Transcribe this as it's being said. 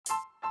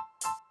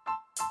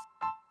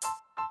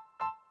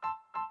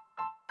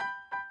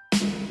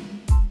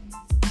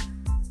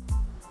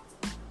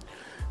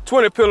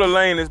20 Pillar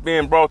Lane is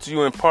being brought to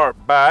you in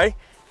part by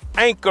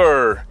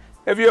Anchor.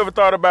 Have you ever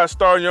thought about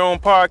starting your own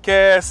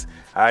podcast?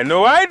 I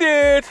know I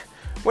did.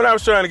 When I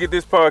was trying to get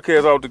this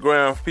podcast off the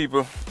ground for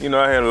people,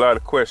 I had a lot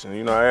of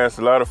questions. I asked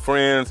a lot of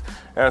friends,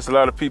 asked a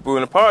lot of people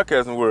in the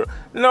podcasting world.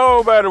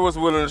 Nobody was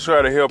willing to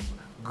try to help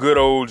good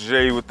old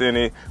Jay with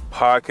any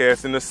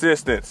podcasting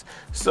assistance.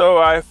 So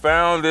I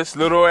found this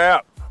little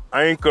app,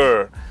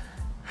 Anchor.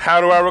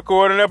 How do I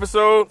record an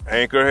episode?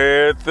 Anchor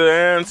had the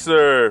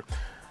answer.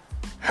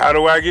 How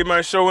do I get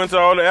my show into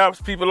all the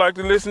apps people like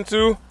to listen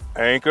to?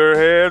 Anchor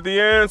had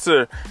the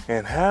answer.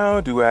 And how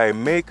do I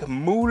make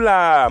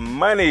moolah,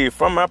 money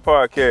from my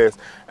podcast?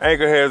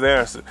 Anchor has the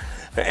answer.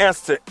 The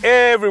answer to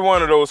every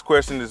one of those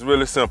questions is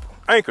really simple.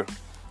 Anchor.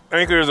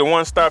 Anchor is a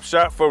one-stop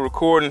shop for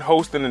recording,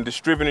 hosting, and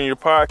distributing your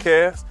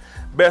podcast.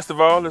 Best of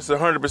all, it's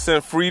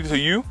 100% free to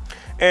you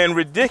and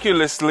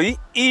ridiculously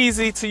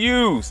easy to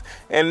use.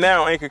 And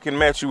now Anchor can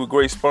match you with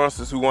great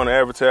sponsors who want to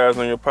advertise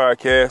on your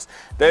podcast.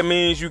 That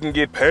means you can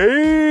get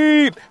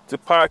paid to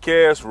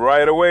podcast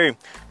right away.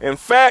 In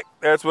fact,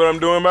 that's what I'm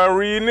doing by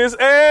reading this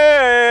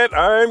ad.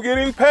 I'm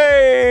getting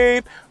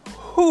paid.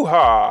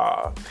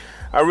 Hoo-ha.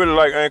 I really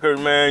like Anchor,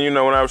 man.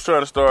 When I was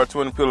trying to start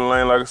 20 Pillar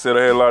Lane, like I said,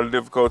 I had a lot of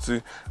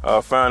difficulty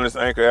finding this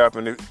Anchor app,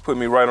 and it put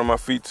me right on my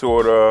feet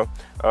toward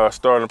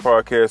starting a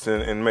podcast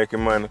and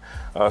making money.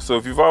 So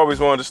if you've always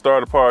wanted to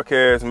start a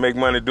podcast and make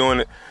money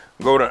doing it,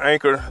 go to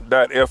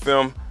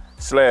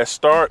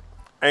anchor.fm/start,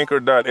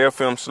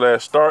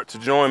 anchor.fm/start to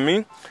join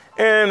me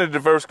and a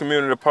diverse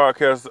community of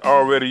podcasters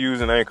already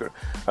using Anchor.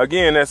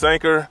 Again, that's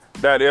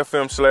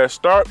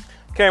anchor.fm/start.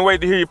 Can't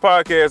wait to hear your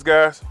podcast,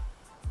 guys.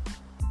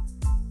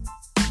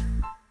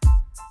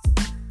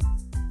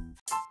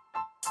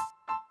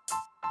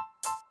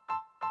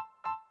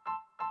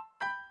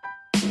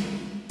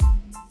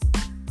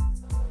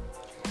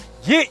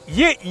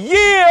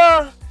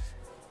 Yeah.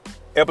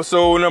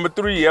 Episode number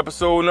three, out the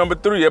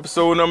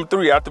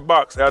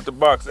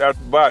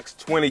box,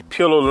 20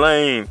 Pillar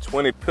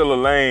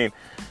Lane.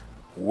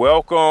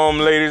 Welcome,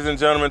 ladies and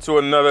gentlemen, to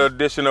another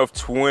edition of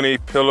 20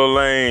 Pillar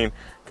Lane.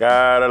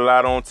 Got a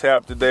lot on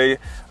tap today.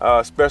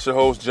 Special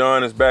host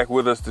John is back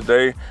with us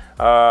today.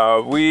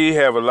 We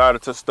have a lot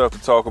of stuff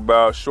to talk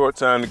about. Short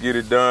time to get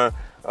it done.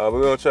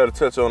 We're going to try to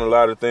touch on a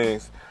lot of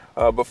things.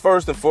 But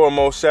first and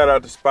foremost, shout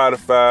out to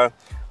Spotify.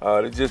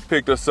 They just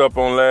picked us up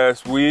on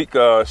last week.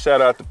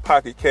 Shout out to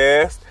Pocket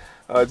Cast.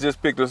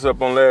 Just picked us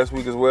up on last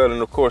week as well.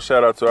 And, of course,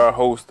 shout out to our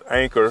host,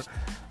 Anchor.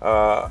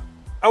 I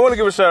want to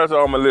give a shout out to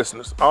all my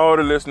listeners, all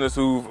the listeners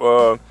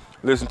who've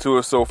listened to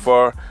us so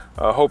far.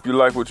 Hope you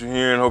like what you're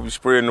hearing. Hope you're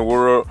spreading the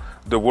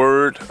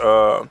word.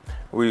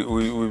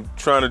 We're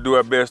trying to do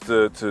our best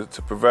to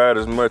provide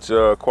as much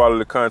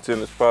quality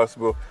content as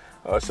possible.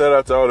 Shout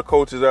out to all the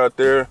coaches out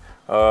there,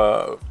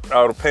 all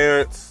the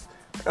parents,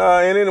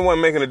 and anyone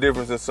making a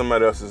difference in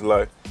somebody else's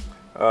life.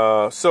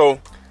 So,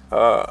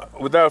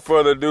 without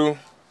further ado,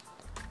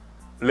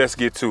 let's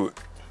get to it.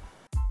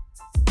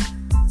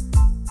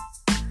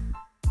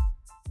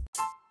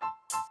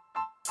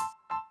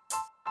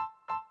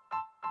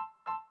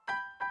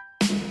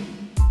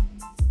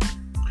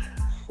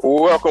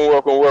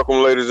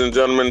 Welcome, ladies and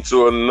gentlemen,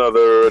 to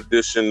another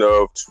edition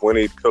of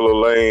 20 Pillar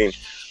Lane.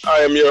 I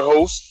am your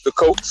host, the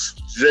coach,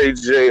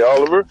 JJ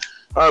Oliver.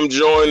 I'm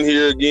joined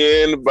here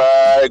again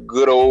by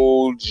good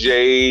old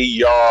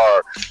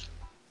J.R.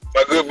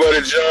 My good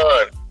buddy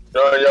John.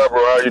 John Yarbrough,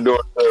 how you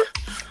doing, sir?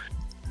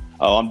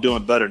 Oh, I'm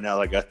doing better now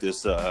that I got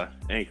this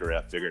Anchor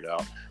app figured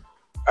out.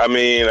 I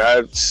mean,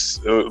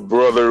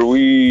 brother,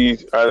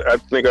 I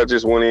think I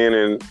just went in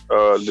and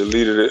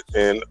deleted it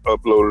and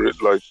uploaded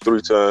it like 3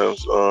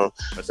 times.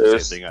 That's the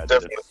same thing I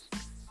did.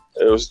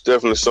 There was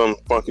definitely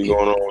something funky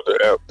going on with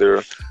the app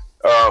there.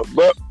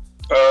 But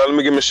let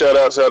me give me shout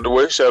outs out the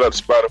way. Shout out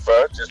to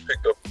Spotify. Just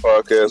picked up a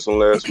podcast on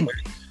last week.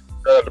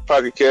 Shout out to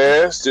Pocket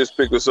Cast. Just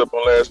picked us up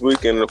on last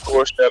week. And, of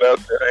course, shout out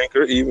to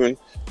Anchor, even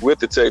with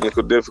the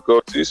technical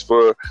difficulties,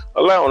 for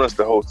allowing us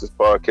to host this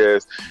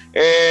podcast.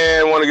 And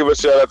I want to give a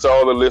shout out to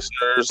all the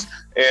listeners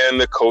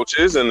and the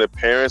coaches and the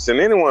parents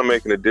and anyone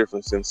making a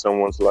difference in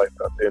someone's life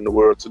out there in the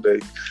world today.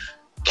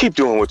 Keep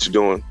doing what you're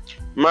doing.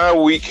 My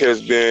week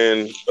has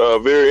been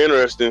very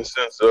interesting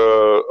since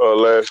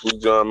last week,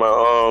 John.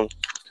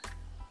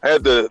 I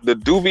had the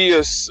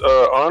dubious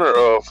honor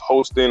of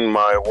hosting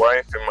my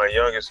wife and my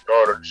youngest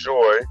daughter,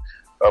 Joy.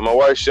 My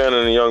wife,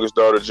 Shannon, and youngest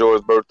daughter, Joy's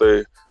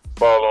birthday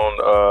fall on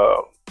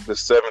the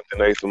 7th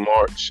and 8th of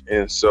March.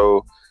 And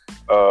so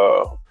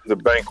the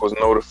bank was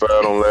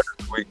notified on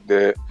last week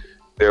that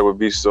there would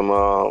be some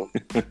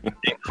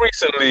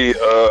increasingly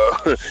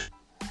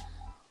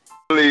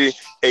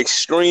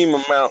extreme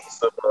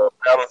amounts of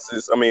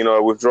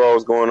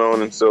withdrawals going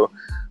on. And so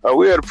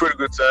we had a pretty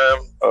good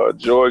time.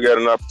 Joy got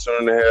an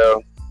opportunity to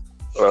have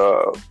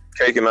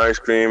cake and ice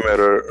cream at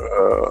her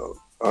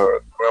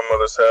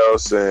grandmother's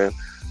house, and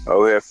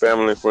we had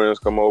family and friends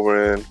come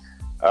over, and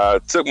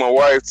took my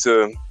wife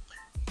to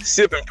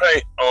sip and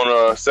paint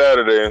on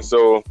Saturday. And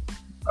so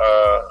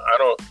I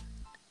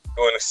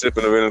doing the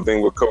sipping of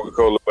anything but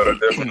Coca-Cola, but I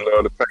definitely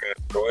love the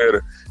painting. So we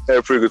had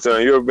a pretty good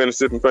time. You ever been to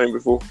sipping paint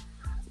before?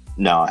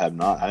 No, I have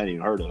not. I hadn't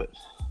even heard of it.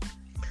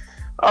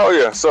 Oh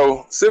yeah,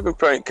 so sipping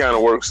paint kind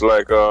of works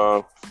like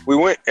we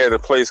went at a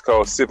place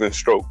called Sipping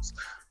Strokes,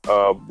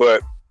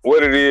 but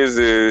what it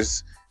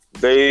is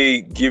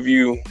they give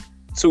you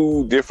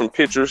 2 different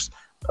pictures,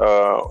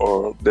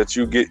 or that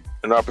you get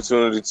an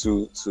opportunity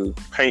to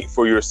paint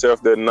for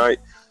yourself that night.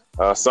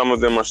 Some of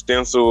them are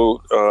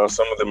stenciled,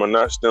 some of them are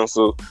not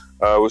stenciled,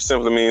 which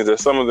simply means that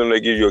some of them they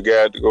give you a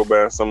guide to go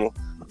by, some of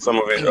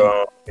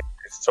it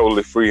it's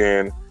totally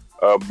freehand,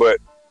 but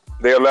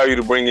they allow you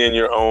to bring in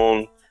your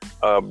own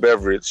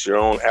beverage, your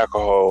own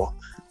alcohol,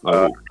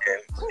 and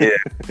get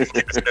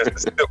a chance to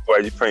sip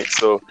while you paint.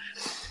 So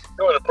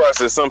during the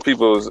process, some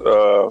people's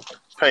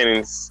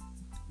paintings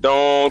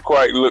don't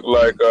quite look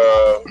like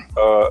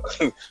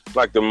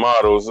like the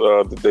models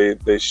that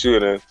they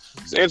should. And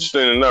it's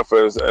interesting enough,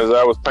 as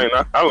I was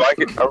painting, I like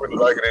it. I really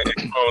like it.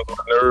 It calms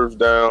my nerves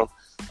down.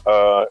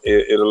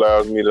 It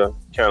allows me to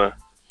kind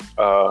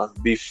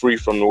of be free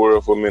from the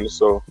world for a minute.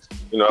 So,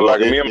 like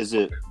me.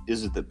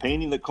 Is it the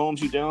painting that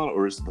calms you down,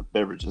 or is it the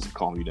beverages that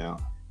calm you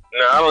down?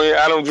 No,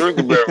 I don't drink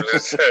the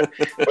beverages,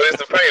 but it's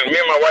the painting. Me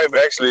and my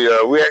wife actually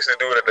do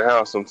it at the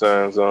house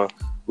sometimes.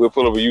 We'll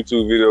pull up a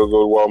YouTube video,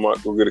 go to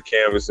Walmart, go get a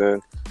canvas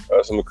and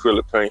some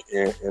acrylic paint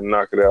and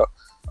knock it out.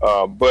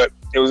 But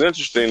it was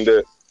interesting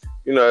that,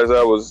 as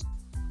I was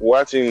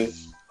watching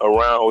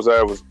around, as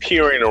I was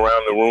peering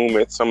around the room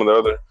at some of the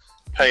other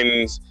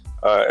paintings,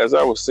 as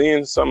I was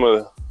seeing some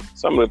of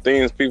the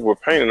things people were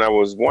painting, I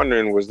was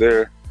wondering, was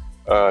there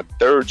a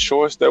third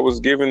choice that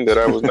was given that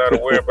I was not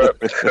aware about?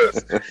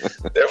 Because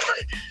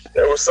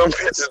there were some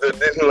pictures that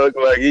didn't look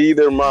like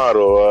either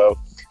model.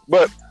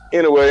 But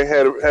anyway,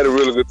 had a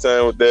really good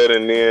time with that,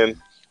 and then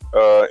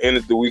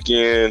ended the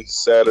weekend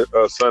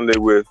Sunday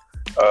with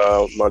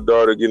my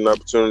daughter getting an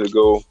opportunity to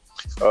go.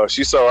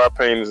 She saw our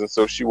paintings, and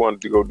so she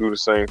wanted to go do the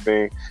same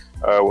thing.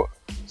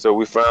 So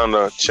we found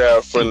a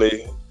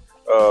child-friendly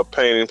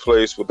painting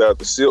place without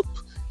the sip,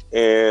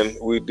 and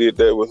we did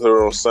that with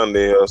her on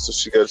Sunday. So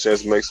she got a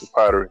chance to make some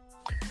pottery.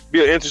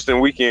 Be an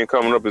interesting weekend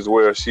coming up as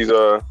well. She's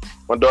my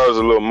daughter's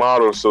a little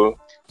model, so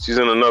she's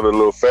in another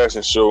little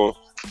fashion show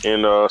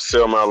in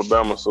Selma,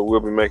 Alabama. So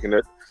we'll be making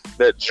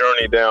that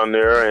journey down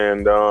there.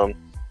 And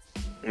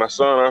my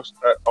son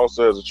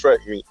also has a track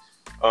meet.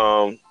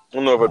 I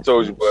don't know if I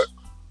told you, but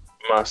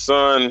my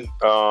son,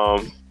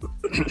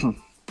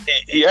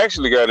 he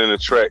actually got in the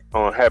track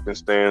on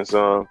happenstance.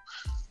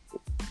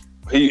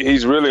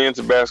 He's really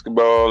into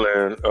basketball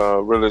and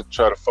really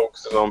try to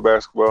focus on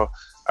basketball.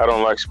 I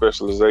don't like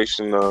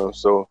specialization.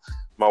 So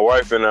my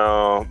wife and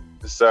I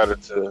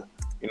decided to,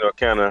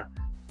 kind of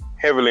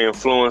heavily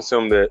influence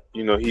him that,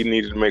 he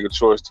needed to make a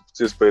choice to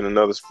participate in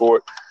another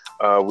sport,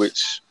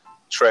 which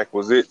track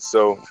was it.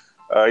 So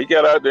he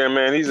got out there,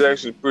 man. He's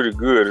actually pretty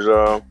good.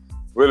 It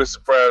really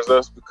surprised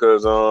us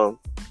because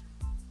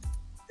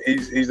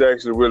he's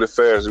actually really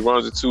fast. He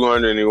runs the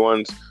 200 and he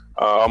runs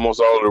almost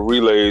all of the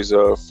relays,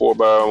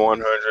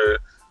 4x100,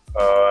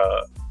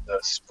 the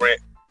sprint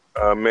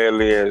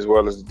medley, as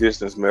well as the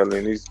distance medley.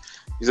 And he's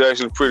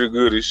actually pretty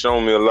good. He's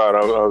shown me a lot.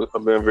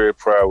 I've been very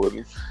proud with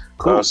him.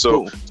 Cool.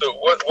 So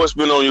what's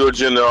been on your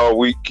agenda all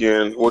week,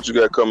 and what you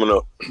got coming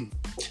up?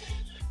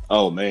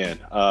 Oh man,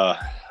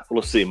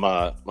 let's see.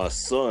 My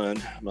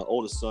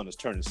oldest son is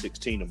turning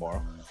 16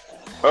 tomorrow.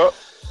 Oh,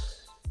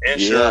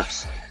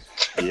 insurance.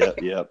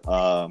 Yep.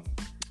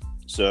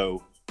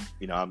 So,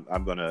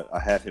 I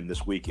have him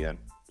this weekend.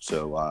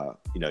 So,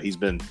 he's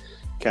been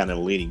kind of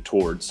leaning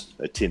towards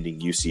attending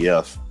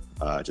UCF,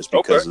 just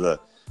because of the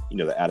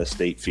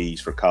out-of-state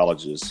fees for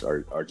colleges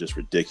are just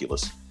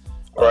ridiculous.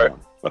 Right.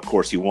 Of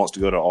course, he wants to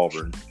go to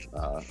Auburn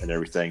and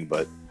everything,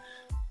 but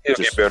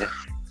it'll get better.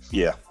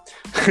 Yeah,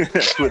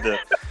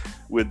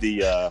 with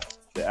the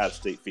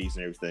out-of-state fees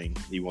and everything,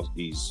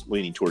 he's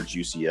leaning towards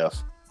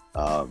UCF.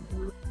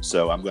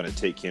 So I'm going to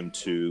take him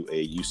to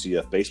a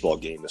UCF baseball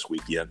game this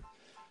weekend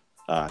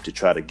to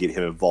try to get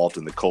him involved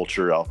in the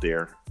culture out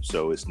there.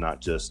 So it's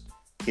not just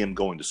him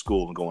going to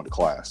school and going to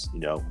class.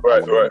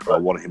 I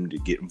want him to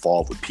get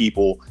involved with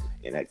people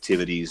and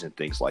activities and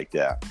things like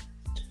that.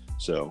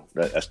 So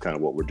that's kind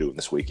of what we're doing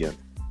this weekend.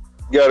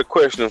 Got a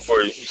question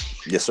for you.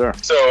 Yes, sir.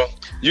 So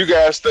you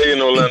guys stay in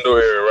the Orlando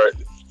area, right?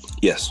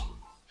 Yes.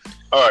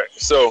 All right.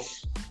 So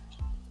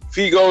if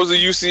he goes to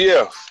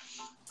UCF,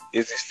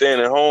 is he staying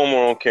at home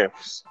or on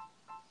campus?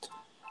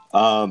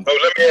 Let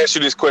me ask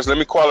you this question. Let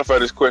me qualify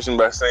this question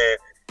by saying,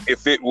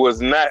 if it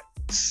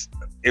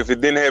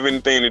didn't have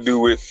anything to do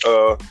with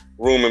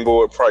room and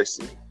board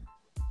pricing.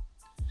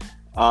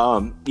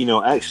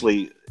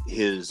 Actually,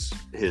 his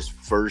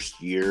first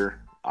year,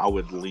 I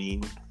would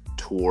lean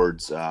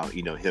towards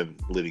him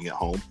living at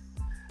home.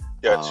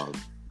 Gotcha.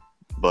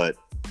 But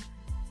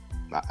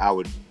I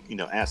would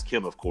ask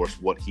him, of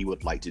course, what he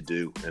would like to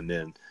do, and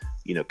then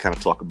kind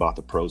of talk about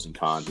the pros and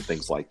cons and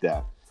things like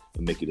that,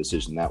 and make a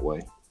decision that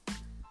way.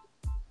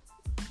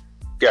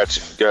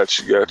 Gotcha.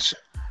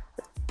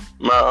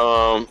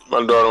 My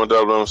daughter went to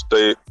Alabama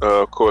State.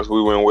 Of course,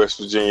 we were in West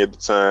Virginia at the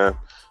time.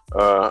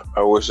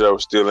 I wish I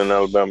was still in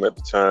Alabama at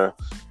the time.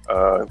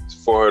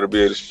 For her to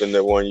be able to spend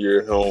that 1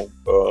 year at home,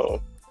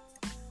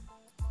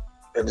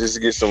 and just to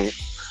get some.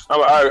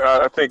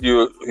 I think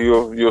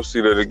you'll see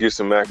that it gets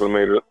them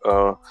acclimated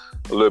a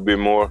little bit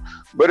more.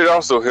 But it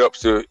also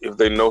helps if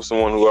they know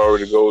someone who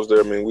already goes there.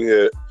 I mean, we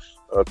had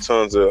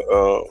tons of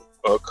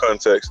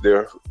contacts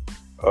there.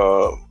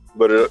 But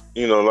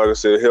like I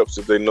said, it helps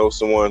if they know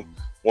someone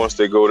once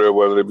they go there,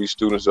 whether they be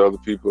students or other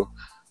people.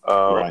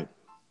 Right.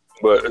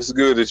 But it's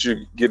good that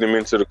you get them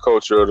into the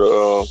culture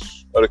of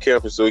the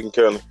campus, so you can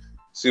kind of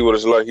see what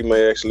it's like. You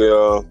may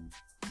actually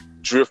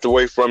drift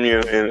away from you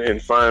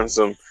and find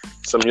some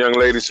young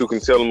ladies who can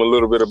tell them a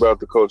little bit about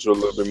the culture a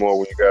little bit more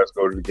when you guys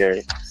go to the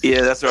game.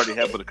 Yeah, that's already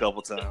happened a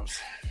couple times.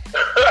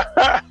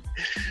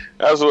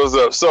 That's what's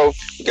up. So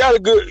got a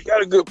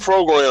good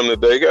program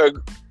today. Got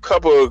a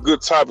couple of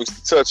good topics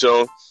to touch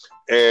on,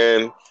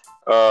 and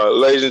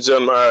ladies and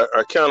gentlemen,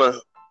 I kind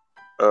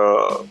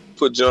of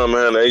put John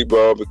behind the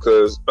 8-ball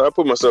because I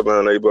put myself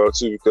behind the 8-ball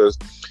too, because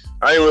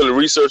I didn't really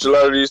research a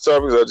lot of these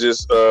topics. I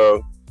just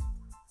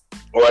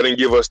I didn't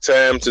give us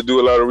time to do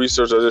a lot of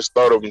research. I just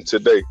thought of them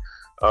today.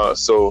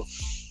 So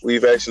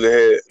we've actually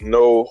had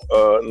no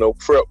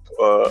prep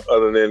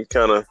other than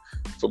kind of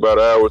for about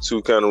an hour or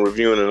two kind of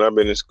reviewing, and I've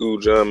been in school.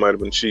 John might have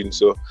been cheating.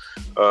 So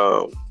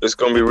it's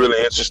going to be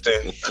really interesting.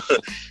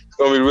 It's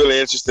going to be really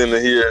interesting to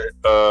hear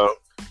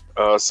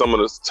some of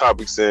the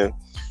topics. And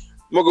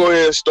I'm going to go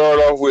ahead and start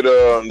off with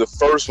the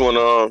first one.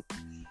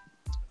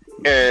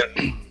 And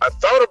I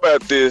thought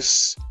about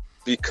this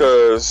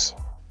because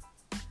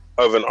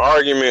of an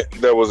argument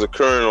that was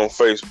occurring on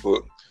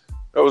Facebook.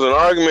 There was an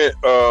argument,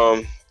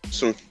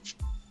 some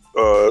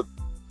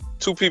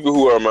two people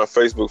who are my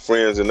Facebook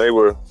friends, and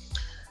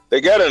they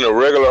got in a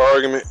regular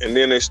argument, and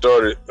then they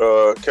started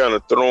kind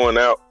of throwing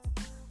out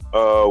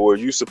were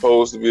you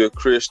supposed to be a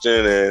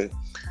Christian, and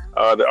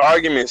the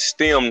argument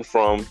stemmed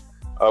from,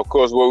 of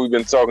course, what we've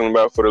been talking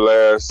about for the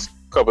last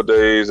couple of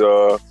days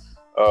or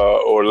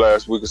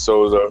last week or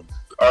so is the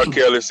R.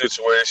 Kelly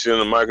situation,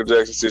 the Michael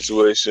Jackson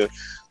situation,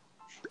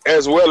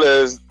 as well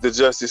as the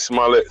Jussie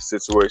Smollett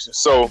situation.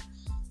 So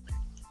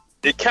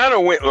it kind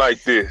of went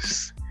like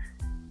this.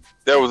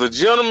 There was a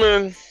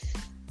gentleman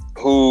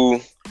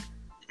who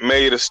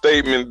made a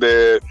statement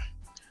that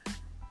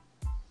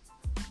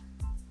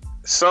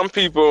some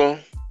people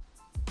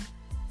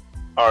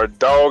are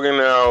dogging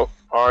out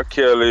R.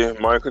 Kelly,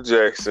 Michael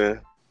Jackson,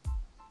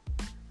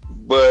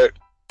 but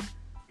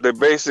they're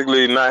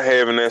basically not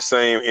having that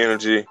same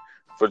energy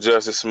for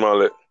Jussie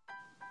Smollett.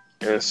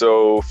 And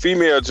so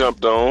female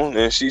jumped on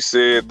and she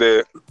said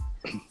that,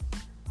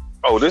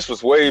 oh, this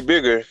was way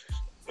bigger.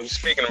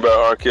 Speaking about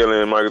R.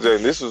 Kelly and Michael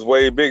Jackson, this was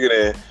way bigger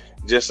than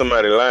just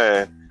somebody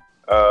lying.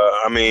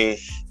 I mean,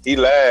 he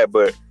lied,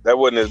 but that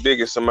wasn't as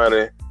big as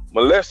somebody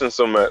molesting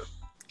somebody.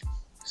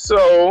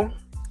 So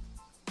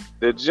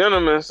the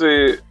gentleman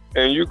said,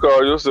 and you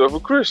call yourself a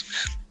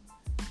Christian?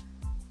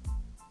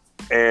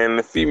 And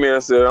the female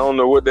said, I don't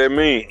know what that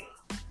means.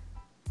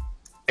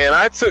 And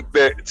I took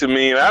that to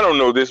mean, I don't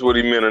know this what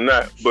he meant or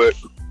not, but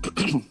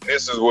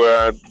this is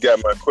where I got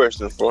my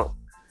question from.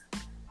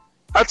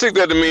 I took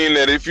that to mean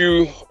that if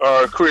you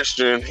are a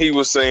Christian, he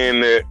was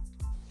saying that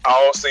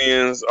all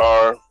sins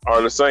are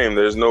the same.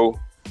 There's no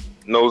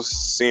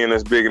sin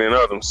that's bigger than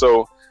others.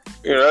 So,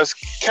 that's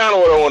kind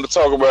of what I want to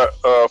talk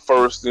about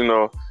first.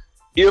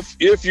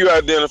 If you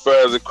identify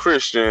as a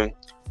Christian,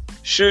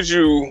 should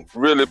you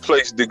really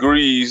place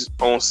degrees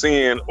on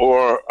sin,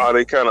 or are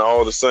they kind of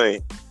all the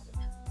same?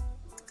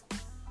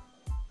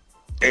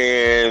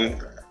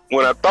 And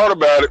when I thought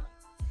about it,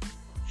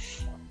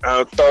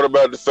 I thought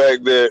about the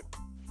fact that,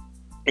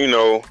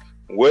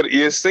 what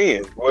is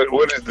sin?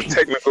 What is the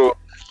technical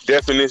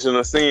definition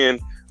of sin?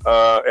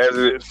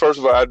 First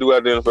of all, I do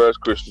identify as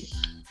Christian.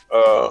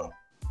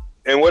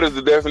 And what is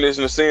the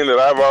definition of sin that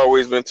I've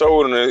always been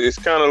told? And it's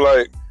kind of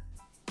like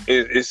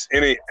it's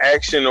any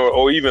action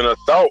or even a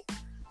thought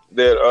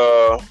that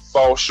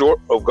falls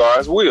short of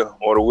God's will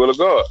or the will of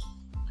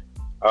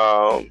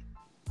God.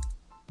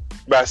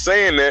 By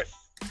saying that,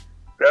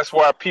 that's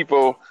why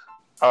people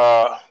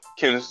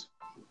can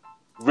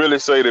really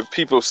say that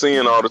people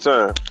sin all the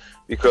time,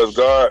 because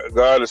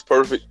God is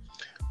perfect.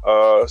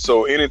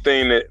 So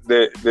anything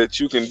that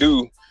you can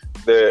do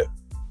that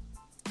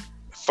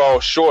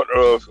falls short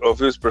of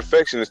his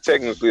perfection is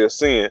technically a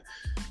sin.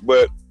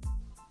 But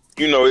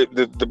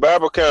the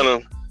Bible kind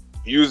of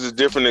uses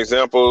different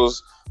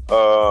examples.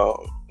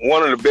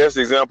 One of the best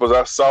examples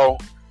I saw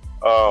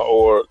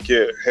or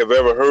have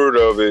ever heard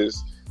of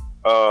is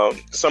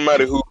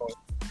somebody who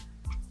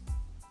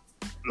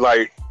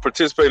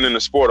participating in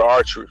the sport of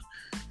archery.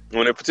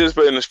 When they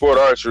participate in the sport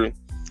of archery,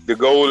 the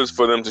goal is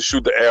for them to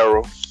shoot the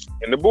arrow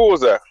in the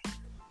bullseye.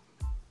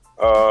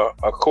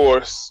 Of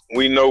course,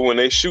 we know when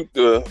they shoot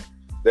the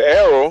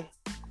arrow,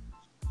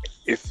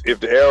 if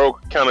the arrow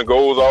kind of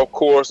goes off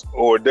course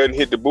or it doesn't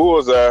hit the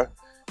bullseye,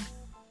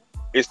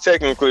 it's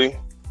technically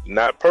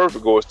not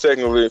perfect, or it's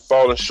technically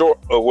falling short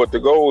of what the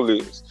goal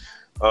is.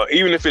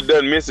 even if it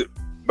doesn't miss it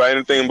by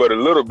anything but a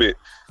little bit.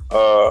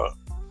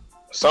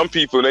 Some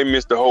people, they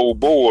miss the whole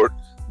board,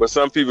 but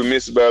some people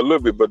miss it by a little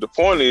bit. But the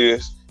point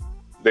is,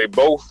 they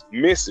both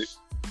miss it.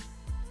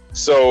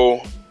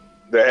 So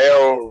the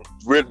arrow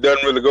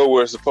doesn't really go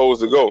where it's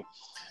supposed to go.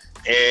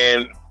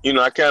 And,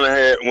 I kind of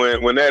had,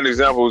 when that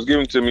example was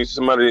given to me,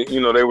 somebody,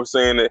 they were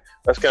saying that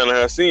that's kind of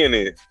how sin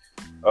is.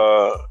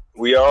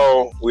 We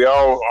all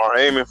are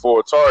aiming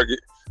for a target,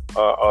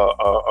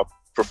 a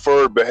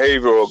preferred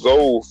behavior or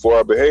goal for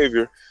our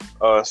behavior.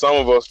 Some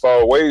of us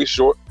fall way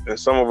short, and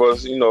some of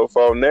us,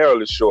 fall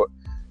narrowly short.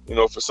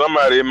 For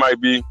somebody, it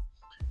might be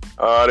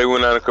they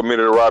went out and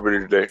committed a robbery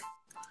today.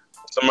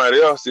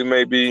 Somebody else, it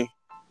may be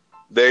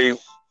they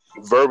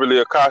verbally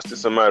accosted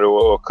somebody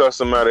or cussed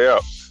somebody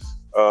out.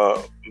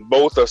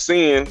 Both are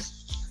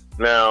sins.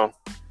 Now,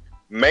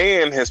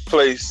 man has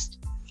placed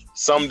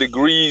some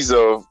degrees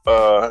of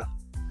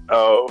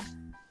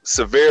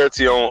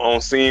severity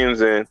on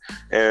sins and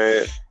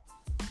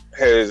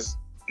has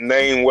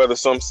named whether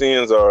some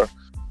sins are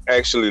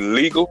actually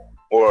legal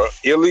or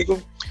illegal.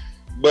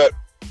 But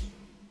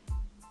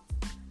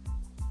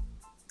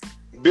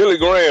Billy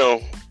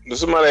Graham,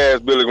 somebody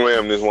asked Billy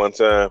Graham this one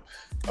time,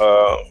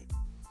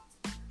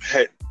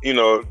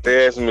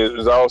 they asked him,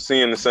 is all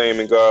sin the same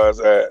in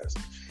God's eyes?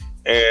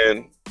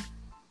 And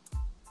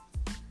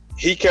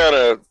he kind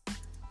of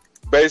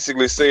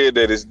basically said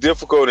that it's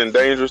difficult and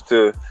dangerous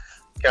to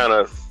kind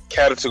of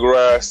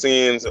categorize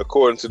sins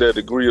according to their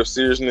degree of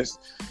seriousness.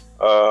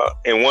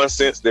 In one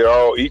sense, they're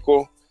all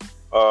equal,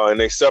 and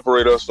they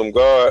separate us from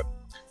God.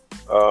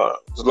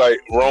 It's like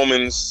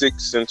Romans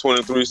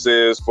 6:23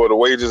 says, "For the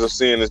wages of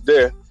sin is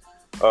death,"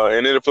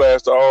 and it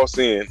applies to all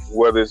sin,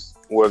 whether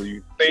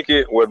you think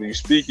it, whether you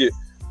speak it,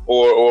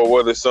 or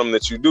whether it's something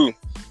that you do.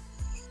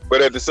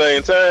 But at the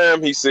same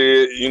time, he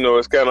said,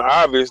 it's kind of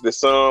obvious that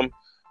some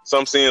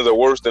sins are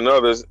worse than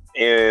others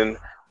in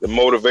the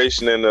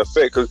motivation and the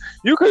effect.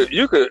 Because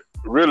you could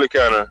really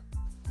kind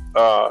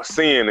of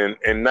sin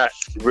and not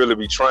really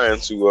be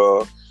trying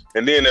to.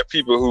 And then there are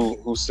people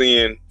who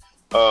sin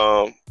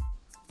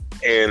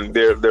and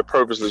they're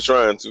purposely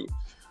trying to.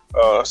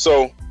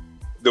 So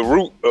the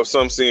root of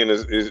some sin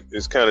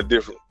is kind of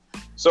different.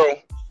 So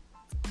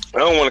I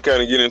don't want to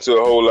kind of get into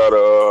a whole lot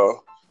of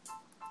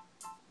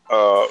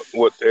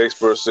what the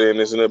experts say in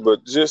this and that,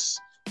 but just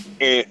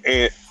in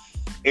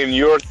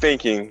your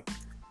thinking,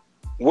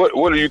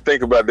 what do you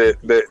think about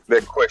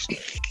that question?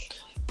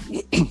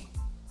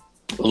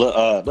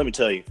 Let me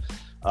tell you,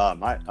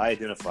 I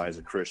identify as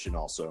a Christian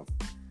also.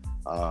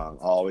 I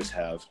always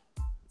have.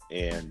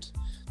 And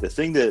the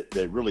thing that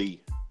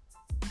really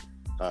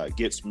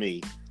gets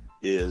me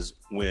is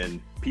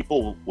when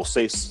people will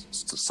say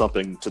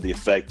something to the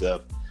effect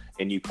of,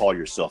 and you call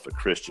yourself a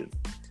Christian.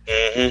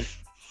 Mm-hmm.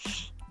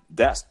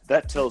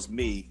 That tells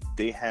me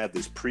they have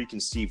this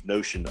preconceived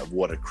notion of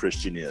what a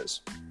Christian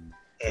is.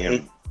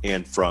 Mm-hmm.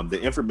 And from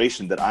the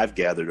information that I've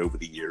gathered over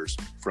the years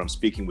from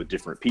speaking with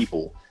different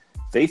people,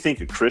 they think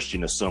a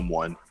Christian is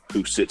someone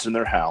who sits in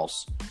their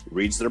house,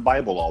 reads their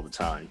Bible all the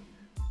time,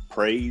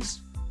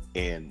 prays,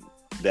 and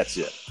that's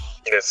it.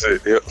 That's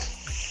it, yep.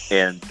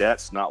 And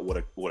that's not what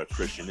a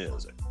Christian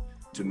is.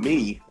 To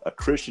me, a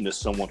Christian is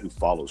someone who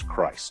follows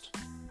Christ.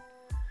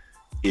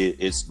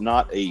 It's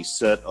not a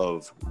set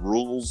of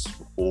rules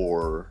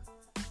or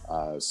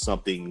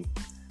something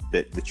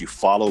that you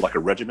follow like a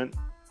regiment.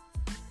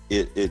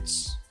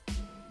 It's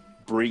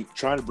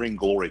trying to bring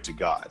glory to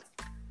God,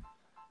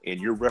 and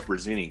you're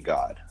representing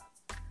God.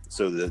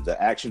 So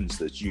the actions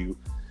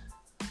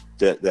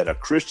that a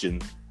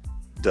Christian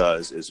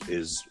does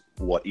is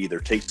what either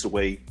takes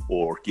away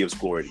or gives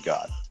glory to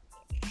God.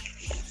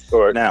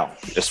 All right. Now,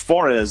 as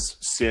far as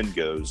sin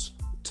goes,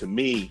 to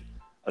me,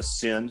 a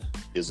sin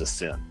is a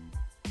sin.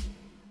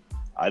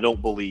 I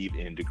don't believe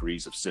in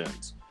degrees of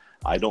sins.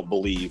 I don't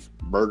believe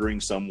murdering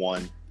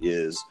someone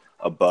is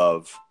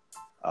above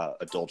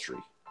adultery.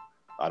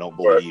 I don't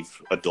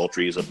believe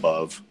adultery is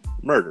above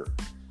murder.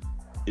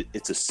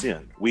 It's a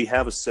sin. We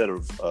have a set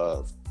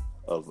of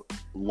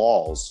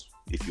laws,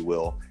 if you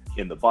will,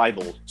 in the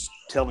Bible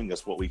telling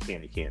us what we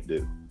can and can't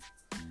do.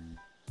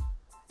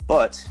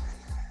 But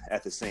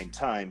at the same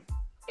time,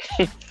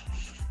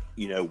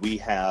 we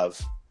have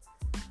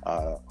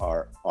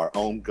our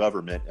own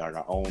government and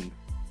our own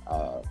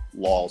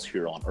laws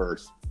here on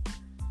earth.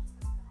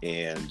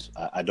 And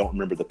I don't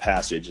remember the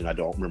passage and I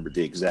don't remember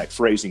the exact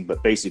phrasing,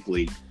 but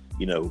basically,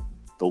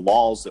 the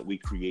laws that we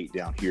create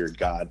down here,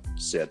 God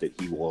said that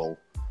he will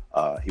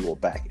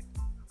back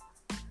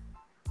it.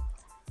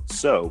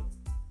 So,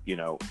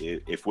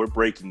 if we're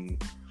breaking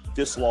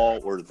this law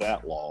or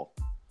that law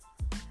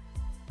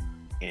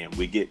and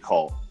we get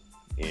caught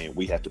and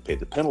we have to pay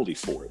the penalty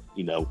for it,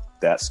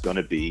 that's going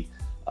to be,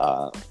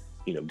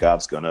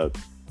 God's going to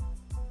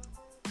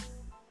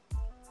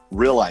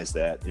realize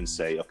that and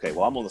say, okay,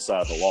 well, I'm on the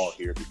side of the law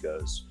here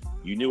because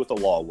you knew what the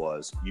law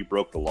was, you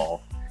broke the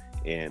law,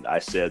 and I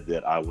said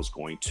that I was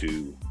going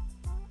to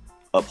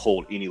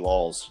uphold any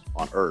laws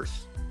on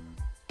earth,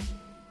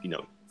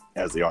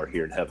 as they are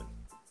here in heaven.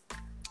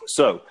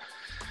 So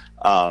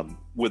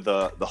With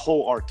the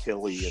whole R.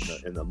 Kelly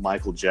and the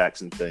Michael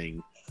Jackson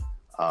thing,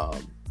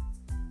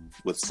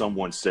 with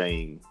someone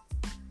saying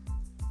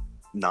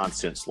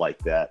nonsense like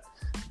that,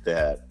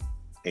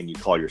 and you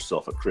call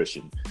yourself a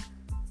Christian.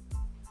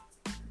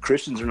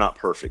 Christians are not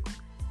perfect.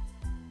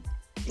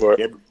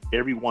 Right.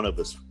 Every one of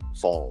us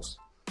falls.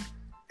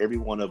 Every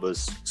one of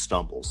us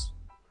stumbles.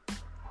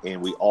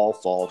 And we all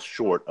fall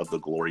short of the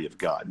glory of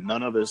God.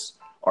 None of us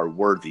are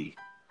worthy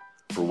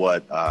for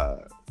what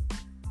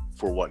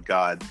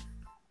God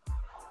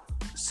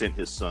sent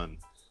his son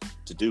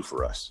to do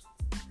for us.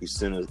 He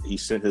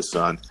sent his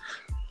son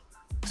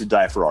to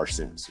die for our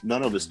sins.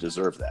 None of us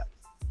deserve that.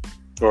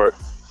 Right.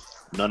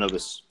 None of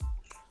us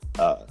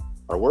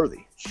are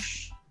worthy,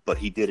 but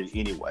he did it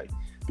anyway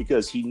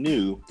because he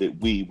knew that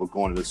we were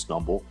going to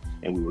stumble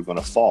and we were going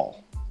to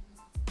fall.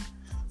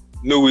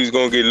 Knew he was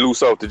going to get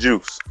loose off the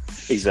juice.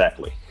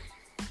 Exactly.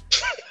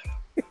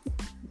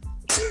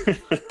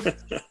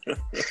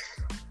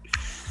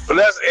 But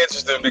that's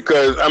interesting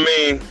because I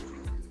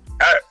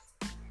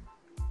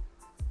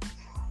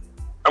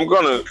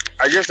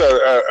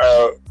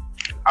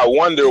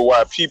wonder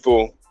why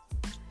people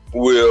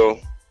will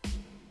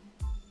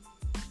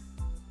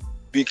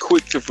be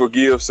quick to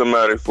forgive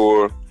somebody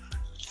for,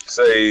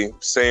 say,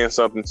 saying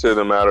something to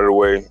them out of the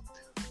way.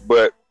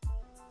 But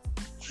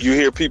you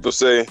hear people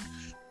say,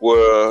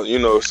 well,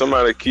 if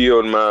somebody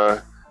killed my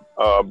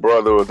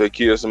brother or they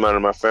killed somebody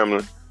in my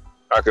family,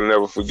 I can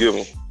never forgive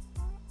them.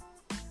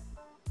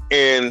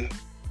 And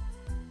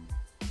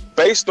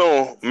based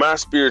on my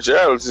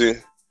spirituality,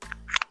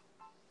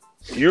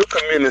 you're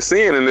committing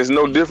sin, and it's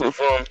no different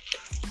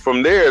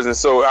from theirs. And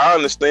so I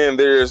understand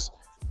there's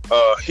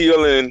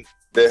healing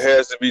that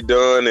has to be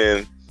done,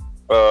 and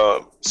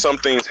some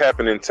things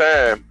happen in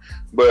time.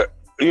 But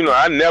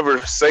I never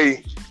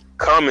say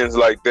comments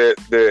like that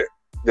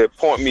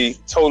point me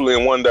totally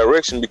in one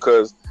direction,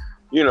 because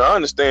I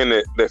understand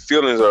that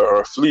feelings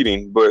are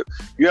fleeting, but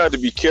you have to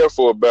be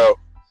careful about.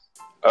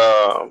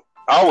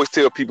 I always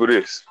tell people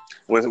this: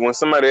 when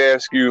somebody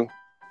asks you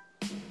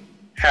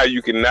how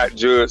you can not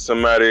judge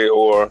somebody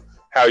or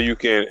how you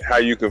can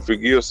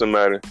forgive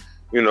somebody,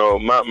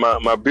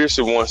 my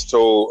bishop once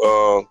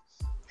told,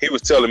 he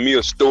was telling me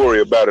a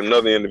story about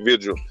another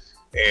individual,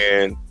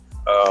 and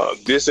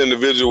this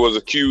individual was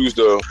accused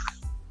of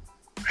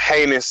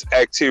heinous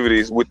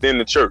activities within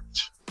the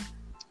church,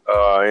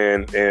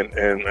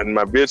 and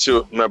my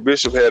bishop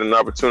had an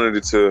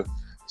opportunity to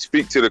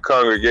speak to the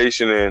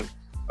congregation, and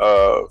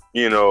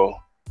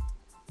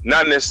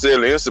not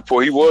necessarily in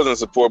support. He was in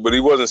support, but he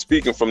wasn't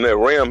speaking from that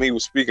realm. He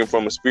was speaking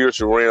from a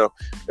spiritual realm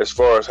as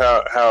far as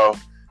how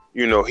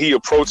he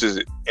approaches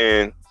it.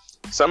 And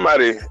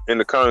somebody in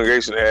the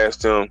congregation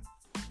asked him,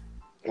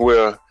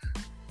 well,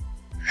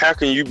 how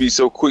can you be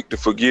so quick to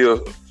forgive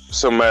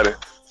somebody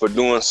for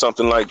doing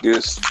something like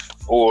this,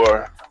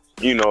 or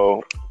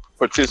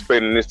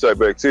participating in this type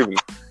of activity?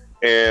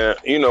 And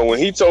when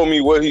he told me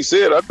what he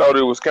said, I thought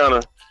it was kind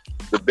of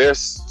the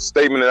best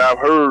statement that I've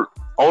heard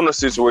on a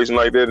situation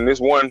like that, and it's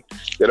one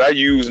that I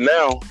use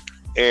now.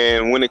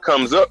 And when it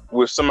comes up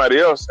with somebody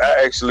else,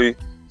 I actually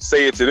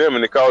say it to them,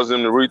 and it causes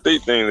them to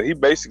rethink things. And he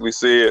basically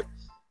said,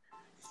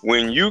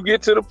 when you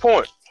get to the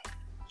point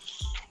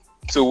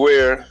to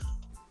where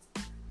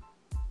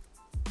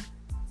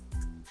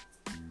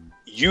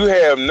you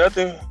have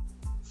nothing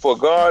for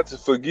God to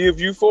forgive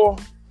you for,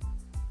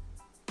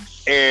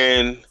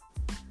 and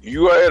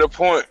you are at a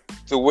point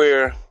to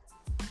where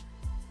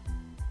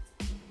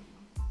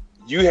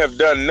you have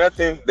done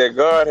nothing that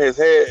God has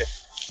had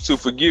to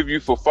forgive you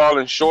for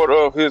falling short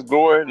of his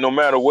glory, no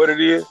matter what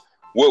it is,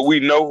 what we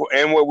know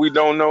and what we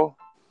don't know.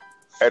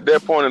 At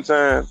that point in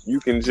time, you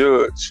can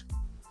judge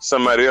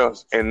somebody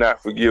else and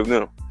not forgive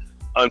them.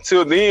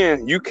 Until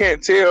then, you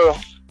can't tell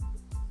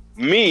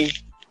me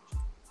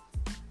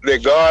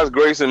that God's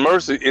grace and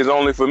mercy is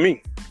only for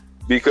me,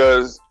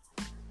 because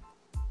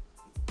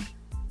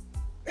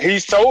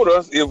he's told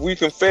us if we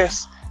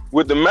confess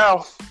with the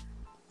mouth,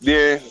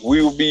 then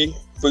we will be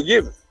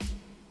forgiven.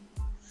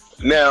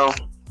 Now,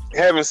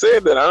 having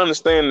said that, I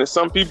understand that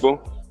some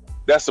people,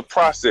 that's a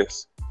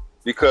process,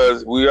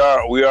 because we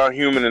are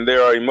human and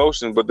there are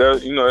emotions. But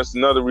that, that's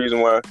another reason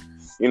why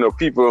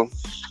people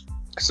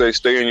say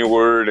stay in your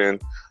word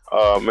and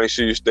make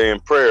sure you stay in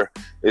prayer.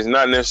 It's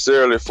not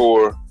necessarily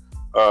for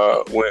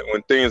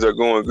when things are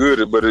going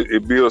good, but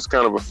it builds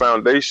kind of a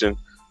foundation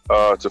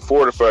to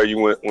fortify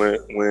you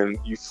when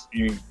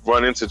you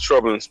run into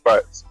troubling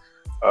spots.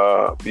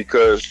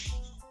 Because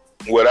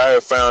what I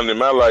have found in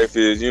my life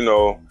is,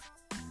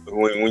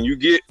 when you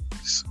get,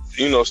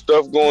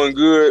 stuff going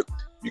good,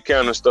 you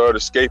kind of start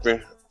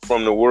escaping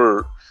from the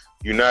word.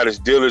 You're not as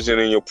diligent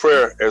in your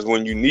prayer as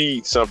when you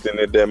need something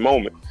at that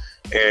moment.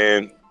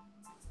 And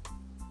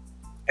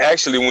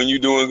actually, when you're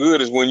doing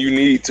good is when you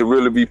need to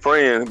really be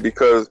praying,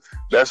 because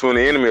that's when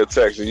the enemy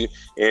attacks you.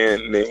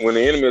 And when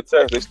the enemy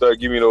attacks, they start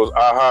giving you those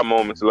aha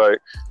moments, like,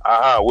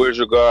 aha, where's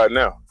your God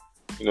now?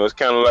 It's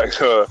kind of like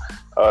the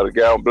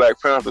guy on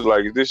Black Panther,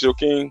 like, is this your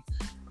king?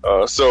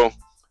 So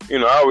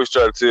I always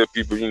try to tell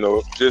people,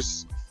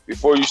 just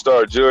before you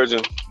start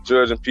judging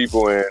judging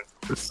people and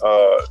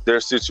their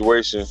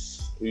situation,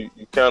 you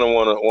kind of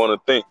want to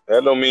think.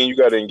 That don't mean you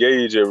got to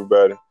engage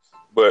everybody,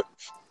 but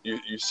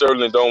you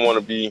certainly don't want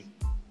to be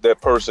that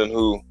person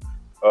who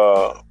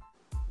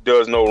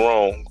does no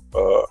wrong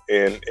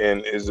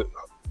and is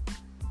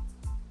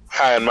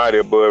high and mighty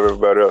above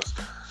everybody else.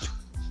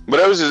 But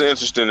that was just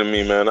interesting to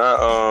me, man.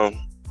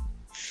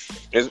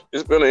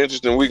 It's been an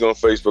interesting week on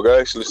Facebook. I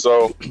actually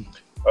saw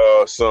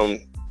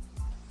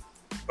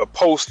a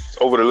post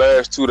over the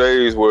last 2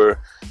 days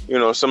where,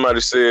 somebody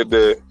said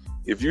that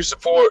if you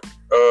support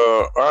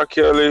R.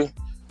 Kelly and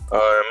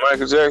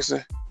Michael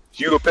Jackson,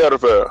 you a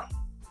pedophile.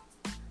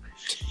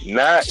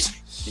 Not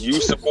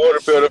you support a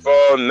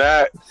pedophile,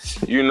 not,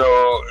 you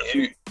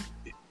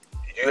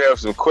have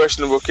some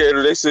questionable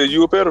character. They said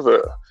you a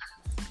pedophile.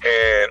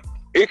 And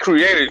it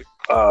created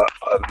a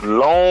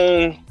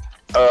long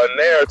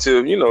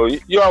narrative.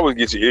 You always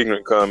get your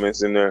ignorant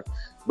comments in there,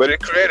 but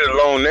it created a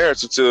long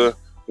narrative to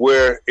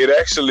where it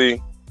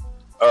actually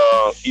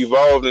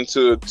evolved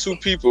into two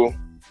people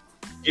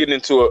getting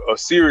into a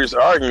serious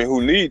argument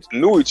who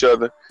knew each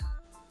other.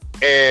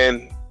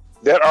 And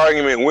that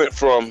argument went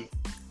from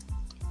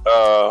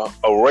a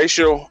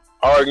racial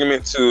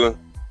argument to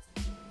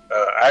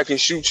I can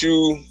shoot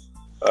you,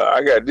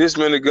 I got this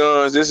many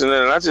guns, this and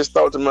that. And I just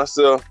thought to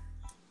myself,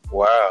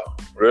 wow,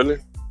 really?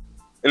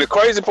 And the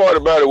crazy part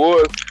about it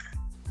was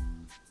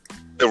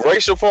the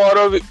racial part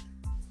of it.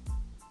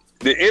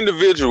 The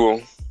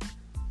individual,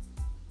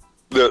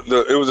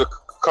 it was a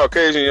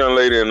Caucasian young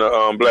lady and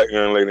a black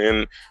young lady,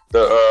 and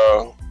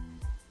the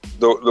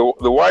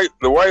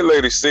white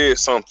lady said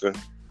something,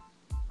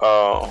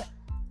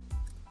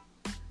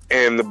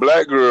 and the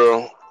black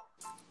girl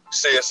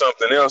said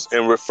something else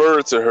and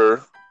referred to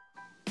her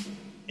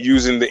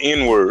using the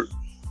N-word.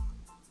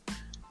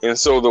 And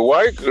so the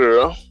white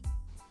girl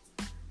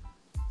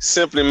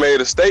simply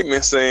made a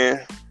statement saying,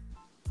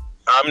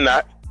 I'm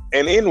not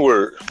an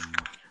N-word.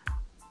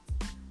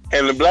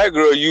 And the black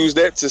girl used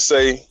that to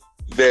say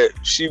that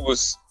she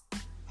was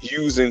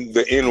using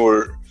the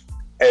N-word,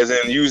 as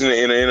in using it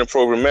in an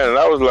inappropriate manner. And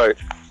I was like,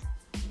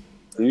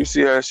 you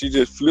see how she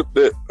just flipped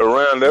it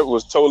around? That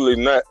was totally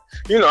not,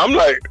 I'm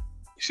like,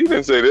 she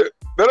didn't say that.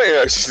 That ain't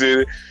how she said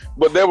it.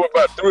 But there were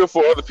about 3 or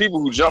 4 other people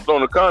who jumped on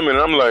the comment,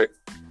 and I'm like,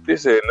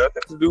 this had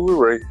nothing to do with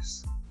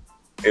race.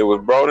 It was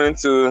brought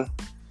into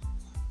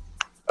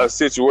a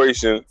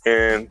situation,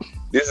 and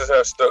this is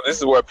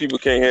why people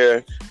can't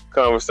have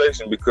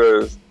conversation,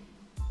 because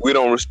we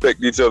don't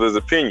respect each other's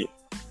opinion.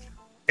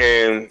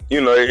 And,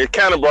 it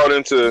kind of brought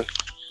into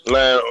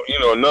line,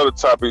 another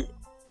topic.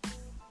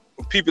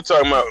 People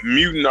talking about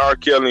muting R.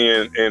 Kelly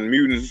and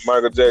muting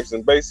Michael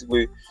Jackson,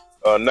 basically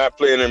not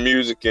playing their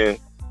music and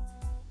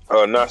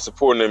not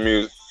supporting their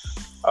music.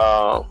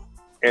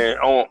 And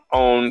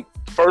on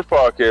first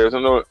podcast,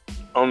 I don't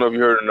know if you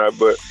heard it or not,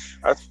 but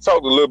I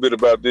talked a little bit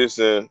about this,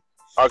 and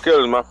R.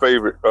 Kelly is my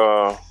favorite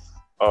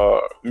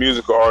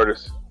musical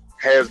artist.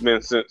 Has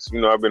been since,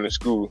 I've been in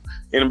school.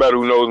 Anybody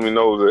who knows me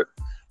knows it.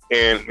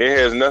 And it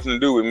has nothing to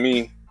do with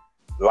me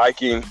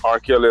liking R.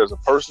 Kelly as a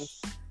person.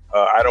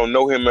 I don't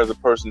know him as a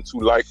person to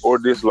like or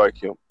dislike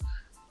him.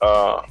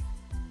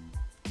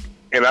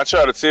 And I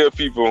try to tell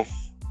people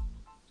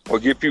or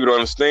get people to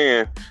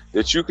understand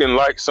that you can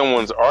like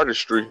someone's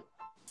artistry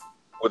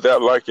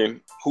without liking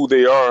who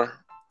they are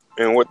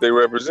and what they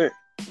represent,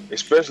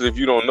 especially if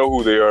you don't know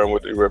who they are and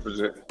what they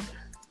represent.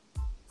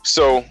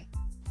 So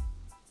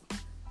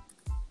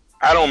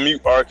I don't mute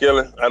R.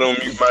 Kelly. I don't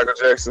mute Michael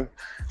Jackson.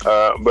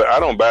 But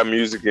I don't buy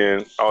music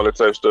and all that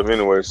type of stuff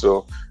anyway.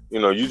 So,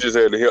 you just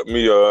had to help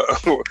me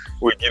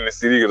with getting the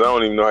CD, because I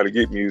don't even know how to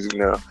get music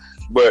now.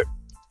 But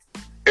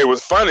it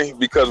was funny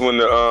because when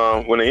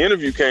the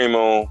interview came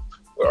on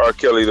with R.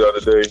 Kelly the other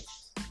day,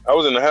 I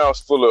was in the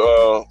house full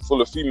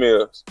of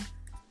females,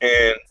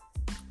 and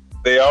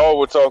they all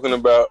were talking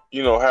about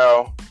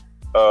how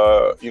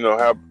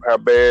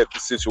bad the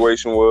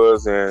situation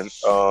was, and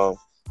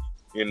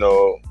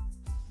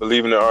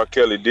believing that R.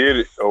 Kelly did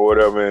it or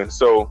whatever. And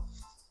so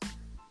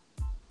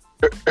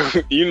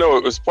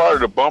it was part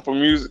of the bumper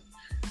music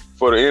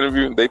for the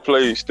interview. They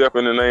played "Step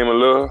in the Name of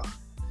Love,"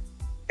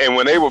 and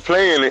when they were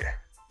playing it,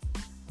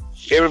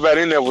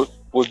 everybody in there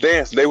was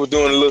dancing. They were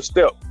doing a little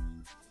step,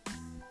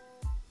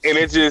 and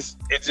it just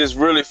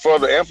really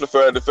further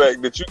amplified the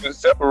fact that you can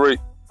separate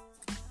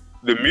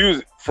the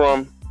music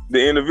from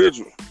the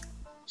individual.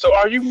 So,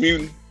 are you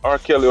muting R.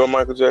 Kelly or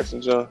Michael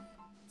Jackson, John?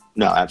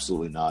 No,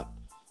 absolutely not.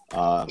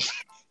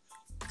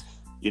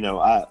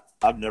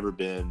 I've never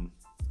been.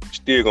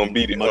 Still gonna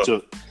beat it much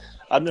up.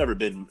 I've never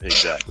been,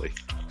 exactly,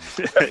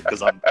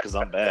 because I'm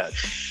bad.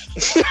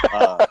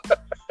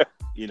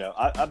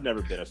 I've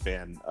never been a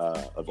fan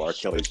of R.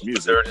 Kelly's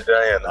music. Dirty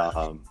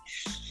Diana.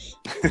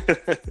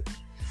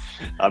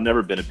 I've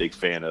never been a big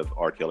fan of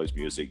R. Kelly's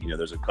music.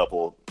 There's a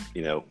couple.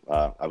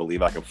 I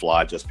Believe I Can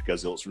Fly, just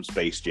because it was from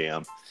Space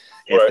Jam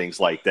and right.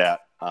 Things like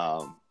that.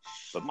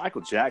 But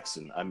Michael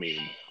Jackson,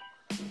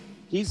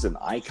 he's an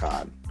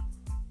icon.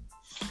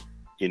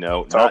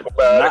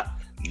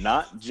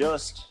 Not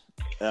just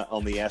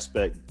on the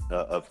aspect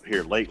of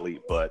here lately,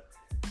 but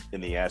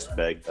in the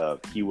aspect of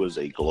he was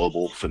a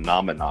global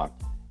phenomenon,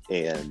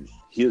 and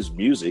his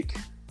music.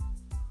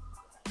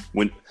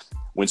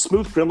 When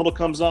Smooth Criminal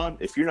comes on,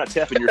 if you're not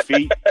tapping your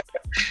feet,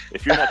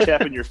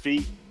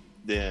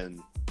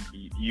 then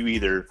you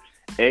either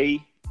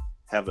A,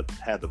 have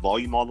the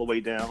volume all the way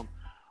down,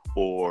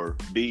 or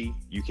B,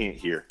 you can't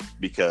hear,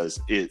 because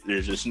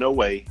there's just no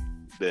way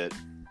that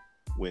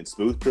when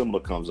Smooth Criminal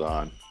comes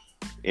on,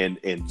 and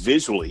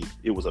visually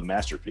it was a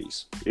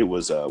masterpiece. It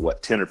was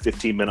 10 or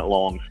 15 minute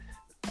long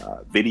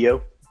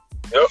video.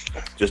 Yep.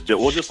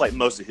 Just like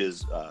most of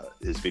his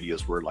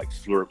videos were, like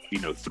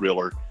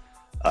thriller.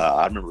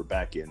 I remember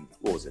back in,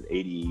 what was it,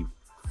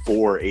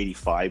 84,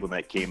 85 when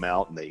that came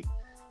out, and it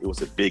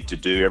was a big to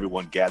do.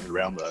 Everyone gathered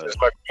around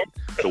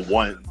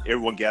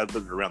everyone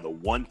gathered around the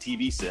one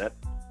TV set.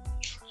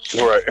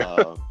 Right.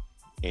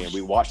 And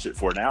we watched it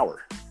for an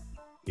hour.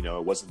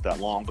 It wasn't that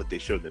long, but they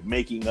showed the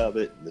making of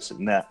it and this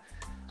and that.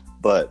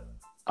 But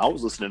I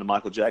was listening to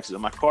Michael Jackson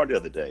in my car the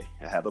other day.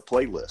 I have a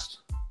playlist.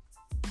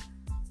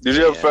 Did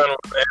you ever find out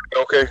if Annie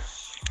was okay?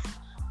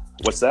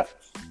 What's that?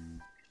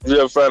 Did you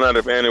ever find out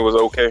if Annie was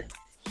okay?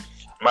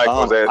 Mike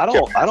was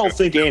I don't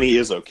think Annie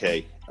is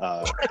okay.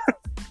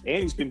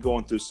 Annie's been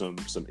going through some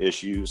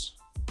issues,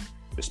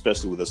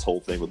 especially with this whole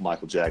thing with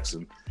Michael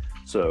Jackson.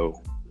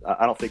 So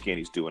I don't think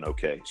Annie's doing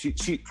okay.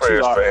 She's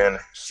all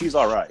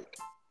right,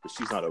 but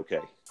she's not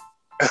okay.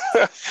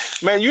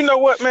 Man, you know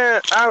what,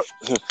 man?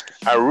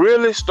 I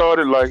really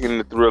started liking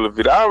the Thriller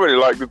video. I already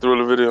liked the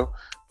Thriller video,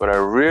 but I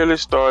really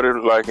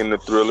started liking the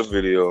Thriller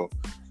video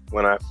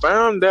when I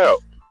found out,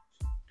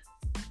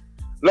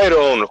 later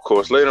on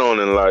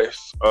in life,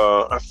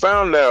 I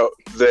found out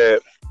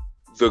that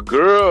the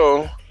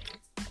girl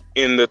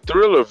in the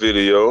Thriller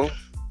video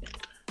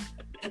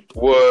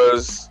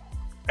was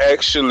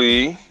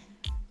actually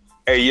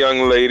a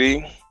young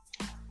lady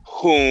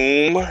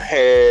whom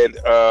had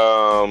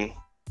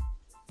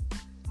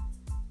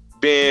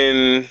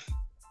been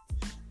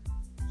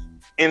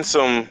in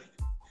some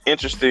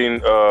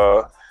interesting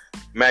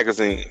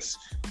magazines.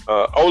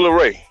 Ola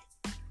Ray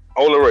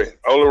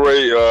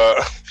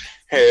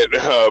had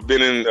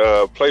been in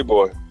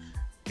Playboy,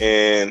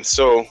 and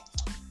so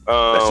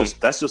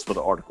that's just for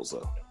the articles,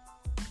 though.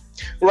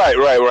 Right.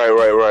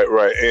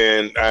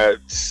 And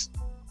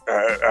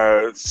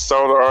I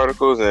saw the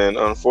articles, and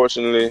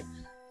unfortunately,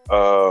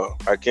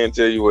 I can't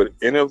tell you what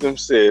any of them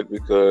said,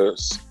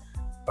 because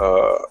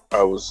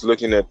I was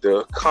looking at the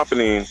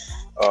accompanying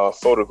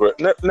photograph.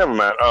 Never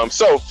mind.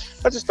 So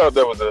I just thought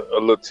that was a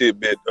little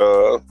tidbit.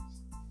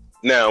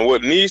 Now,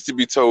 what needs to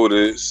be told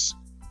is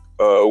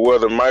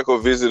whether Michael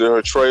visited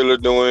her trailer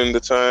during the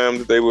time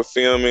that they were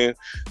filming.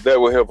 That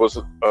will help us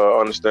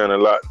understand a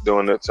lot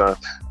during that time.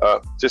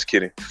 Just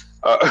kidding.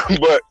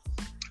 But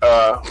there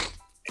are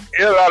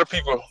a lot of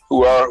people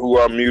who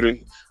are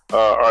muting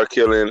R.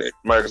 Kelly and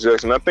Michael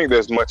Jackson. I think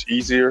that's much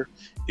easier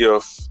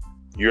if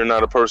you're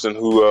not a person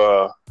who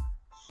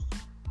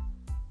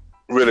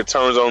really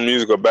turns on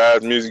music or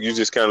buys music. You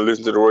just kind of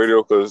listen to the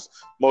radio because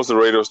most of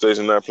the radio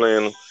stations are not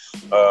playing them.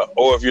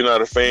 Or if you're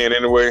not a fan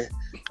anyway.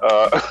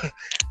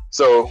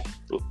 So,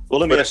 well,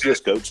 let me ask you this,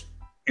 Coach.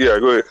 Yeah,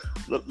 go ahead.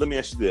 Let me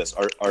ask you this: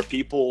 Are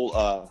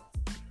people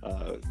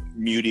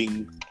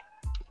muting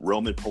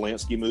Roman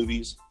Polanski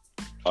movies?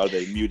 Are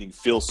they muting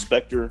Phil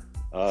Spector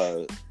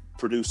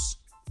produced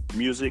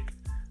music?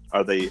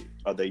 Are they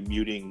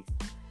muting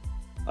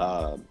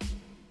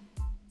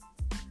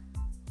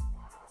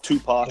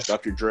Tupac,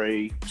 Dr.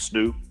 Dre,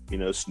 Snoop?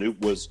 Snoop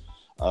was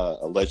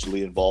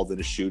allegedly involved in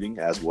a shooting,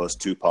 as was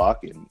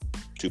Tupac, and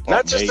Tupac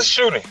not just a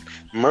shooting,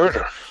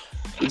 murder.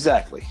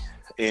 Exactly.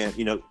 And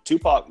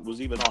Tupac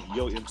was even on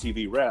Yo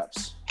MTV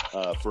Raps.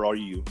 For all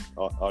you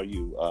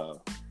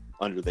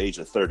under the age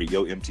of 30,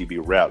 Yo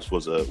MTV Raps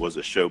was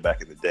a show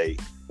back in the day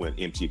when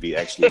MTV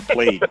actually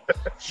played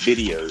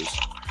videos.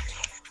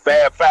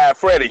 Fab Five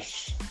Freddy,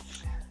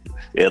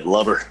 Ed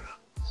Lover.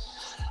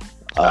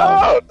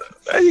 There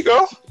you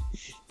go.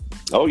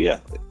 Oh yeah,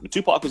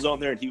 Tupac was on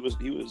there, and he was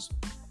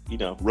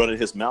running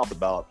his mouth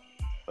about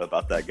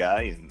that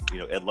guy, and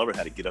Ed Lover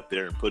had to get up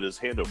there and put his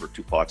hand over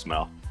Tupac's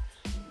mouth,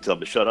 tell him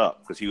to shut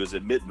up, because he was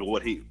admitting to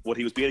what he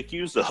was being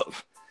accused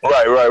of.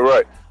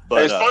 Right.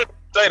 But it's funny to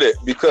say that,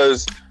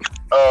 because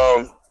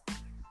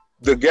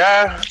the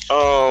guy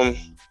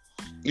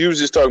you was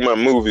just talking about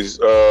movies.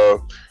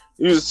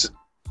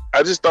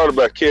 I just thought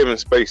about Kevin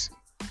Spacey.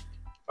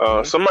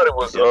 Somebody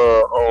was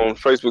on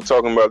Facebook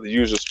talking about The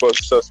Usual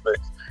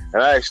Suspects,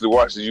 and I actually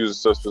watched The Usual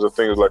Suspects. I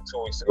think it was like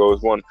 2 weeks ago.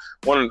 It was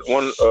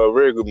one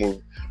very good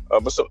movie.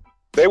 But so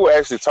they were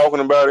actually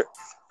talking about it,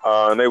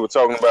 and they were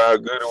talking about how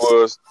good it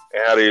was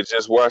and how they had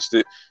just watched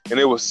it. And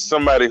it was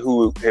somebody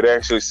who had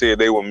actually said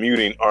they were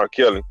muting R.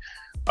 Kelly.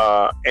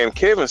 And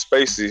Kevin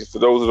Spacey, for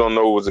those who don't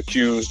know, was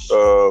accused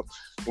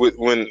when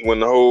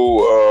the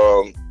whole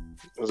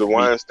was a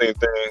Weinstein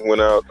thing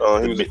went out.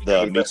 He was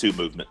the Me Too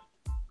movement.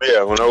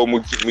 Yeah, when the whole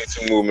Me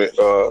Too movement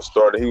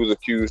started, he was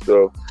accused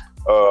of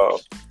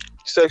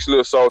sexually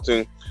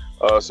assaulting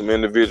some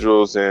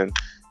individuals, and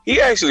he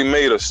actually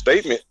made a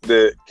statement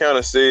that kind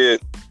of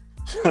said,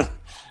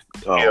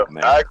 Oh, yeah,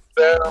 man. I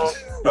down.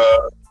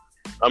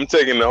 I'm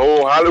taking the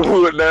whole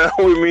Hollywood down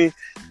with me,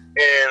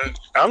 and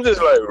I'm just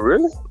like,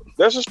 really?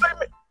 That's a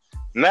statement.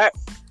 Not,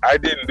 I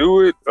didn't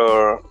do it,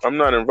 or I'm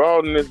not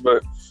involved in this,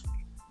 but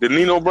the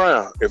Nino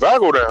Brown. If I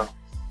go down,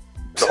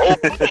 the whole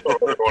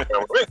world go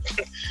down with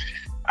me.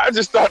 I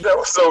just thought that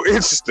was so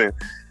interesting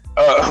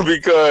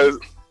because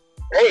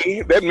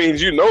A, that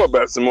means you know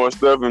about some more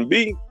stuff, and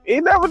B, he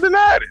never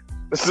denied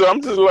it. So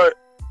I'm just like,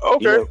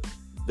 okay. You know,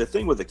 the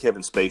thing with the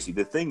Kevin Spacey,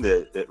 the thing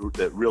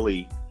that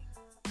really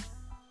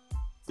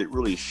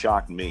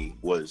shocked me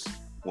was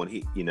when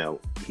he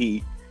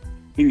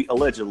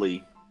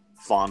allegedly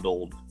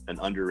fondled an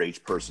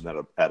underage person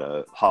at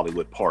a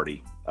Hollywood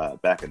party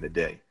back in the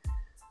day.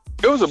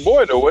 It was a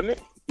boy though, wasn't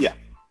it? Yeah.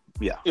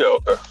 Yeah.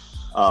 Okay.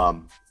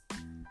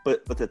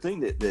 But the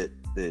thing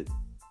that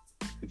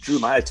drew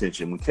my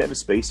attention when Kevin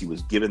Spacey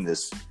was given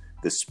this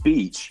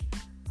speech,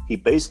 he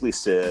basically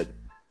said,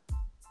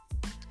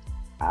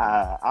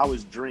 I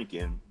was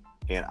drinking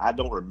and I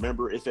don't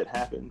remember if it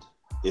happened.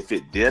 If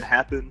it did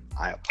happen,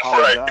 I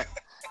apologize. Right.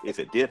 If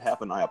it did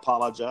happen, I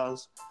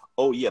apologize.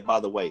 Oh yeah, by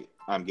the way,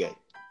 I'm gay.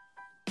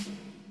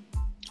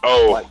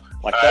 Oh,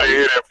 like I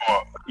hear that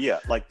part. Yeah,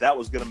 like that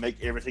was gonna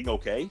make everything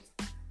okay.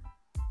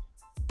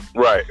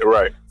 Right.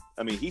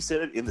 I mean, he said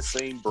it in the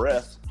same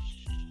breath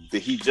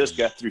that he just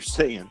got through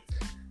saying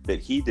that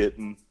he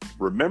didn't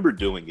remember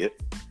doing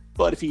it,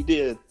 but if he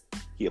did,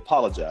 he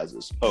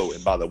apologizes. Oh,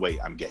 and by the way,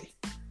 I'm gay.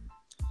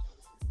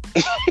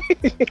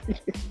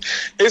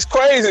 It's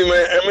crazy,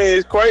 man. I mean,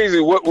 it's crazy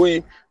what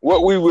we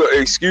will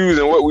excuse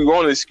and what we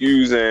won't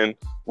excuse and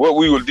what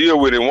we will deal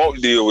with and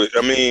won't deal with.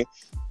 I mean,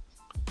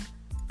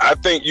 I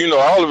think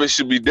all of it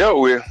should be dealt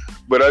with,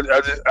 but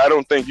I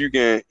don't think you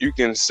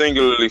can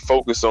singularly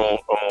focus on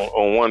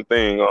one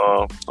thing.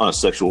 On a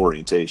sexual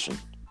orientation.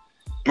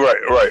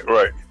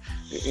 Right.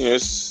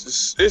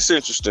 It's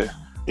interesting.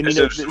 And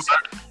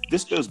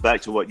this goes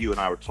back to what you and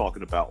I were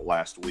talking about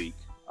last week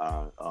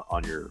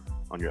on your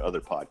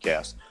other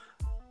podcast.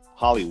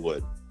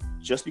 Hollywood,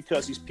 just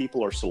because these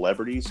people are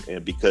celebrities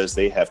and because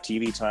they have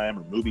TV time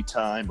or movie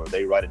time or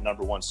they write a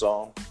number one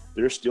song,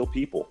 they're still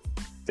people.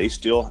 They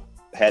still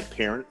had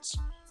parents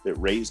that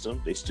raised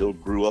them. They still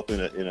grew up in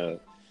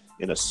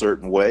a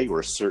certain way or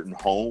a certain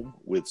home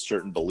with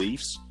certain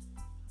beliefs.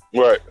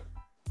 Right.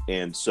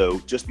 And so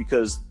just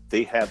because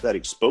they have that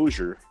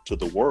exposure to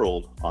the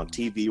world on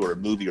TV or a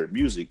movie or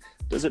music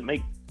doesn't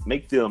make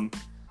them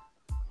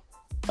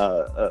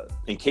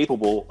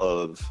incapable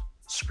of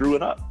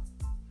screwing up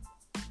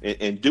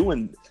and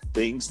doing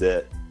things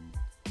that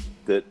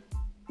the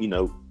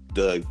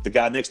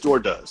guy next door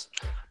does,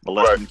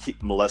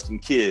 molesting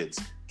kids,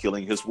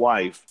 killing his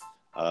wife,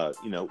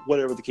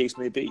 whatever the case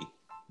may be.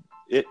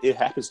 It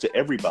happens to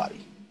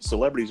everybody.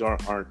 Celebrities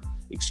aren't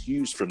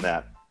excused from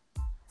that.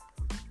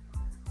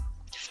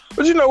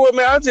 But you know what,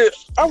 man?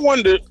 I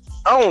wonder.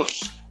 I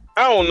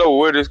don't know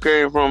where this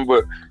came from,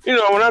 but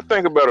when I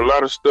think about a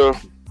lot of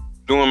stuff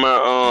during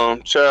my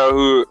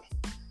childhood,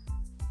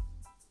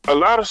 a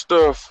lot of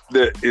stuff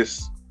that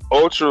is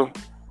ultra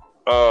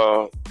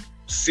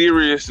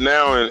serious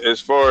now, and as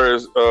far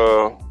as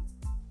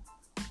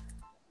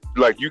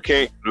like you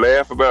can't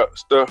laugh about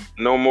stuff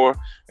no more.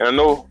 And I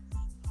know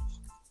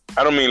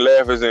I don't mean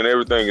laugh as in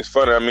everything is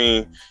funny. I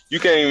mean you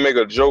can't even make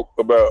a joke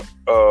about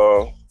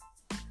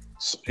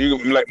you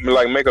can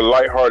like make a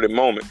lighthearted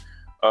moment.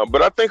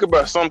 But I think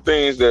about some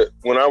things that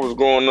when I was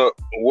growing up,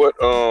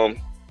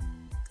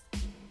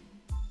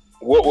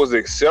 what was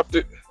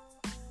accepted,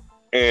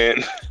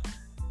 and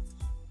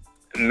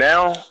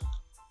now,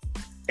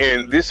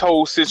 and this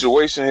whole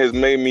situation has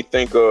made me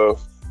think of.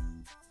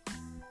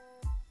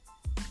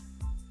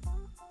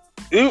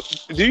 Do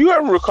you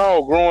ever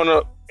recall growing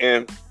up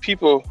and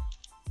people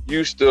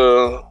used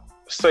to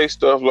say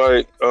stuff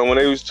like when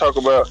they used to talk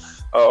about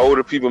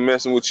older people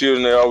messing with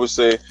children, they always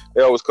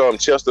call them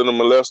Chester the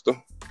molester?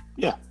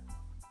 Yeah.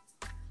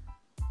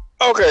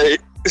 Okay,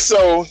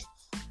 so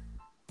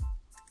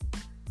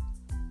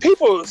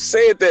people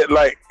said that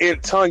like in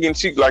tongue in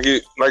cheek, like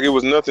it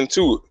was nothing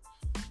to it,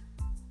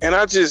 and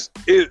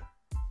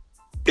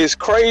it's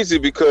crazy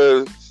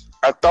because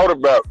I thought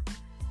about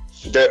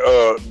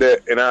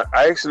that, and I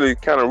actually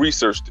kind of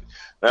researched it.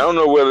 Now, I don't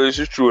know whether this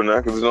is true or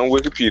not because it's on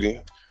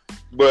Wikipedia,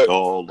 but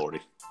oh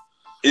lordy,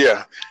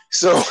 yeah.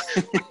 So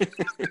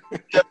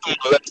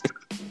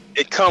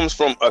it comes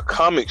from a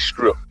comic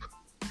strip.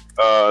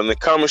 And the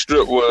comic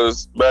strip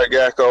was by a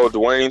guy called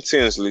Dwayne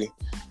Tinsley,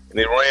 and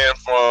it ran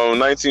from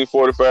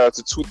 1945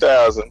 to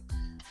 2000.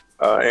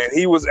 And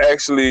he was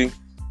actually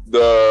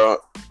the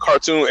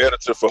cartoon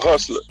editor for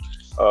Hustler.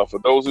 For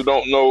those who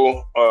don't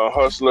know,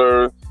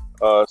 Hustler,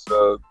 it's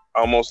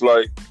almost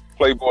like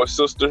Playboy's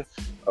sister,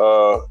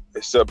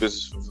 except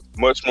it's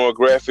much more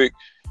graphic.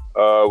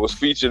 Was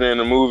featured in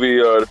the movie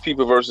The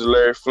People vs.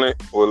 Larry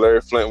Flynt, where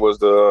Larry Flynt was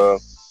the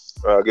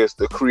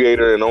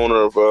creator and owner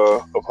of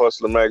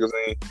Hustler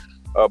magazine.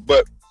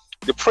 But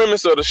the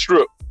premise of the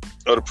strip,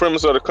 or the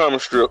premise of the comic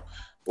strip,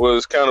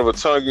 was kind of a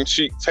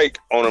tongue-in-cheek take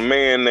on a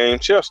man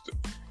named Chester.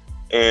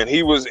 and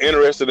he was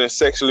interested in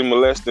sexually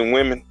molesting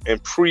women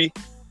and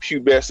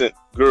pre-pubescent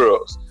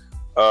girls.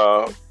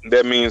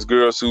 That means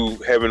girls who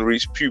haven't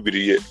reached puberty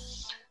yet.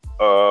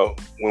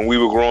 When we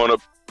were growing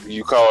up,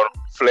 you called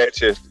them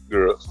flat-chested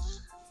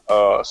girls.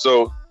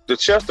 So the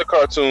Chester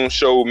cartoon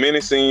showed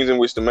many scenes in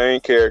which the main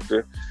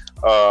character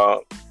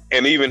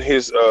and even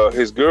his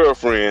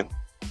girlfriend,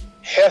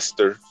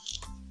 Hester,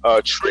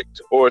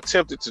 tricked or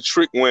attempted to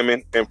trick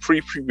women and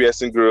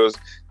pre-pubescent girls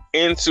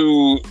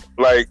into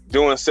like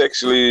doing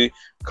sexually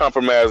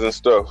compromising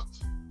stuff.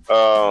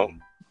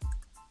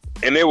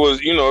 And it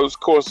was, you know, of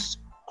course,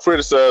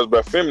 criticized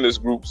by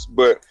feminist groups,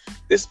 but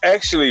this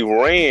actually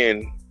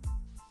ran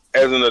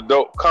as an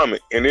adult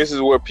comic, and this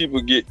is where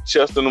people get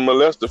Chester the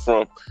Molester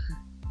from.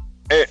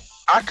 And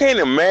I can't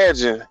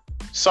imagine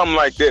something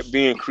like that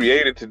being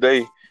created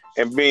today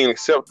and being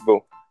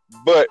acceptable.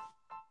 But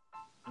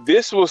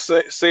this was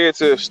said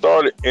to have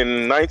started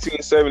in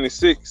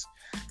 1976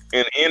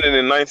 and ended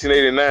in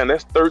 1989.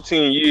 That's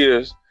 13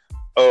 years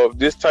of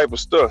this type of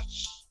stuff.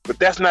 But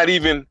that's not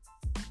even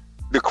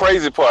the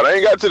crazy part. I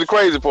ain't got to the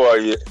crazy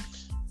part yet.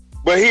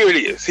 But here it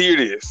is. Here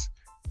it is.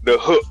 The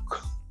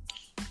hook.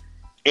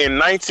 In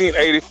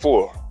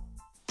 1984,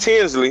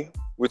 Tinsley,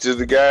 which is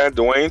the guy,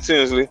 Dwayne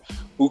Tinsley,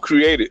 who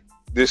created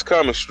this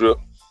comic strip,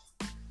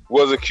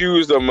 was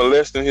accused of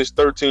molesting his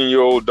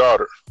 13-year-old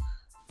daughter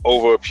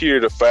over a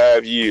period of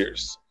 5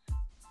 years.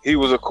 He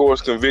was, of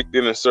course,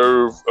 convicted and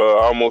served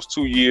almost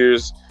 2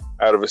 years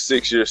out of a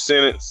 6-year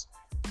sentence.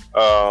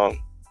 And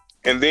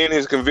then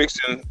his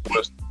conviction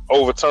was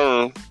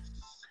overturned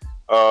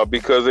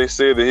because they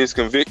said that his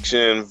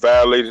conviction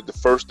violated the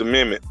First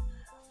Amendment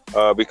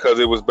because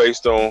it was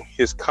based on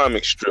his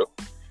comic strip.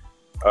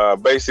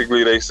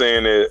 Basically, they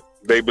saying that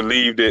they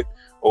believed it,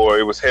 or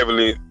it was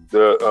heavily,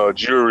 the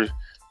jury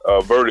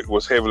verdict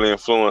was heavily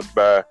influenced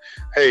by,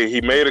 hey,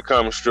 he made a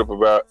comic strip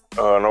about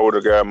an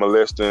older guy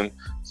molesting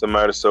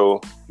somebody,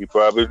 so he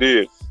probably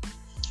did.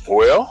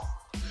 Well,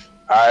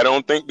 I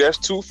don't think that's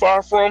too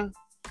far from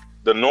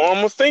the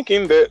normal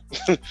thinking that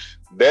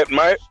that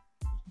might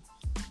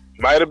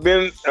have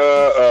been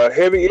a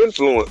heavy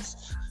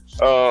influence.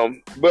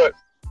 But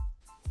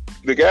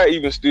the guy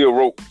even still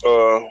wrote,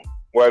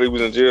 while he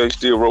was in jail, he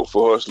still wrote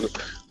for Hustler.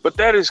 But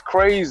that is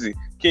crazy.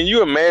 Can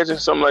you imagine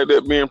something like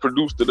that being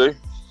produced today?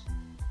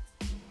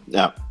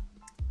 No,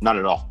 not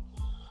at all.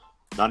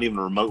 Not even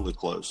remotely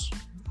close.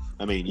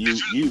 I mean, you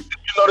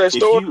know that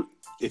story?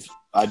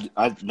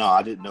 No,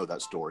 I didn't know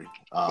that story.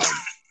 I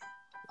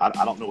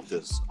don't know what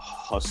this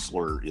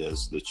Hustler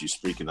is that you're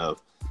speaking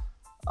of,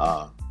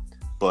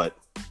 but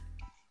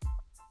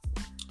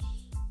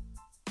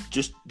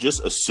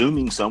just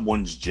assuming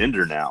someone's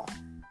gender now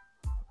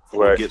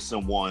will get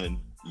someone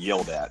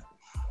yelled at.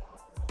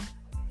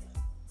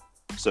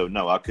 So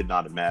no, I could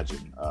not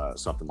imagine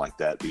something like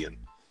that being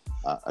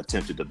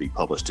attempted to be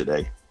published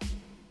today.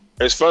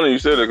 It's funny you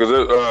said it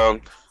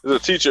because there's a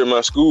teacher at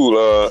my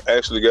school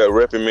actually got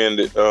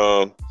reprimanded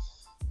a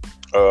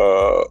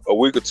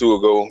week or two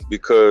ago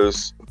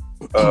because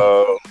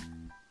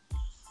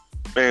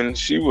and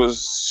she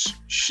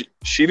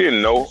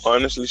didn't know.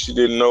 Honestly, she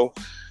didn't know.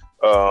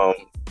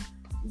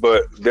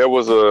 But there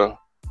was a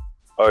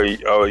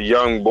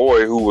young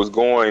boy who was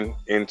going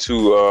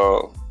into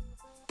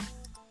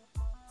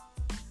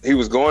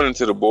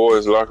the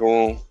boys' locker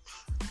room,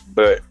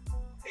 but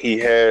he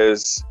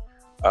has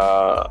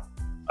a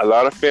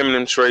lot of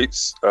feminine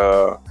traits.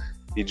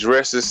 He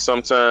dresses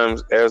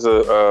sometimes as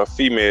a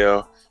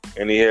female,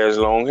 and he has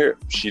long hair.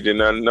 She did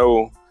not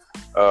know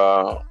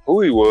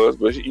who he was,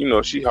 but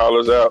she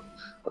hollers out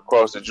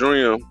across the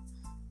gym,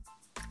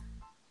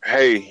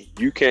 "Hey,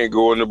 you can't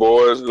go in the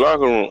boys'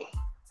 locker room."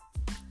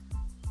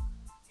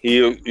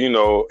 He, all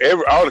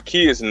the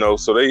kids know,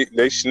 so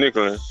they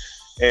snickering,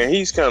 and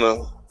he's kind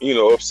of,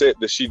 upset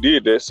that she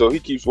did that. So he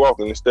keeps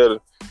walking instead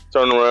of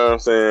turning around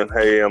saying,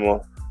 "Hey, I'm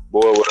a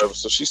boy," or whatever.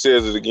 So she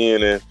says it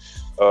again, and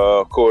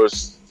of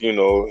course,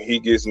 he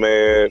gets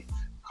mad.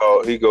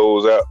 He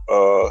goes out,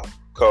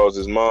 calls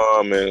his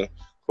mom, and of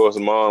course,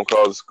 the mom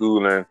calls the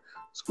school, and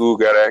school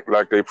got to act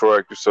like they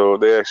proactive. So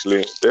they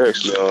actually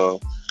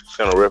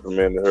kind of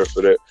reprimanded her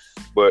for that.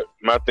 But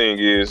my thing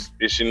is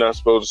she not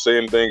supposed to say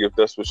anything if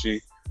that's what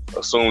she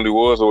assumed he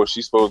was, or is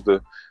she supposed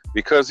to,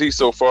 because he's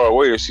so far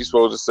away, is she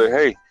supposed to say,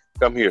 "Hey,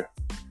 come here.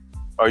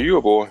 Are you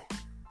a boy?"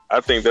 I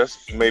think that's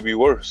maybe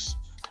worse.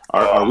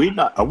 Are we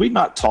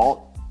not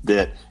taught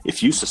that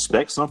if you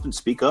suspect something,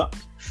 speak up?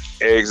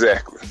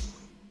 Exactly.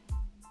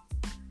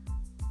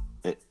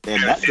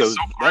 And that goes.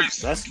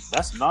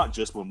 That's not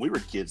just when we were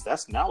kids.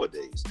 That's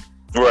nowadays.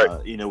 Right.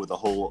 With the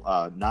whole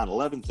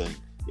 9/11 thing.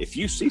 If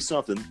you see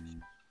something,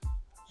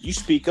 you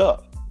speak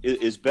up.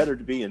 It's better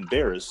to be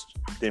embarrassed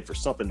than for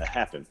something to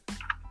happen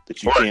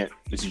that you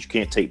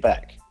can't take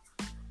back.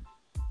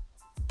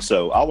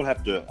 So I would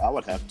have to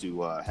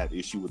have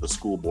issue with the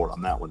school board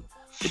on that one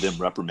for them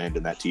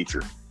reprimanding that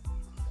teacher.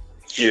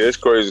 Yeah, it's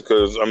crazy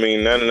because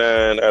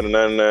 99 out of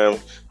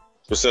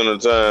 99%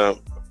 of the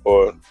time,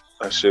 or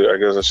I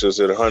guess I should have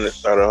said 100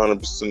 out of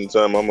 100% of the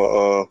time, I'm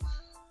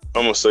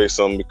I'm gonna say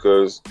something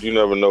because you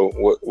never know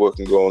what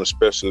can go on,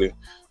 especially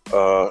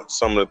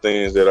some of the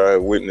things that I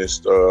have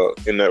witnessed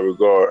in that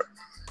regard.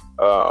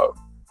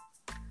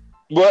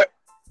 But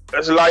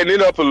let's lighten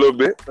it up a little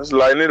bit.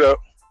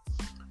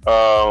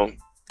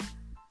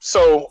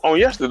 So on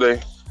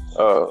yesterday,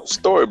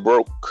 story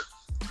broke.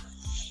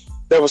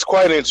 That was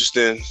quite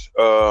interesting.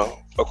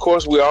 Of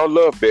course, we all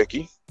love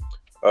Becky.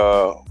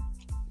 All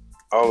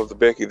of the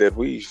Becky that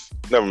we've...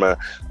 Never mind.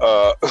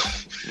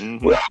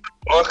 We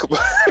all talk about...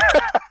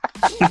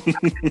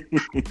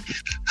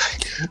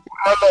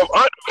 I love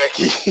Aunt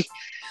Becky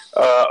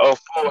of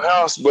Full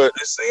House, but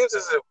it seems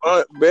as if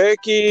Aunt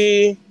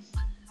Becky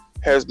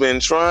has been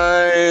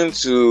trying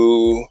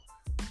to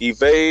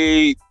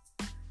evade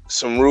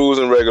some rules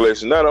and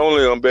regulations. Not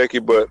only on Becky,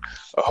 but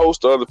a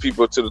host of other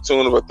people, to the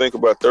tune of, I think,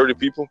 about 30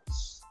 people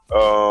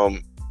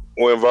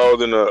were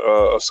involved in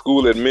a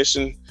school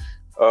admission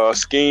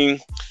scheme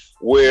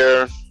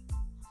where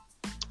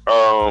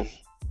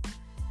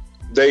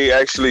they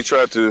actually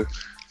tried to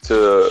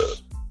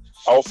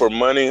offer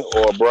money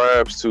or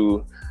bribes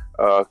to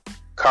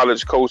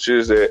college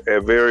coaches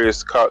at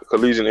various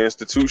collegiate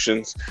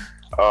institutions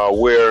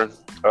where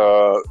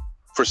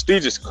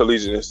prestigious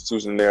collegiate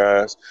institutions in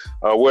their eyes,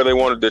 where they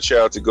wanted their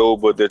child to go,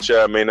 but their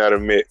child may not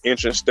have met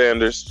entrance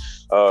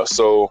standards.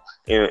 So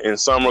in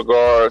some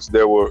regards,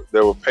 there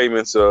were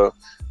payments of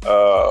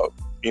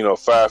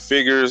 5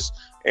 figures,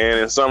 and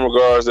in some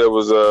regards, there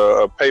was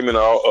a payment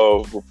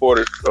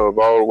reported of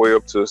all the way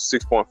up to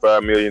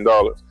 $6.5 million.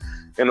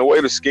 And the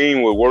way the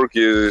scheme would work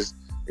is,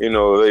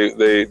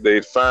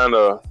 they'd find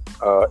a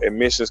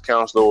admissions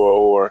counselor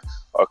or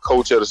a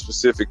coach at a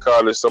specific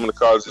college. Some of the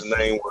colleges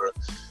named were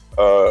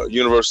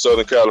University of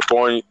Southern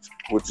California,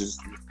 which is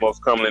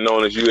most commonly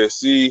known as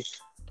USC,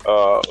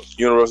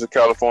 University of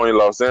California,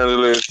 Los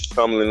Angeles,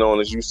 commonly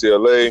known as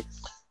UCLA. I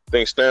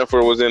think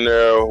Stanford was in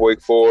there,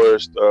 Wake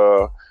Forest,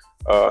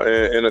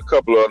 and a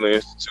couple of other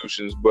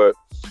institutions. But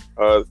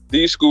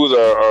these schools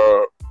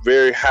are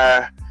very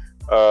high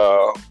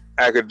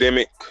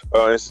academic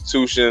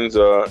institutions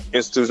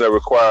that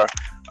require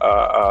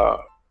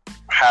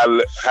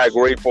high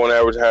grade point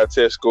average, high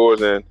test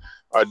scores, and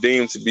are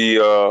deemed to be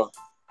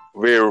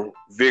very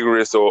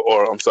vigorous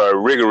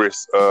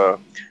rigorous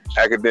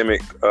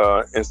academic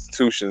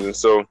institutions. And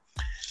so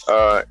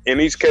in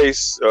each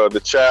case,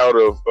 the child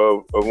of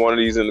one of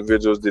these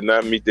individuals did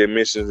not meet the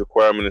admissions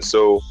requirement, and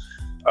so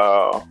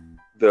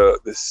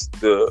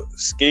the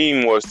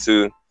scheme was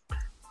to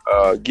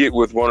get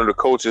with one of the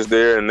coaches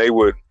there, and they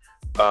would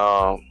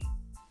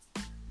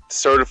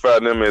certify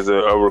them as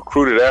a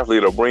recruited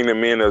athlete or bring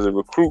them in as a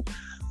recruit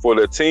for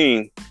their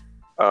team,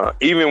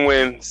 even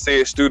when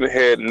said student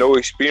had no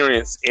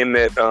experience in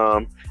that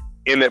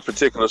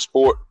particular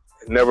sport,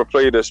 never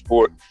played that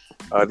sport.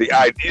 The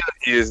idea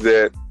is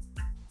that,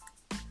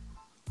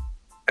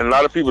 and a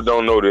lot of people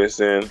don't know this,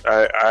 and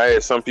I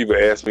had some people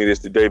ask me this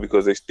today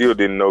because they still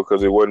didn't know,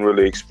 because it wasn't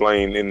really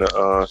explained in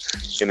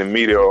the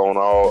media on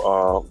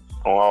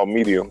all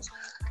mediums.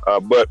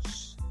 But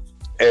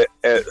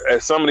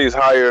at some of these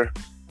higher,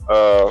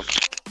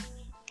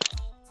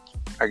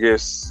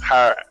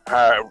 high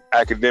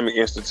academic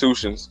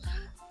institutions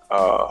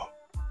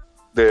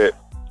that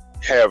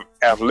have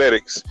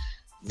athletics,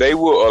 they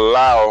will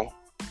allow,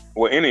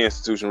 any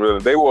institution really,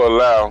 they will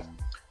allow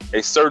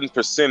a certain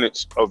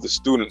percentage of the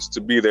students to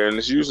be there, and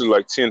it's usually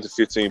like 10 to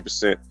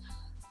 15%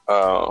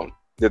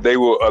 that they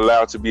will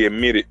allow to be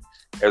admitted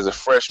as a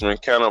freshman,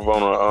 kind of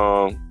on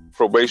a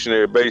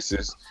probationary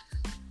basis,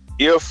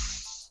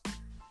 if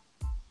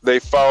they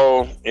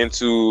fall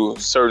into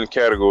certain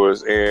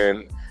categories,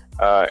 and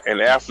an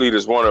athlete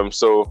is one of them.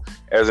 So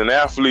as an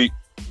athlete,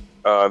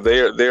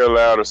 they're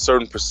allowed a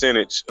certain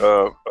percentage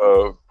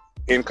of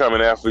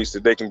incoming athletes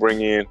that they can bring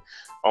in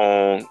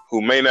on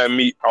who may not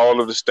meet all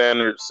of the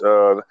standards.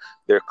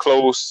 They're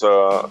close,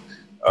 and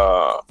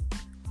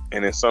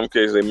in some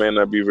cases they may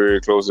not be very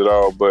close at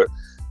all. But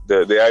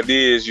the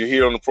idea is, you're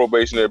here on a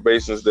probationary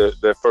basis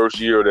that first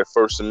year or that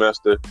first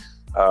semester.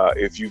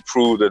 If you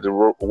prove that the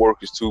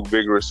work is too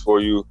vigorous for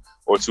you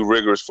or too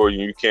rigorous for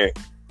you, you can't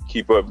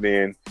keep up,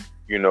 then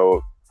you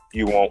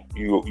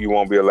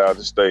won't be allowed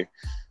to stay.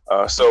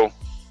 So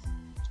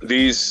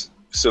these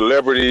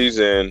celebrities,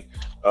 and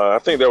I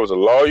think there was a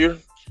lawyer,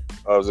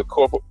 there was a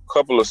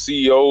couple of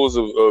CEOs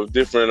of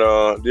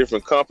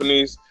different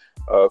companies,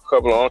 a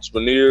couple of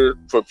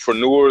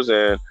entrepreneurs,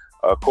 and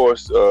of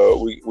course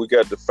we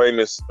got the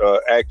famous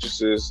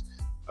actresses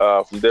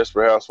from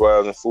Desperate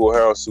Housewives and Full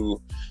House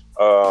who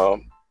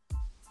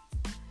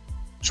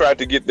tried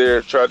to get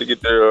their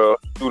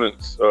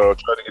students, try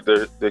to get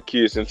their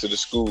kids into the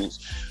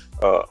schools.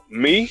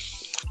 Me,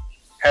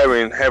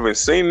 having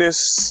seen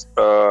this,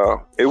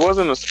 it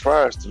wasn't a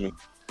surprise to me.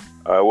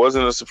 It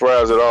wasn't a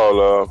surprise at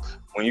all.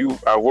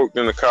 I worked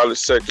in the college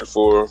sector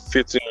for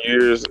 15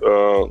 years,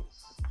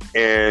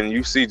 and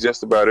you see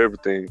just about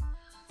everything.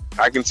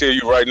 I can tell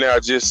you right now, I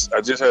just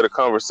had a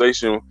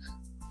conversation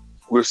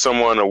with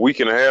someone a week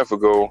and a half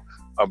ago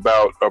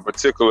about a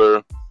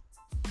particular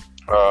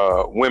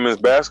women's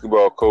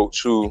basketball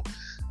coach who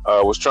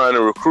was trying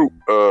to recruit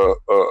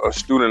a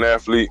student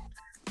athlete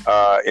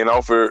and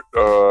offered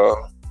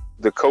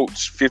the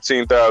coach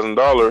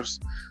 $15,000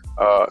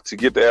 to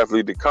get the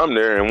athlete to come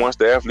there. And once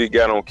the athlete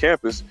got on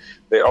campus,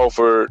 they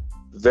offered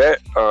that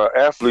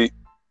athlete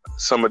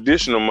some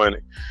additional money.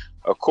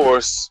 Of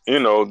course,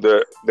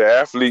 the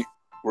athlete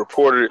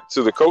reported it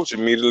to the coach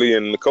immediately,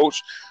 and the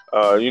coach,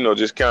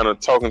 just kind of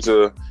talking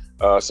to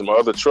some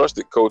other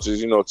trusted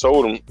coaches,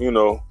 told him,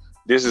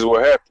 this is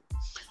what happened.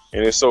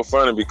 And it's so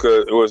funny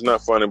because it was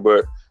not funny,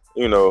 but,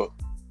 a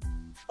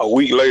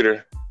week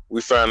later,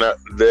 we found out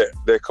that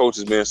that coach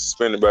has been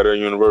suspended by their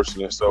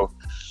university. And so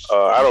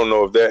I don't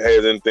know if that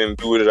has anything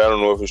to do with it. I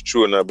don't know if it's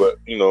true or not, but,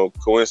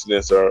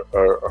 coincidences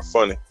are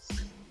funny.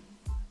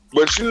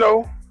 But,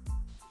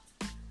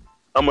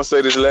 I'm going to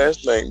say this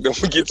last thing. Don't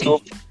forget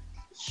to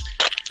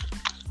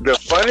the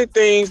funny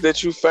things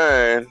that you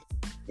find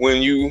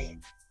when you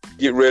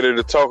get ready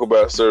to talk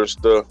about certain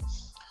stuff.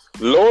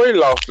 Lori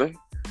Loughlin,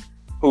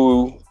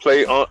 who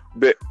played Aunt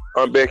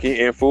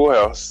Becky in Full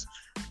House,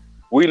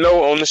 we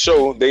know on the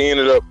show they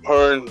ended up,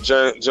 her and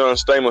John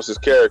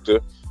Stamos' character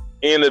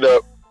ended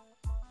up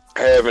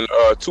having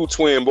 2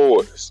 twin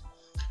boys.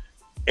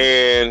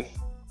 And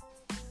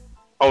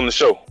on the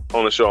show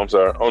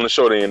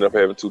they ended up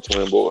having 2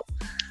 twin boys.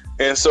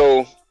 And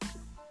so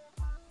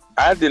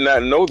I did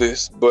not know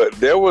this, but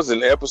there was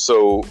an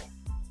episode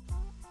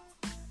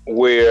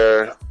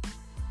where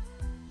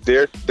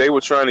they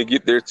were trying to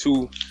get their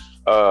two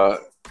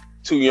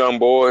young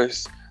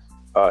boys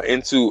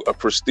into a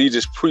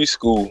prestigious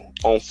preschool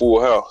on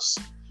Full House,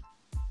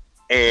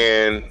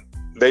 and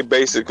they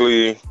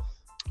basically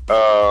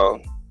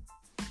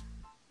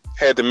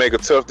had to make a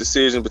tough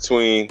decision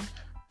between,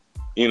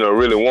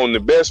 really wanting the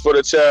best for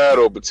the child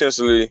or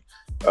potentially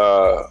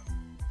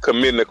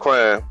committing a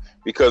crime,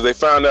 because they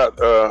found out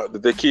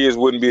that their kids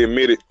wouldn't be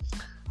admitted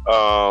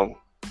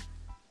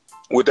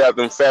without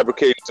them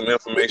fabricating some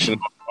information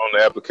on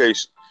the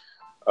application.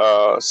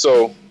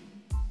 So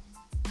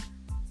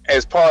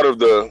as part of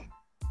the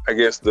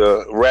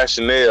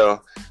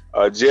rationale,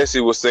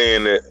 Jesse was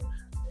saying that,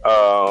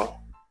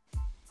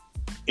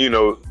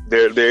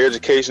 their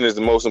education is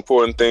the most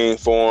important thing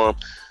for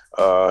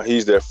them.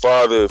 He's their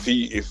father. If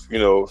he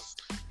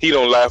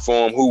don't lie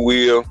for him, who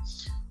will?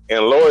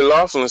 And Lori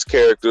Loughlin's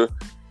character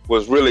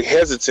was really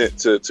hesitant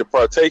to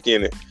partake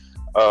in it.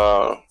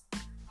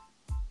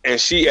 And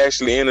she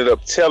actually ended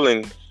up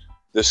telling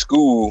the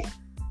school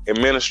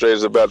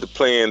administrators about the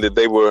plan that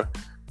they were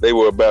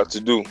about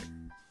to do.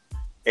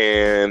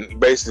 And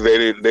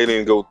basically they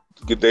didn't go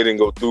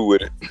through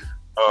with it.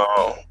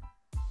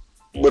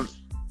 But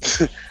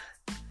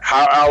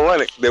how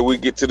ironic that we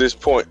get to this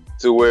point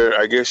to where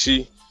I guess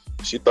she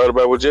thought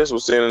about what Jess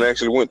was saying and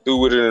actually went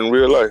through with it in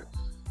real life.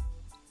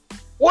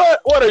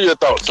 What are your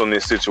thoughts on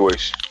this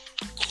situation?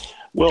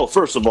 Well,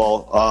 first of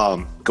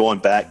all, going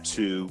back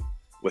to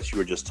what you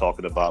were just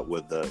talking about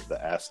with the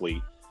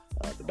athlete,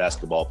 the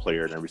basketball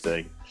player and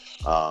everything.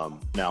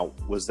 Now,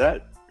 was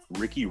that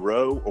Ricky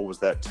Rowe or was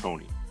that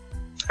Tony?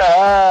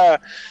 I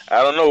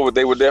don't know, but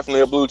they were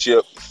definitely a blue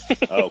chip.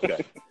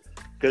 Okay.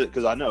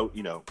 Because I know,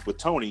 with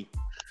Tony,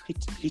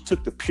 he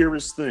took the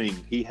purest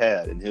thing he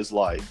had in his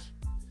life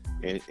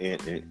and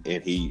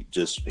he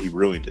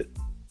ruined it.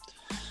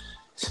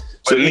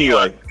 So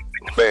anyway,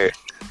 bad.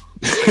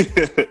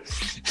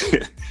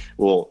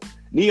 Well,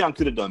 Neon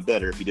could have done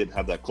better if he didn't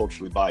have that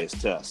culturally biased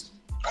test.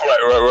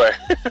 Right.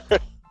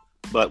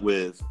 But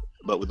with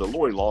the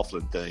Lori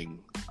Loughlin thing,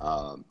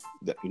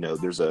 that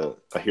there's a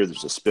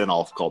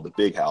spinoff called The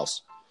Big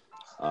House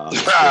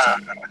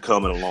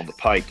coming along the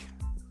pike.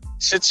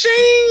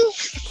 Cha-ching!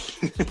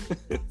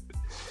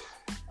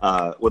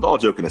 With all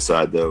joking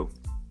aside, though,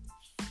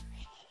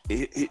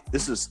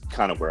 this is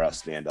kind of where I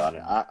stand on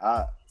it.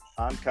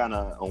 I'm kind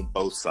of on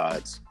both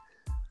sides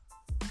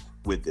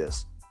with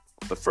this.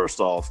 But first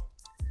off,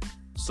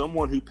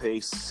 someone who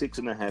pays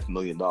 $6.5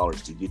 million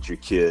to get your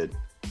kid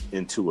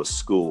into a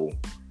school,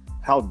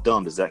 how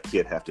dumb does that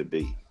kid have to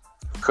be?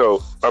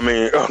 Cool. I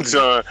mean,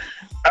 John,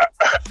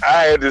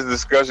 I had this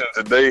discussion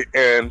today,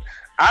 and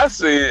I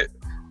said,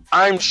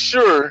 I'm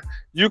sure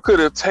you could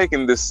have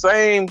taken the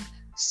same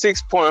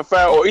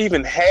 6.5 or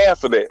even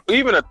half of that,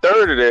 even a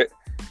third of that,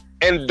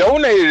 and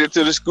donated it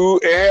to the school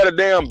and had a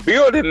damn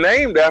building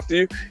named after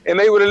you, and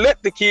they would have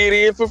let the kid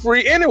in for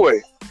free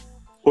anyway.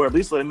 Or at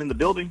least let him in the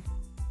building.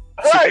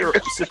 Right.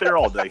 Sit there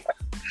all day.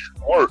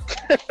 Work.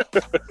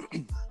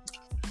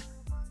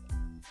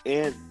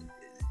 And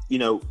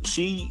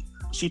she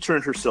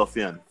turned herself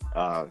in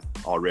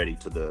already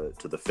to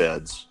the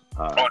feds.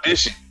 Did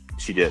she?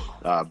 She did.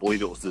 I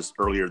believe it was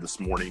earlier this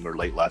morning or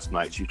late last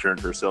night. She turned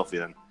herself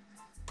in.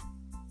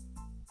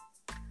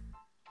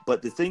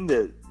 But the thing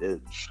that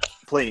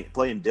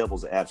playing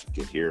devil's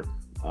advocate here,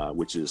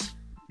 which is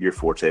your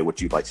forte,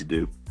 what you like to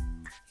do.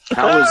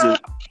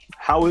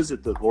 How is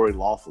it that Lori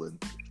Loughlin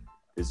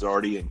is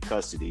already in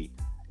custody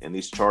and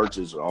these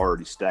charges are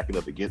already stacking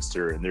up against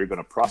her and they're going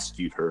to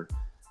prosecute her?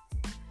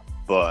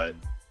 But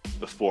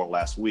before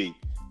last week,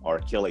 R.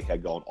 Kelly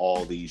had gone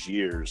all these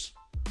years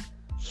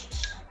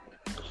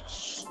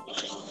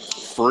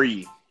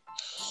free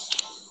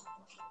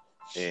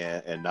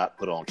and not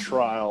put on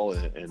trial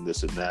and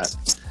this and that.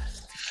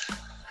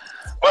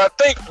 Well, I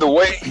think the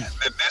way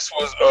that this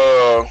was,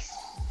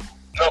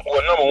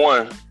 number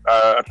one,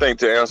 I think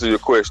to answer your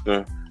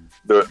question,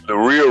 the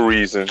real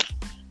reason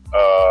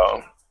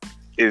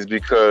is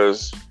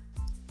because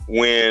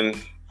when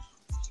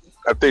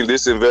I think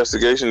this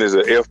investigation is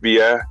an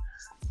FBI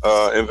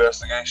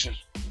investigation,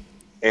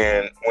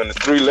 and when the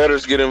three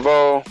letters get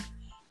involved,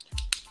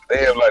 they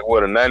have like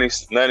what, a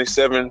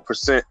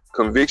 97%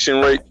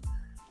 conviction rate.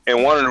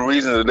 And one of the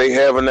reasons that they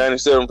have a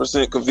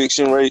 97%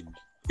 conviction rate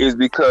is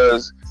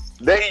because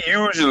they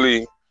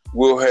usually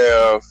will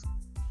have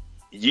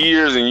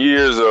years and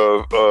years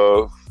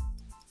of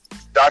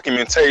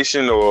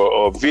documentation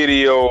or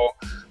video,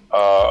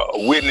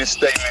 witness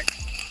statement.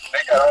 They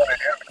got all that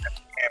evidence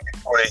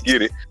before they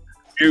get it.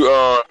 You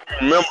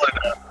remember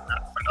that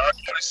when the R.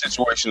 Kelly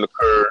situation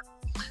occurred,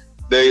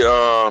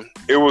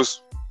 it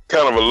was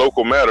kind of a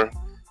local matter,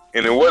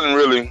 and it wasn't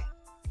really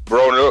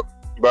brought up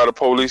by the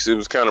police. It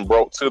was kind of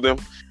brought to them,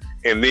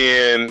 and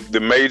then the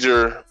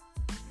major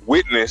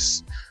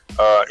witness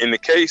in the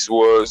case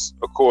was,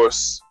 of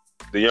course,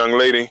 the young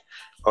lady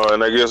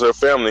and I guess her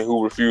family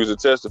who refused to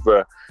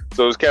testify.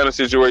 So it's kind of a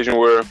situation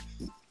where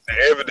the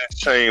evidence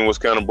chain was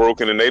kind of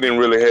broken, and they didn't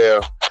really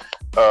have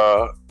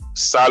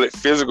solid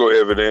physical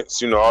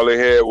evidence. All they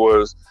had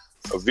was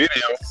a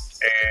video,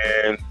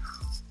 and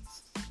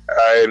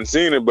I hadn't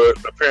seen it, but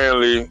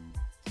apparently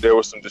there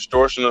was some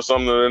distortion or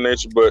something of that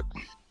nature. But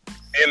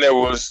then there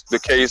was the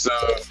case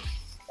of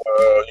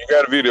you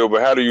got a video,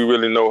 but how do you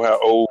really know how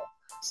old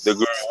the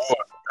girl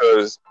was?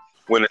 Because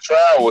when the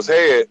trial was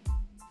had,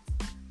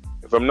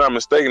 if I'm not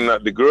mistaken,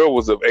 the girl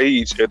was of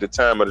age at the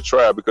time of the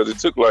trial, because it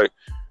took like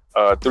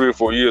 3 or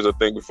 4 years, I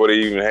think, before they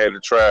even had the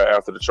trial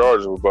after the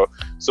charges were brought.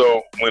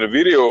 So when the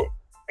video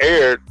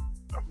aired,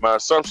 my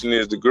assumption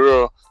is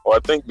I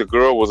think the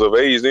girl was of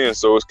age then.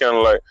 So it's kind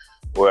of like,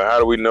 well, how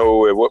do we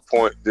know at what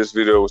point this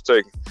video was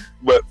taken?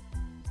 But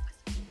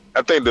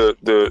I think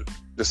the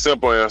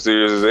simple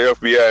answer is the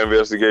FBI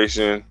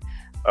investigation,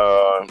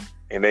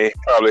 and they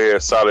probably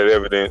had solid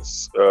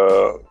evidence,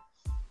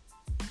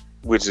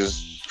 which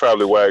is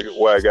probably why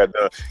it got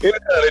done.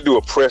 Anytime they do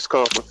a press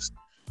conference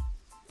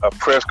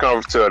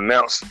to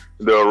announce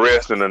the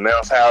arrest and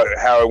announce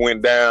how it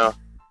went down,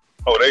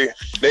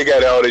 they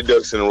got all their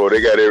ducks in a row.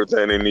 They got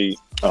everything they need.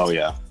 Oh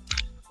yeah.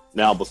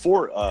 Now,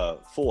 before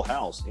Full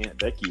House, Aunt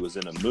Becky was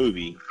in a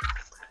movie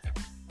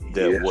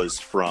that was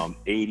from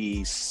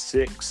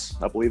 '86,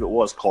 I believe it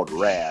was, called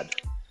Rad.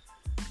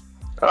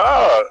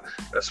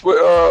 That's with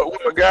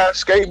my guy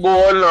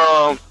skateboarding.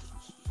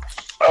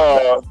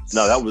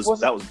 No, that was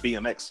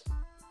BMX.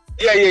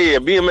 Yeah.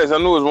 BMX. I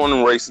knew it was one of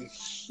them racing.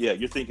 Yeah,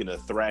 you're thinking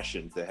of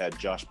Thrashing that had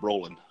Josh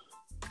Brolin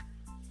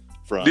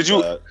from. Did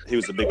you? He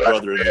was the big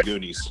brother in the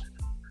Goonies.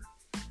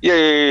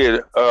 Yeah.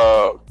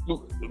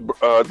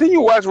 Didn't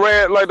you watch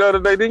Rad like the other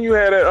day? Didn't you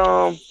have that?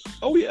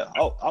 Oh yeah,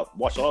 I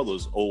watch all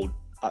those old.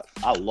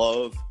 I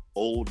love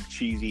old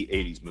cheesy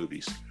 '80s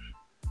movies.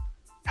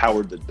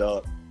 Howard the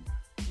Duck.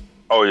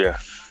 Oh yeah,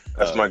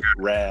 that's my guy.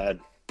 Rad,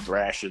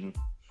 Thrashing.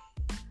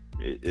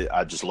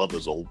 I just love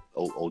those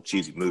old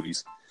cheesy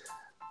movies.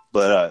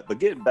 But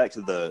getting back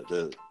to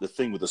the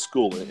thing with the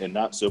school, and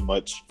not so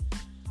much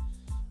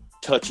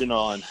touching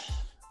on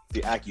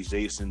the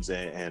accusations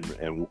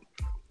and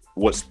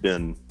what's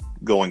been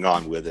going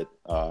on with it.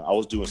 I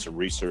was doing some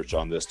research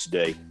on this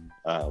today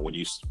when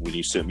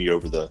you sent me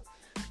over the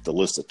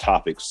list of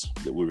topics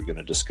that we were going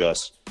to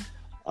discuss.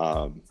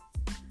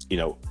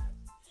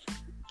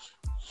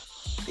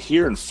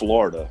 Here in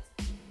Florida,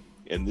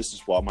 and this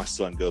is why my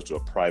son goes to a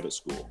private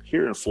school.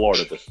 Here in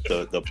Florida,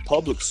 the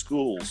public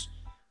schools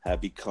have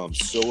become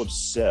so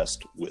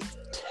obsessed with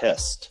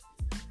tests.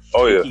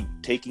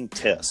 Taking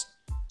tests.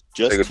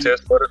 Take a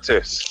test for the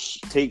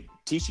test.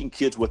 Teaching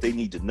kids what they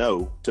need to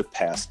know to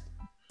pass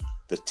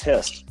the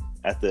test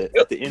at the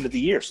end of the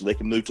year, so they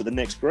can move to the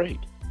next grade.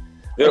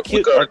 Yep,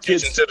 our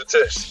kids to the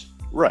test.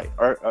 Right.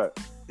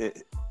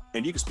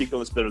 And you can speak on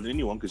this better than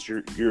anyone because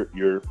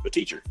you're a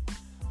teacher.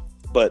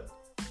 But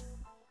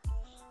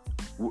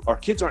our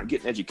kids aren't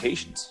getting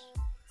educations.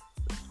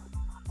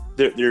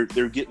 They're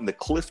getting the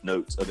cliff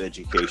notes of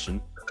education,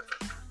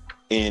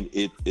 and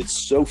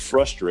it's so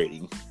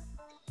frustrating.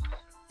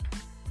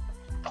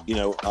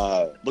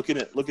 Looking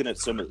at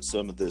some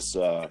of this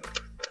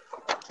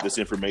this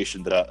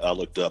information that I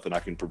looked up, and I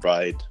can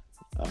provide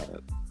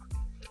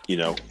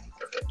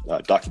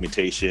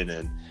documentation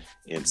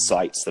and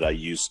sites that I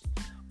used,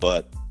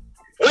 but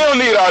we don't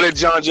need all that,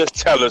 John. Just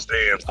tell us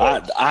the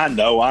answer. I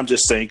know. I'm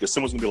just saying, because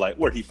someone's gonna be like,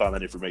 "Where'd he find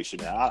that information?"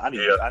 I need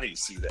to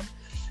see that.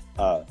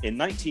 In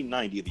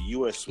 1990, the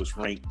U.S. was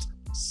ranked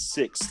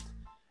 6th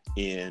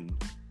in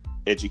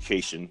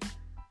education,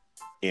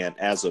 and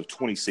as of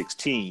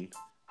 2016,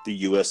 the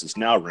U.S. is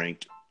now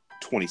ranked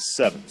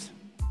 27th.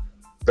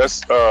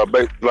 That's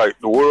like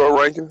the world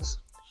rankings.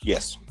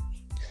 Yes,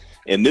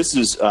 and this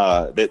is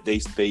that they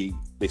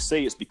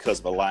say it's because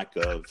of a lack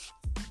of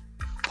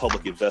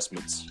public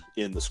investments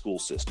in the school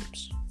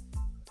systems.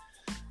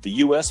 The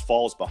U.S.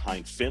 falls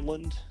behind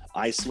Finland,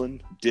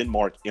 Iceland,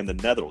 Denmark, and the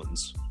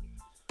Netherlands.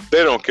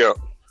 They don't count.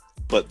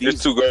 But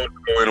it's too good to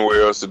go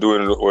anywhere else to do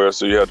anywhere else,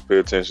 so you have to pay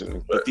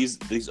attention. But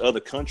these other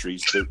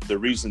countries, the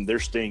reason they're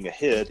staying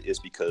ahead is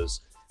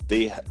because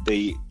they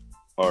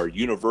are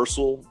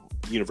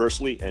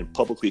universally and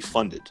publicly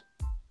funded.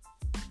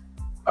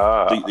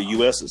 The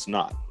U.S. is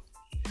not.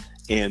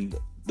 And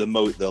the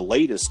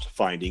latest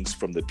findings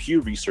from the Pew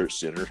Research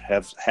Center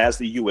has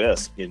the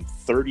U.S. in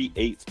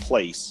 38th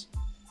place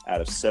out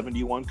of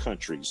 71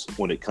 countries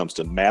when it comes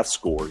to math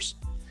scores,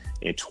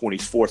 and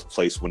 24th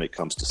place when it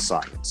comes to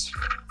science.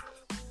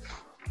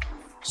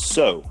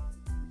 So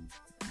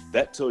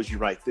that tells you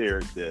right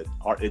there that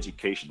our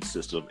education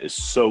system is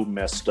so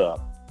messed up,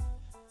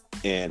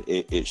 and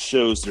it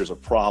shows there's a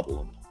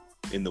problem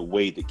in the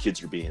way that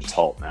kids are being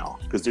taught now.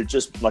 Because they're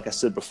just, like I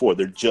said before,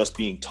 they're just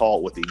being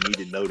taught what they need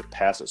to know to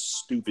pass a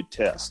stupid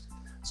test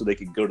so they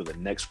can go to the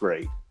next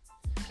grade.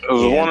 It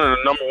was one of the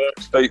number one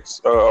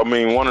states,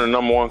 one of the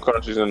number one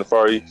countries in the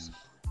Far East.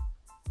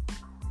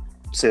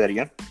 Say that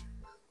again?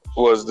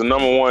 Was the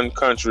number one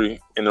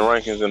country in the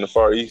rankings in the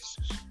Far East.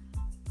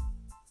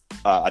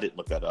 I didn't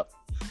look that up.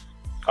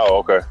 Oh,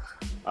 okay.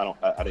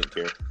 I didn't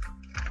care.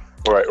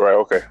 Right.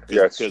 Okay.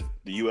 Yeah. Because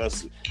the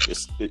U.S.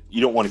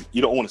 you don't want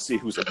to see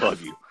who's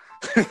above you.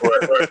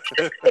 Right.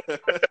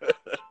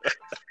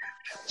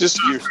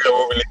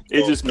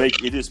 It just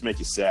make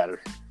you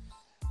sadder.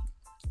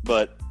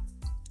 But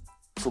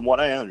from what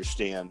I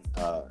understand,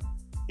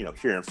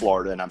 here in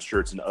Florida, and I'm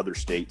sure it's in other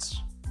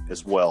states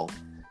as well,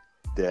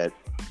 that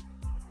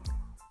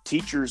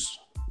teachers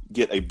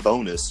get a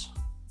bonus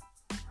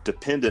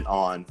dependent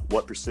on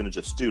what percentage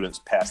of students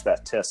pass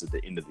that test at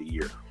the end of the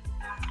year.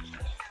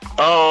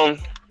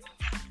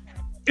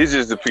 It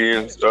just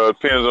depends.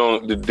 Depends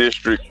on the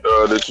district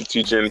that you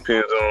teach in.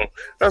 Depends on,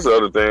 that's the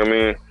other thing. I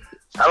mean,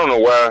 I don't know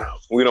why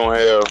we don't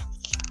have,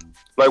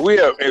 like, we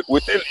have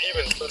within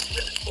even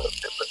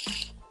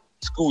different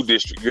school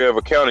district. You have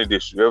a county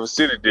district. You have a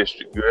city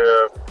district. You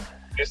have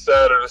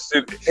inside of the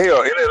city.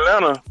 Hell, in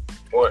Atlanta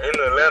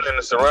and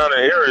the surrounding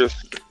areas,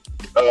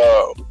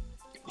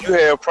 you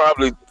have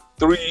probably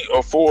 3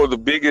 or 4 of the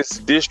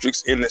biggest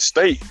districts in the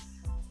state.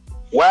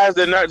 Why is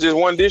there not just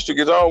one district?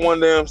 It's all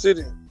one damn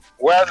city.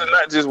 Why is it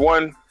not just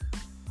one?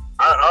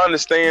 I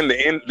understand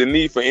the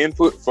need for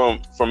input from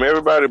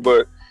everybody,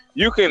 but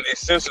you can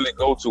essentially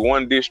go to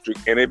one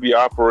district and it be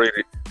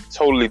operated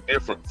totally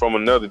different from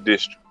another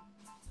district.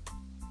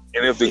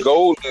 And if the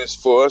goal is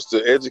for us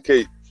to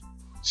educate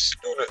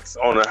students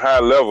on a high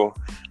level,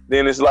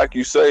 then it's like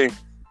you say,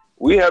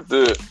 we have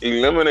to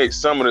eliminate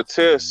some of the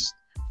tests,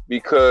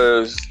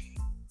 because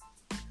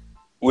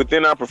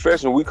within our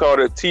profession, we call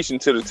that teaching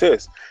to the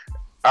test.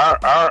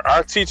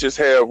 Our teachers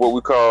have what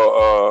we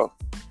call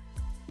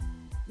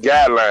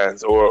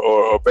guidelines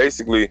or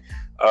basically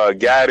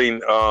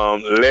guiding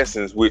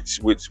lessons, which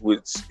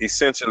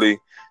essentially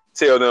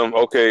tell them,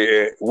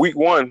 okay, at week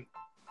 1,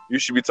 you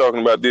should be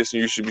talking about this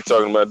and you should be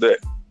talking about that.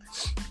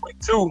 Week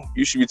 2,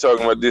 you should be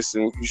talking about this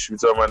and you should be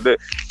talking about that.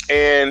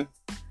 And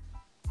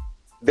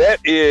that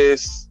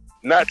is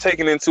not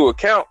taking into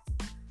account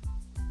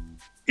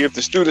if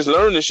the students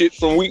learn the shit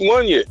from week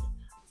 1 yet.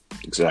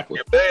 Exactly.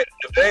 If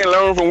they ain't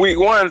learned from week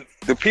 1,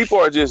 the people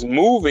are just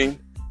moving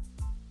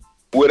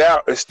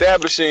without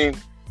establishing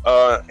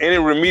any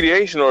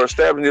remediation or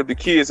establishing if the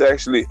kids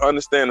actually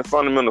understand the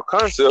fundamental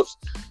concepts.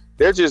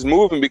 They're just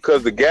moving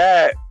because the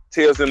guide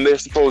tells them they're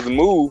supposed to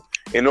move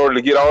in order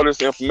to get all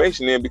this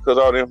information in, because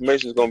all the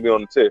information is going to be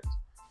on the test.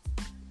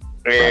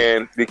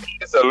 And the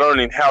kids are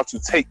learning how to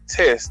take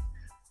tests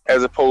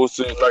as opposed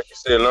to, like you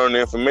said, learn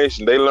the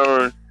information. They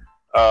learn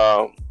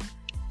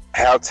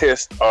how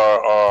tests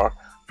are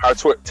how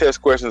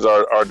test questions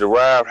are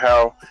derived,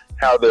 how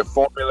they're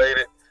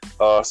formulated,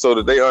 so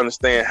that they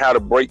understand how to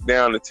break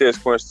down the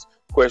test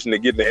question to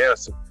get the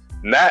answer.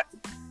 Not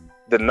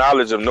the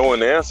knowledge of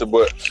knowing the answer,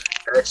 but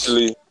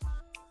actually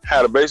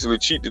how to basically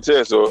cheat the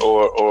test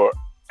or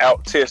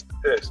out-test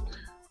the test.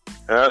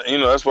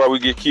 And, that's why we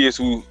get kids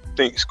who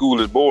think school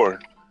is boring.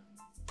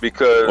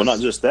 Because, well, not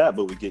just that,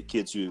 but we get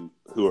kids who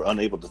are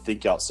unable to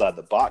think outside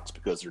the box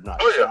because they're not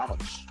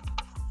challenged.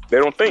 They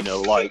don't think.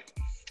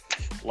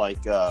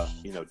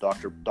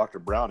 Dr.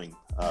 Browning,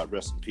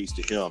 rest in peace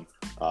to him.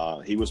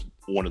 He was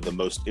one of the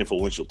most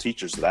influential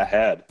teachers that I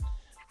had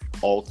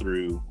all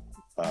through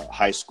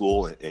high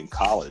school and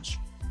college.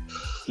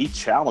 He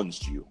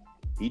challenged you.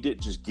 He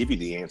didn't just give you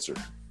the answer.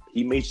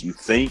 He made you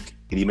think,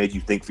 and he made you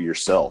think for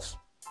yourself.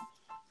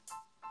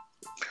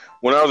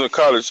 When I was in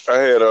college, I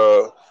had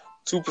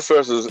 2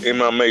 professors in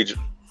my major,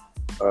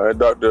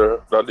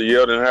 Dr.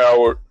 Yeldon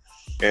Howard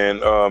and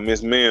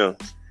Ms. Mims.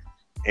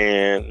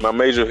 And my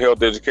major of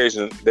health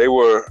education, they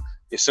were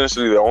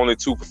essentially the only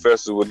 2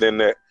 professors within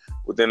that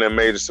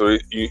major. So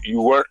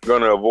you weren't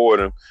going to avoid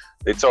them.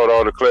 They taught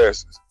all the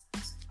classes.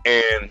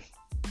 And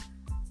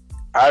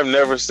I've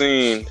never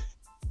seen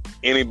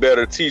any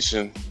better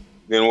teaching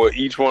than what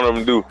each one of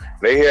them do.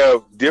 They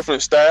have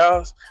different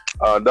styles.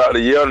 Dr.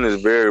 Yeldon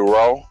is very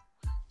raw.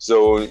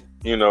 So,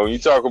 you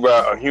talk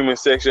about a human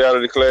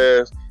sexuality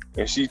class,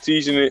 and she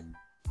teaching it,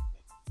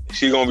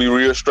 she gonna be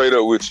real straight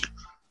up with you.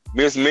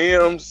 Miss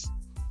Mims,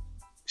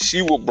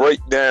 she will break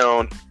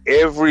down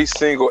every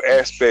single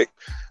aspect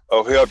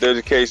of health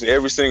education,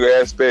 every single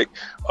aspect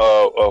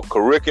of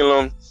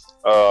curriculum,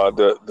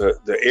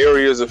 the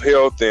areas of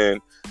health and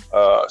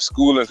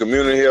school and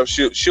community health.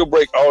 She'll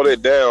break all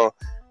that down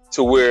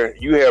to where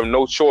you have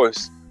no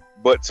choice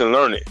but to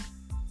learn it.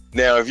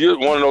 Now, if you're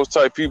one of those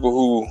type people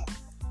who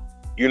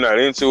you're not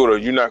into it or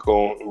you're not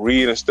going to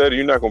read and study,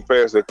 you're not going to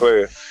pass that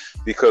class,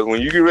 because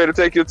when you get ready to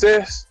take your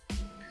test,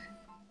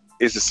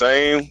 it's the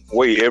same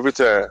way every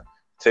time.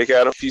 Take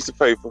out a piece of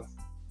paper,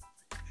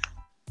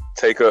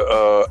 take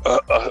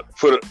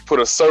put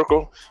a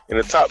circle in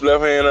the top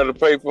left hand of the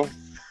paper,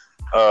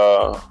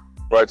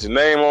 write your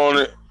name on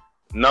it,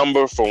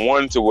 number from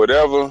 1 to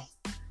whatever,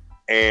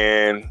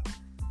 and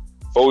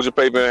fold your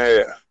paper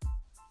in half.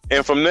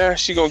 And from there,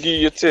 she gonna give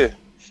you a test.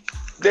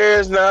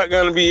 There's not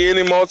gonna be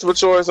any multiple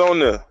choice on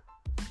there.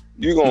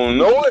 You gonna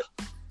know it,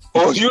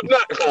 or you're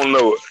not gonna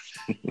know it.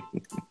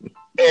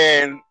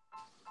 And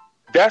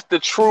that's the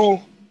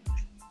true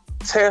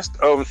test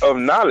of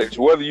knowledge.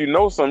 Whether you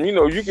know something,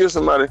 you give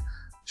somebody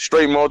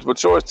straight multiple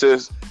choice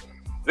test,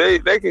 they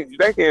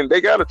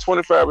got a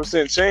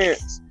 25%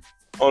 chance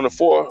on a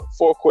four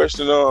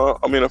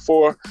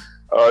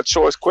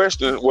choice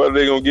question whether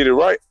they're gonna get it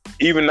right,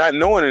 even not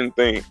knowing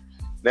anything.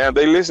 Now, if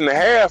they listen to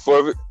half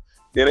of it,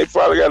 then they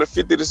probably got a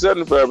 50 to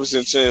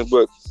 75% chance.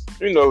 But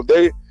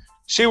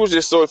she was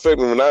just so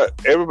effective, and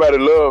everybody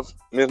loved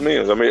Miss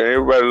Mims. I mean,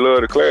 everybody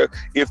loved the class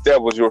if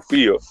that was your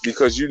field,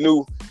 because you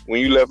knew when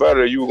you left out of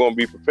there you were gonna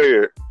be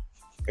prepared.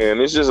 And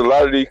it's just a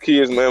lot of these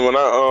kids, man. When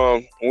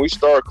we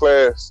start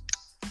class,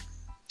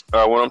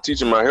 when I'm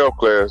teaching my health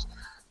class,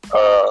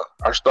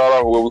 I start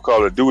off with what we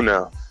call a do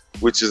now,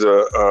 which is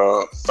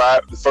the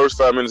first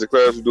 5 minutes of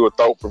class we do a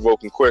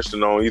thought-provoking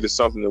question on either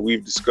something that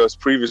we've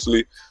discussed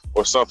previously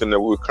or something that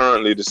we're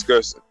currently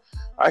discussing.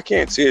 I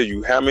can't tell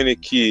you how many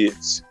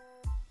kids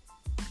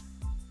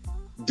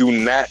do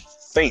not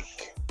think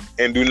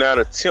and do not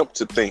attempt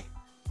to think.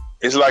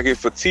 It's like it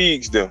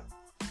fatigues them.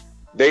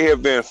 They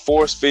have been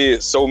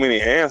force-fed so many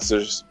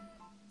answers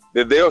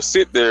that they'll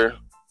sit there.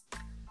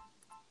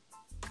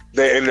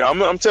 And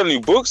I'm telling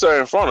you, books are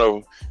in front of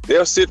them.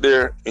 They'll sit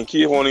there and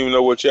kids won't even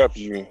know what chapter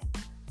you're in.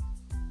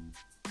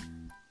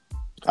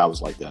 I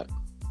was like that.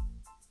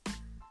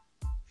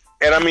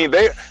 And I mean,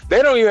 they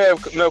don't even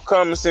have no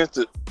common sense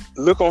to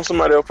look on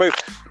somebody else's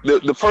paper.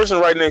 The person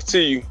right next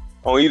to you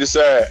on either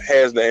side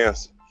has the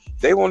answer.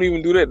 They won't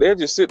even do that. They'll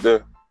just sit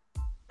there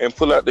and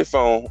pull out their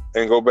phone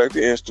and go back to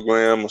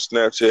Instagram or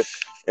Snapchat.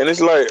 And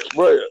it's like,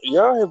 bro,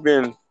 y'all have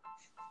been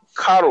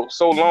coddled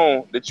so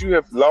long that you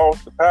have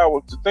lost the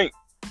power to think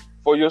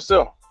for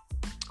yourself.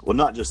 Well,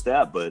 not just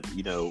that, but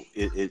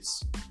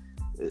it's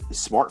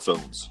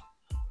smartphones.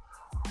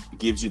 It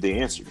gives you the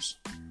answers.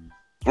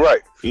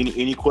 Right.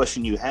 Any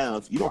question you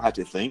have, you don't have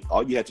to think.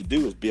 All you have to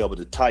do is be able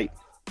to type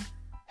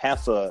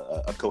half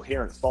a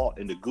coherent thought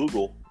into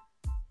Google,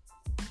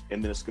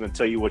 and then it's going to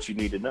tell you what you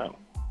need to know.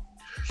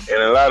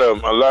 And a lot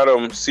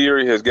of them,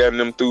 Siri has gotten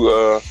them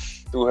through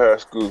high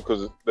school,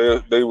 because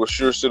they will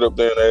sure sit up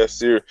there and ask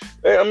Siri.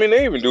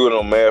 They even do it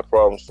on math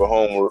problems for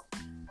homework.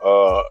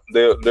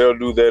 They'll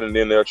do that, and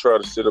then they'll try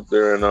to sit up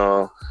there and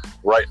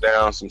write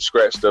down some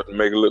scratch stuff and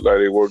make it look like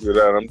they worked it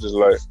out. I'm just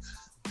like,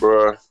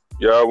 bruh,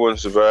 y'all wouldn't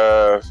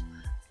survive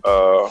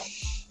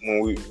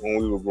when we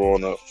were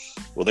growing up.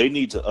 Well, they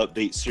need to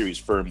update Siri's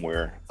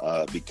firmware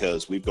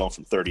because we've gone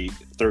from we're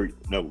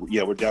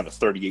down to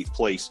 38th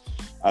place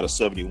out of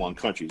 71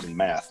 countries in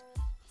math.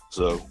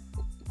 So,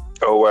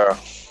 oh wow,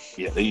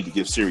 yeah, they need to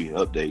give Siri an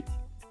update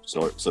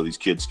so these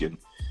kids can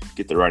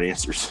get the right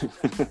answers.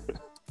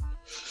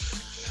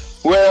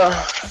 Well,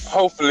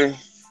 hopefully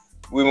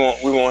we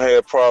won't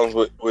have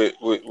problems with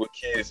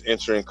kids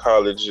entering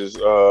colleges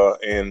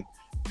and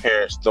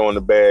parents throwing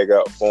the bag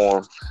out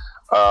for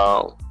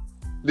them.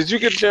 Did you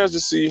get a chance to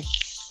see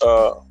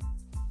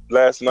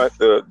last night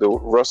the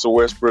Russell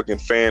Westbrook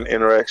and fan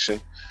interaction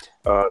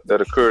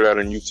that occurred out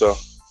in Utah?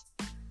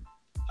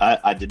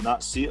 I did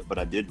not see it, but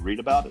I did read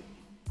about it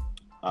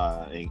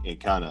and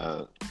kind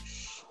of,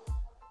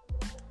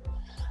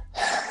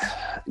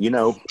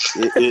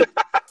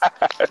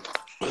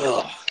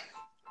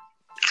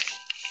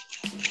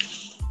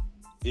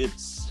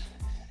 it's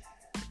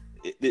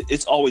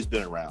always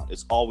been around.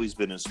 It's always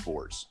been in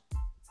sports.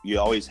 You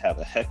always have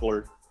a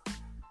heckler,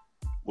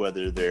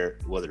 whether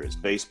it's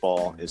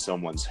baseball and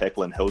someone's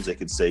heckling Jose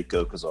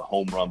Canseco because a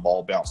home run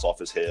ball bounced off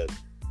his head,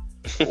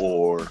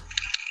 or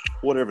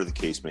whatever the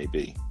case may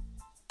be.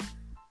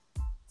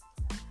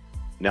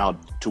 Now,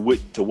 to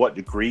what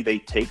degree they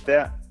take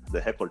that, the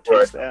heckler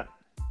takes that,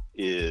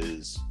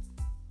 is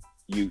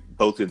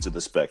both ends of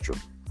the spectrum.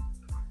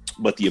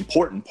 But the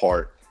important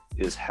part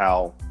is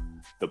how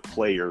the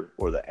player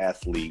or the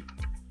athlete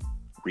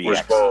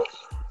reacts.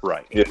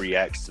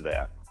 Reacts to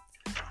that.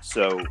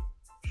 So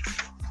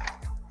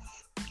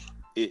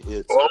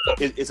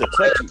it's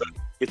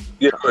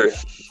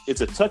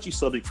a touchy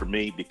subject for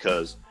me,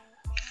 because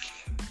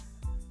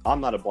I'm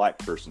not a black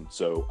person,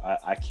 so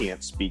I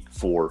can't speak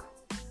for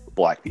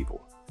black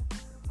people.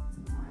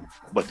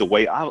 But the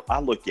way I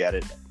look at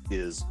it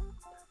is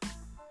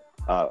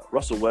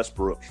Russell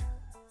Westbrook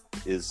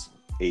is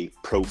a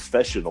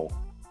professional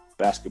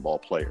basketball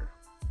player.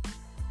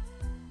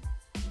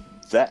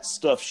 That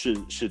stuff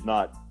should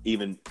not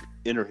even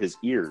enter his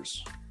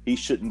ears. He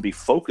shouldn't be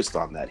focused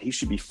on that. He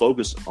should be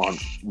focused on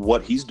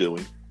what he's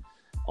doing,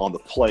 on the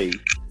play,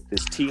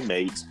 his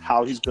teammates,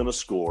 how he's going to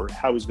score,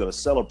 how he's going to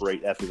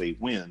celebrate after they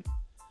win.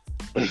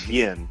 But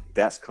again,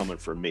 that's coming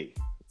from me.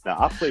 Now,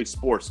 I played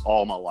sports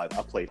all my life.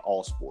 I played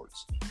all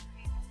sports.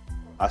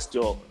 I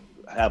still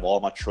have all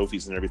my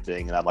trophies and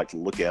everything, and I'd like to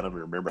look at them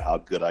and remember how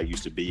good I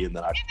used to be, and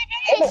then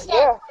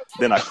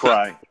I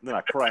cry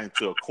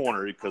into a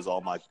corner because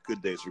all my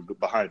good days are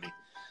behind me.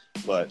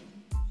 But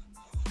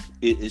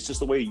it's just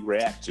the way you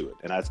react to it,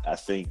 and I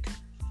think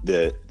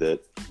that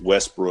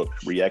Westbrook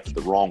reacted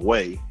the wrong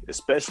way,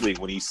 especially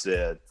when he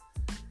said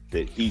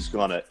that he's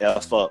gonna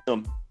F up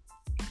him.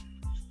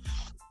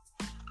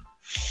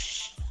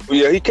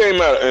 Yeah, he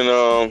came out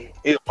and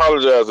he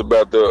apologized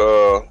about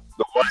the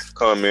wife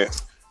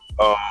comment.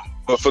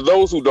 But for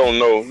those who don't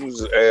know,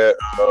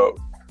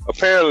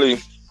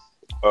 apparently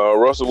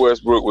Russell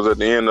Westbrook was at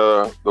the end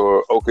of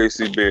the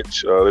OKC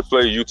bench. They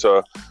played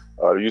Utah,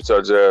 the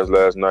Utah Jazz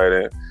last night,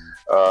 and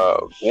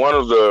one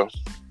of the,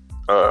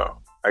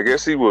 I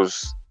guess he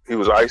was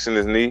icing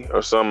his knee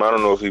or something. I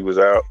don't know if he was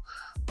out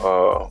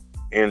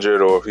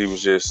injured or if he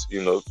was just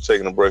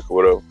taking a break or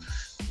whatever.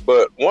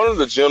 But one of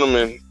the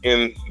gentlemen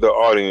in the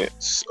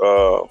audience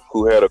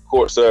who had a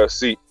courtside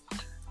seat,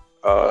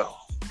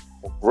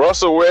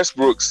 Russell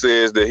Westbrook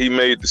says that he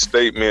made the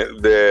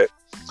statement that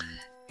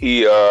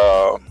he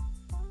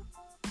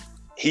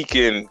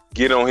can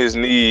get on his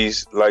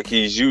knees like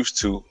he's used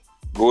to.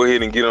 Go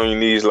ahead and get on your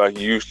knees like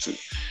you used to.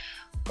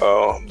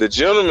 The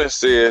gentleman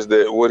says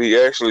that what he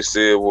actually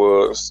said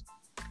was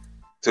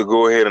to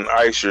go ahead and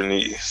ice your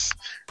knees.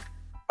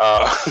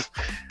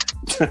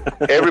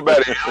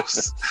 Everybody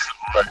else,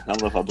 I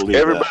don't know if I believe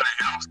everybody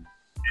that. else,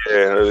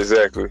 yeah,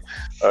 exactly.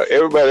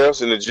 Everybody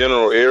else in the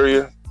general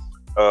area,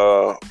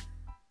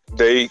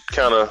 they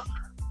kind of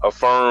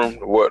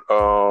affirmed what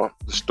the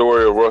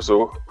story of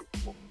Russell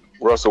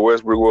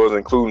Westbrook was,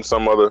 including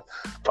some other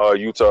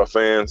Utah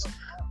fans,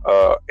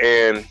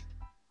 and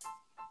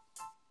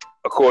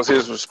of course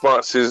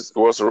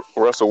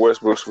Russell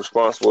Westbrook's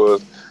response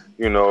was,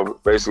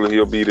 basically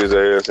he'll beat his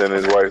ass and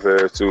his wife's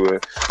ass too.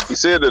 And he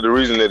said that the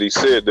reason that he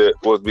said that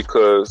was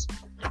because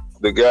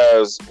the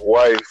guy's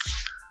wife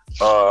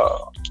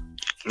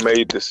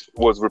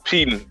was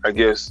repeating, I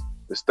guess,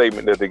 the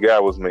statement that the guy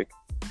was making.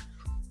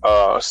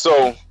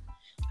 So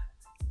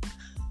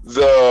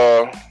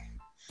the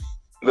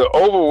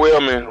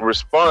overwhelming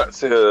response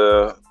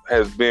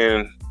has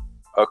been,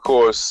 of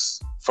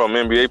course, from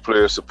NBA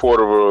players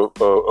supportive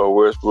of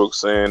Westbrook,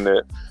 saying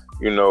that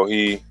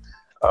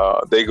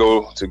they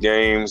go to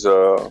games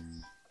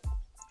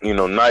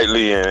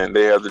nightly, and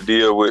they have to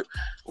deal with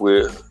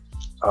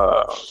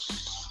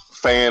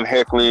fan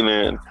heckling,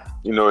 and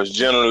it's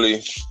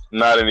generally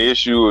not an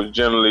issue. It's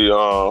generally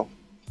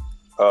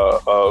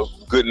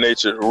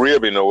good-natured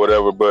ribbing or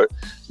whatever, but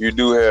you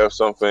do have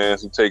some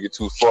fans who take it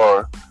too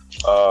far,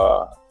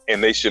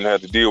 and they shouldn't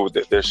have to deal with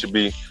it. There should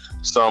be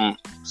some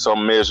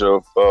measure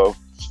of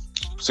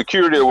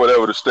security or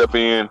whatever to step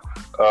in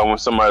when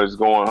somebody's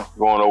going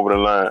over the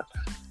line.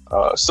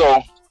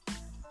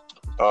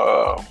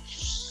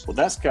 Well,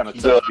 that's kind of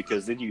tough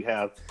because then you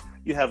have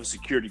a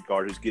security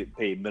guard who's getting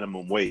paid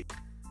minimum wage.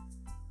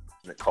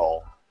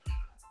 Call,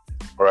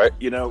 right?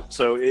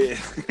 So it's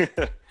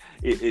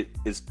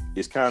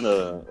kind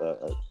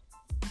of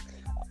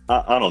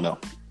I don't know.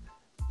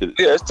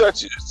 Yeah, it's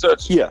touchy.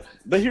 Yeah,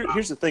 but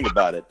here's the thing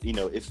about it.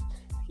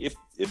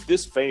 If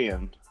this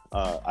fan,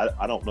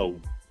 I don't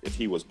know if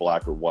he was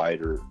black or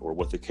white or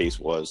what the case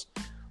was,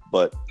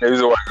 but he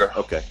was a white guy.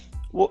 Okay.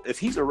 Well, if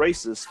he's a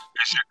racist,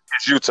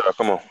 it's Utah.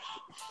 Come on,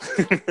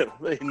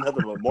 ain't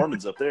nothing but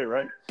Mormons up there,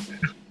 right?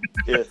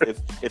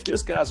 If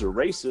this guy's a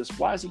racist,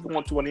 why is he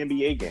going to an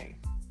NBA game?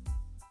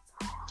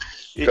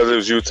 Because it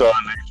was Utah.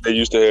 They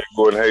used to have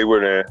Gordon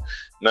Hayward, and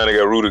now they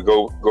got Rudy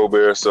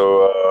Gobert.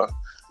 So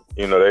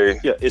they.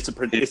 Yeah, it's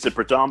a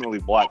predominantly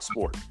black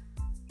sport,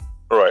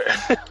 right?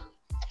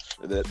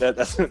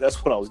 That's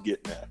what I was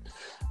getting at.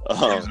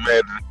 He was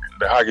mad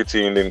the hockey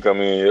team didn't come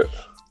in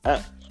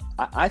yet.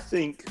 I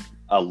think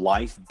a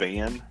life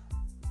ban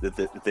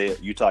that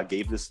Utah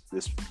gave this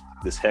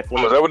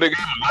heckler. Was that what they gave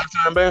him, a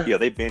lifetime ban? Yeah,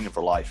 they banned him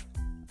for life.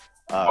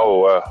 Oh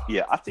wow.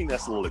 Yeah, I think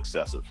that's a little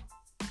excessive.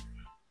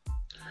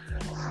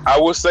 I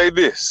will say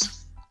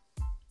this: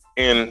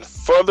 in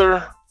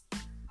further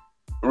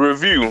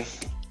review,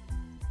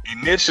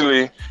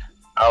 initially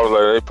I was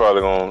like, they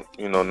probably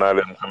gonna not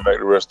let him come back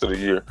the rest of the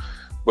year.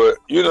 But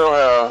you know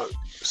how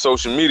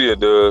social media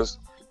does,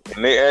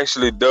 and they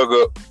actually dug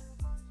up,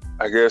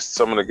 I guess,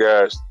 some of the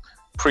guys'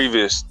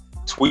 previous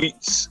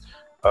tweets.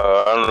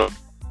 I don't know.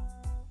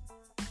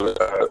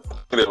 I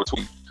think they were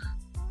tweets.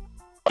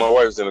 My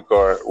wife's in the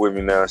car with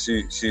me now.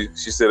 She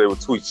said they were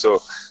tweets.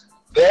 So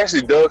they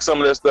actually dug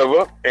some of that stuff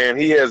up, and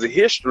he has a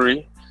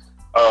history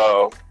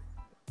of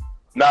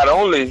not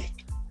only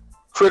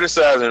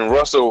criticizing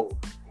Russell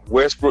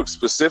Westbrook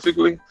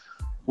specifically,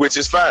 which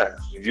is fine.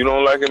 If you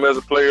don't like him as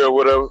a player or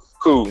whatever,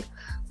 cool.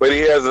 But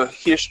he has a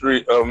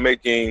history of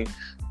making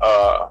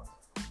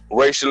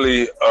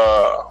racially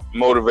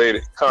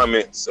motivated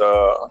comments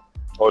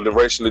or the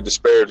racially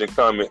disparaging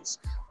comments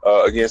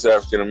against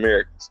African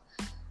Americans,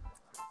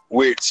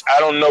 which I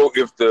don't know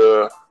if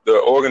the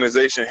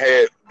organization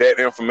had that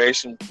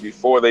information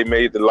before they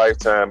made the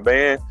lifetime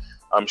ban.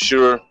 I'm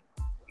sure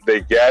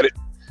they got it,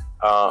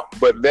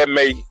 but that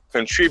may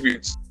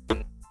contribute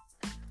to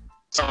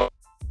some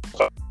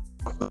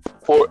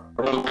support.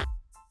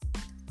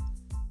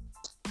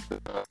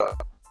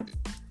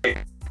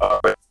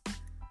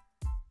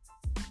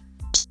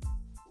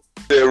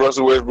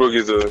 Russell Westbrook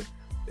is a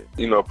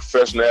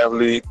professional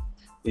athlete.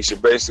 He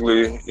should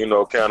basically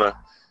kind of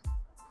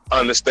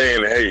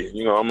understand that, hey,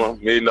 I'm a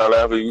 $1 million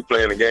athlete. We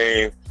playing the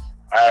game.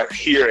 I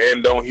hear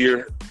and don't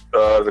hear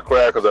the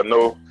crowd because I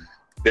know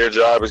their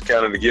job is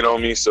kind of to get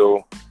on me.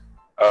 So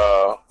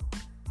I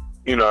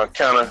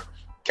kind of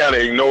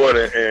ignore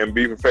it and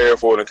be prepared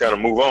for it and kind of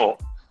move on.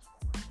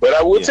 But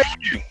I will tell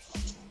you,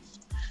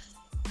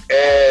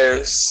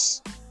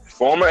 as a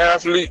former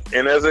athlete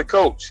and as a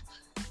coach,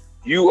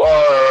 you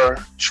are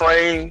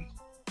trained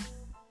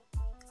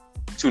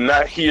to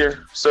not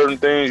hear certain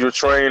things. You're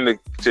trained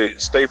to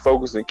stay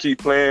focused and keep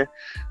playing.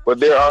 But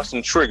there are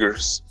some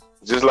triggers,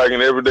 just like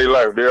in everyday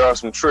life, there are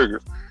some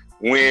triggers.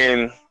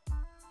 When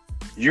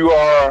you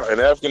are an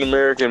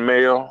African-American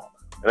male,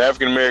 an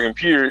African-American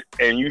period,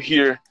 and you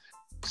hear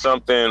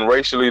something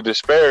racially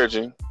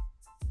disparaging,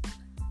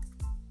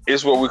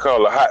 it's what we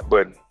call a hot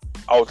button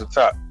off the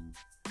top.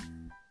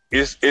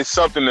 It's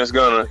something that's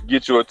gonna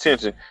get your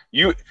attention.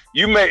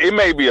 It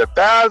may be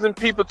 1,000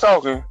 people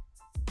talking,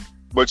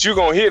 but you're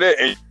gonna hear that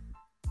and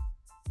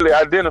really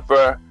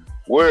identify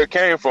where it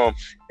came from.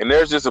 And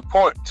there's just a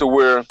point to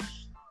where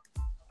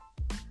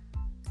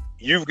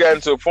you've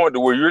gotten to a point to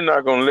where you're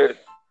not gonna let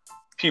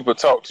people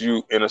talk to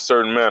you in a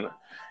certain manner.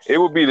 It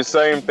would be the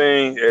same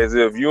thing as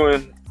if you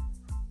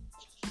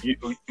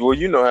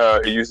know how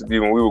it used to be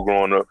when we were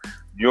growing up.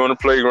 You're on the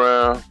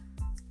playground,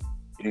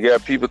 you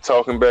got people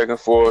talking back and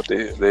forth.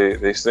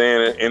 They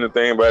saying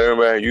anything about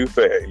everybody. You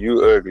fat,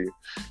 you ugly,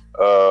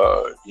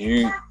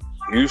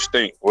 you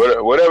stink,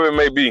 whatever it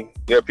may be. You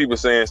got people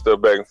saying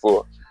stuff back and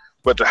forth.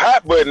 But the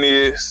hot button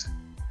is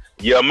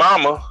your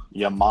mama.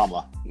 Your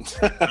mama.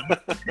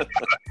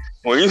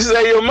 When you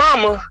say your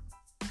mama,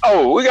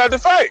 oh, we got to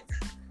fight.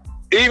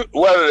 Even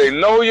whether they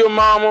know your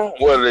mama,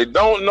 whether they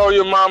don't know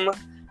your mama,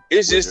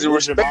 it's just the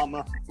respect. Your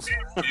mama.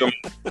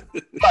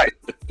 Right.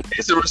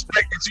 It's the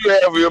respect that you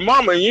have for your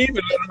mama, and you even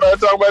let everybody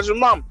talk about your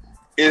mama.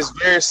 It's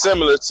very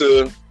similar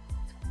to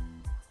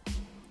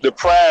the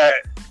pride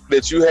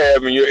that you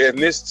have in your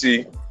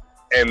ethnicity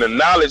and the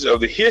knowledge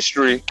of the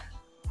history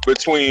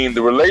between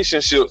the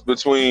relationships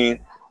between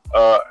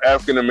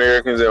African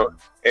Americans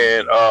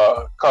and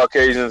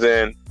Caucasians.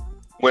 And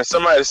when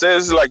somebody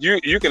says, it's like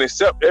you can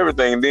accept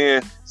everything, and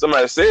then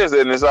somebody says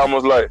it, and it's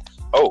almost like,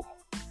 oh,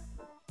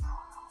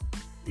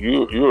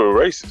 you're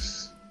a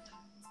racist.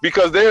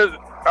 Because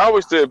I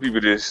always tell people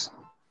this.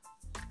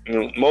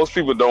 Most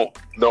people don't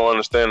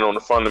understand it on the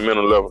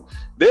fundamental level.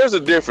 There's a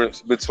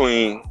difference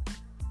between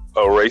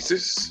a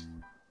racist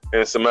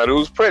and somebody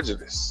who's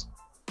prejudiced.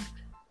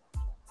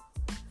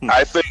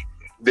 I think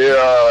there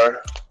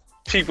are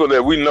people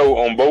that we know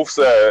on both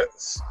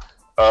sides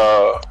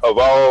of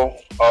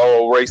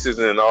all races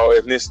and all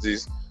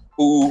ethnicities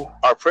who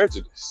are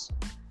prejudiced.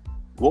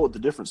 What would the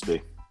difference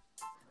be?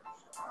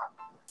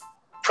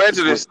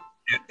 Prejudice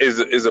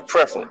is a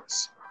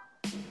preference.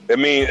 I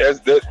mean,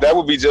 that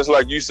would be just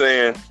like you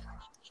saying,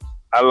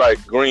 I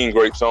like green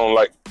grapes, I don't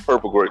like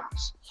purple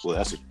grapes. Well,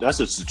 that's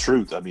just the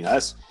truth. I mean,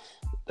 that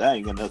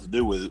ain't got nothing to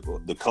do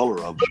with the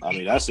color of it. I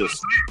mean, that's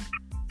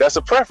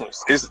a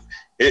preference.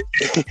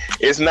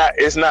 It's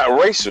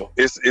not racial.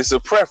 It's a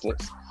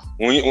preference.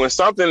 When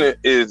something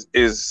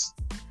is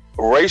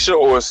racial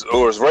or is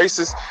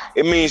racist,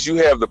 it means you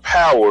have the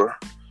power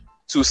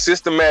to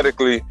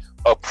systematically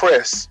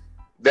oppress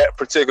that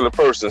particular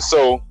person.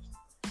 So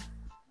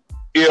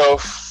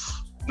if,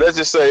 let's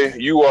just say,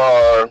 you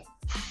are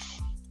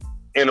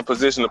in a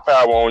position of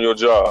power on your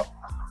job,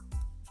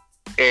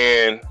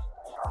 and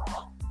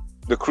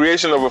the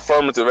creation of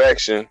affirmative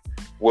action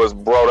was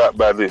brought out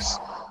by this.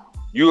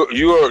 You're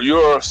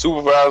a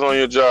supervisor on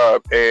your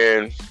job,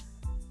 and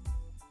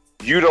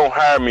you don't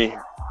hire me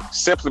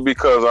simply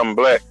because I'm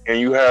black, and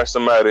you hire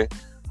somebody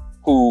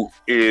who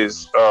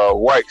is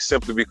white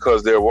simply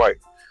because they're white,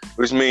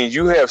 which means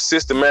you have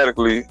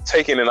systematically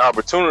taken an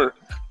opportunity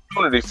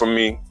from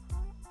me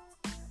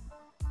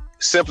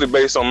simply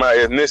based on my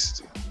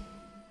ethnicity.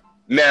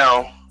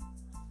 Now,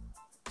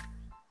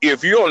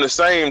 if you're on the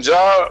same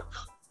job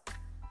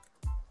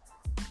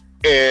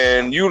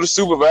and you the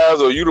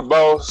supervisor or you the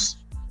boss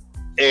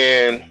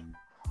and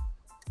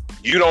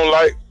you don't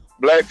like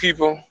black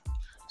people,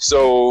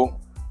 so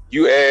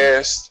you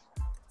ask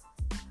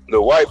the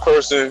white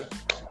person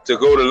to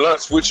go to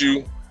lunch with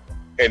you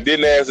and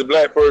didn't ask a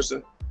black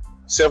person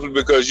simply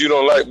because you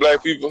don't like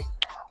black people,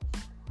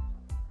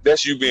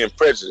 that's you being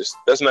prejudiced.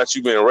 That's not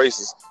you being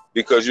racist,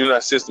 because you're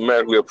not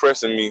systematically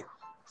oppressing me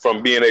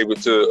from being able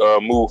to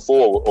move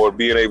forward or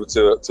being able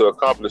to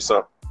accomplish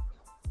something.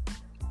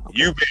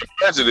 You being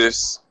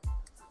prejudiced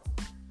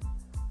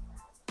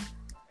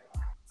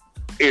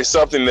is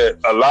something that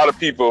a lot of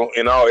people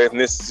in all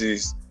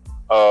ethnicities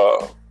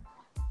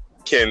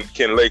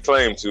can lay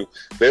claim to.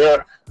 There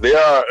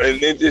are,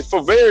 and it's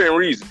for varying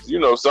reasons. You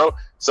know,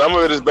 some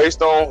of it is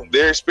based on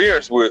their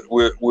experience with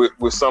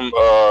some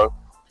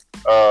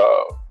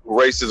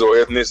races or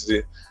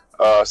ethnicity.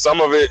 Some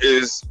of it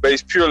is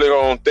based purely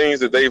on things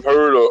that they've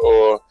heard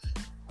or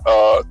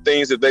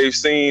things that they've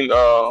seen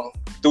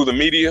through the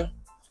media.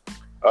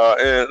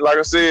 And like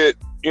I said,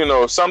 you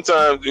know,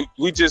 sometimes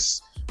we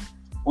just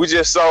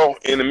saw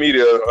in the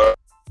media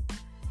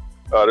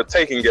the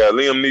Taken guy,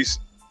 Liam Neeson.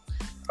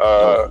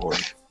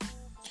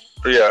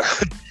 Yeah,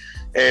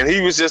 and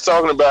he was just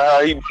talking about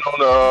how he went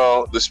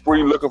on the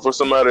spree looking for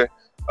somebody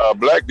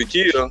black to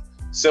kill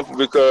simply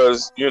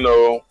because, you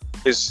know,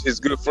 his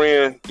good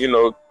friend, you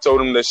know,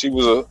 told him that she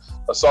was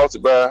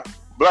assaulted by a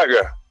black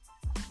guy.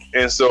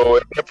 And so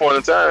at that point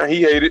in time,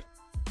 he hated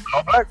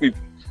all black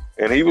people.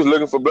 And he was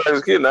looking for black as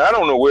a kid. Now, I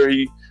don't know where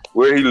he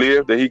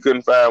lived, that he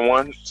couldn't find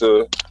one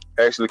to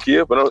actually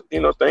kill. But,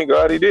 you know, thank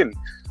God he didn't.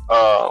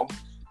 That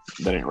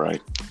ain't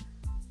right.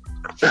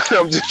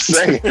 I'm just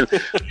saying.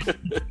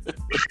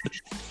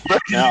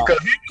 Now,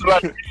 because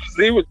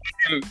he was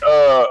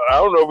I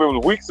don't know if it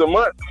was weeks or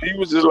months. He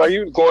was just like, he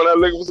was going out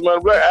looking for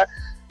somebody black.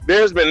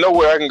 There's been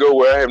nowhere I can go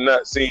where I have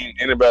not seen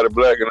anybody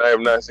black and I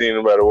have not seen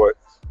anybody white.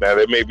 Now,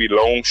 there may be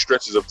long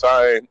stretches of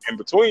time in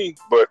between,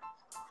 but,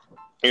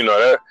 you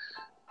know,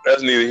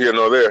 that's neither here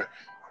nor there.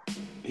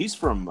 he's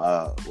from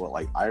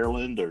like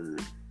Ireland or?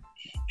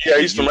 Yeah,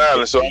 he's from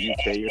Ireland. So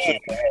UK or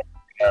something.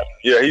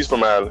 Yeah, he's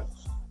from Ireland.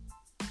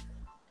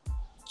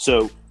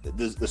 So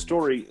the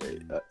story,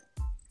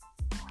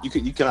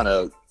 you kind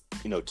of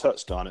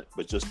touched on it,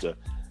 but just to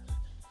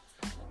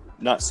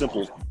not as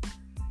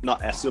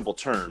simple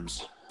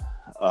terms.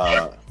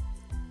 Liam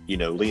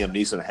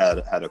Neeson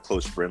had a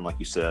close friend, like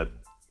you said,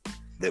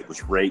 that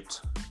was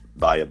raped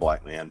by a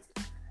black man,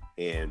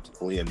 and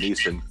Liam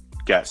Neeson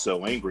got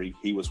so angry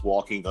he was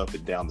walking up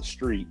and down the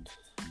street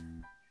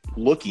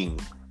looking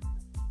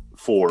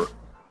for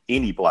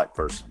any black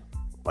person,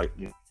 like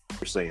you're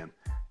saying,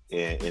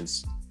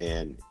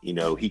 and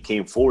he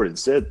came forward and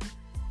said,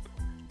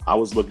 I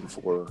was looking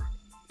for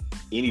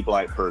any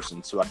black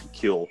person so I could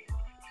kill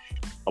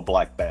a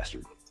black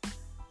bastard.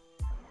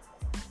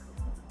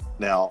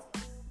 Now,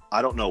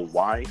 I don't know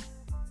why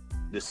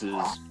this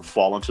is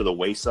fallen to the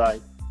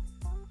wayside,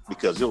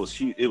 because it was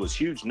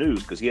huge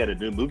news, because he had a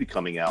new movie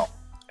coming out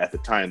at the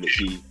time that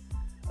he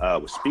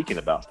was speaking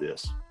about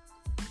this.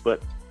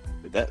 But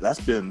that's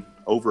been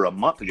over a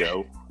month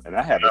ago, and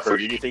I haven't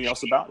heard anything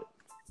else about it.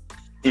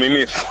 Me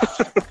neither.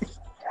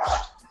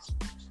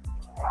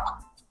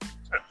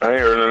 I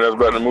ain't heard nothing else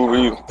about the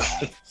movie either.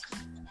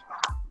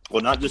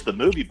 Well, not just the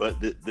movie, but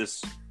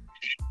this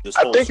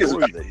whole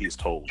story that he's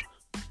told.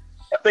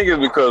 I think it's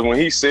because when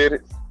he said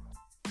it,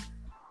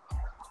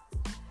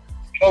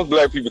 most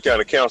black people kind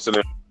of counseled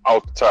him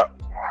off the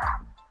top,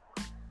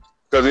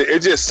 because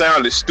it just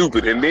sounded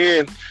stupid. And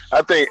then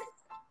I think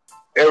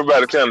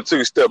everybody kind of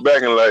took a step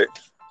back and like,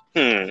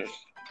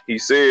 he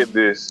said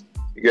this.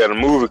 He got a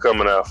movie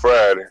coming out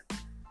Friday.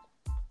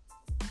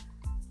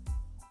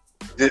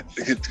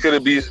 Could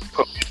it be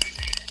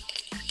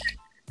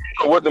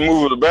what the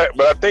movie was about?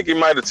 But I think he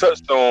might have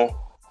touched on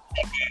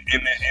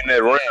in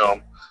that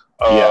realm.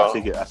 Yeah,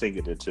 I think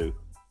it did too.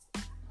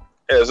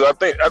 Yeah, so I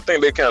think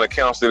they kind of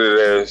counseled it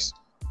as,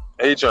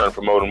 hey, trying to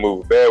promote a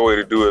movie. Bad way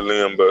to do it,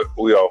 Liam, but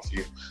we off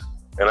you.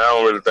 And I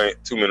don't really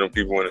think too many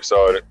people when they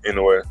saw it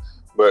anyway.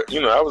 But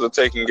I was a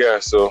taken guy,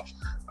 so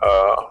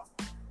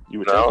you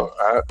were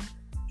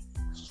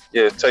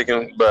taken?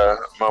 Taken by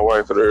my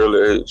wife at an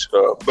early age.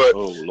 But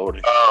oh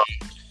Lordy.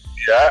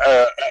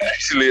 I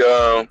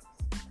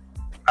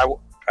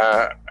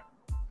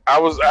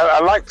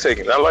like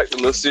Taken. I like the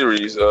little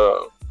series.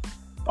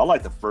 I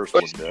like the first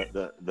one.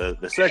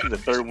 The second, the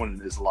third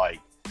one is like,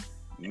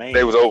 man,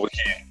 they was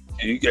overkill.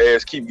 You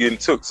guys keep getting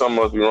took.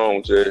 Something must be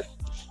wrong, Jay.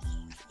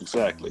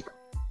 Exactly.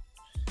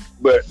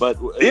 But going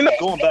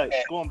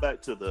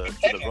back to the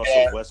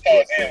Russell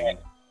Westbrook thing.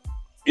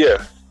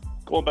 Yeah.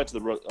 Going back to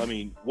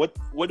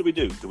what do we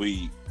do? Do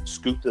we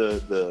scoot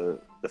the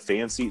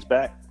fan seats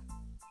back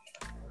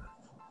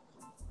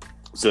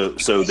so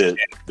that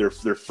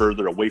they're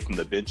further away from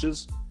the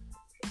benches?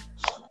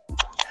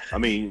 I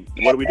mean,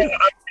 what do we do?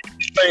 I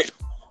think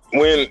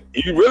when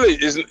you really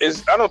is,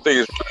 I don't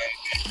think it's.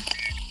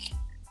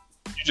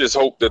 You just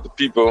hope that the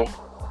people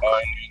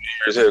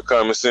have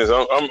common sense.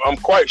 I'm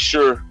quite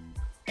sure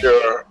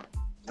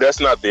that's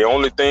not the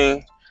only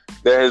thing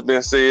that has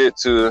been said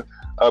to.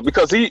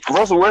 Because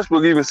Russell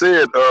Westbrook even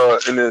said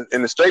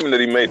in the statement that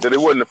he made that it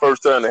wasn't the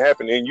first time it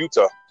happened in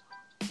Utah.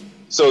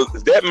 So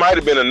that might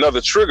have been another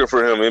trigger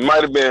for him. It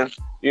might have been,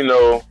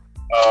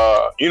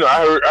 I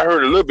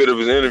heard a little bit of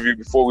his interview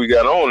before we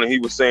got on, and he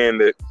was saying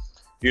that,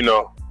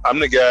 I'm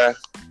the guy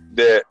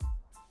that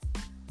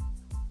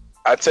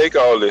I take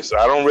all this.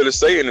 I don't really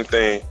say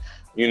anything.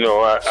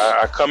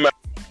 I come out.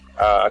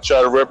 I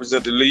try to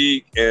represent the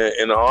league in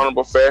an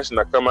honorable fashion.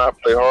 I come out,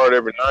 play hard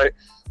every night,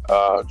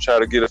 try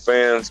to get the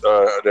fans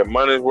their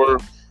money's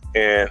worth,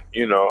 and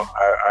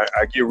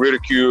I get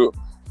ridiculed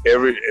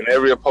in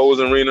every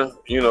opposing arena.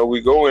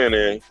 We go in,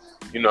 and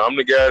I'm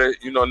the guy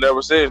that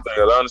never says anything.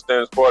 I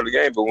understand it's part of the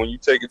game, but when you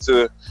take it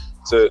to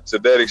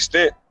that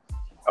extent,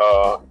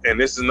 and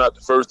this is not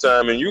the first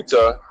time in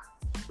Utah,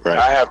 right.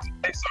 I have to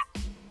say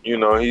something.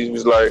 He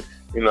was like,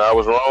 I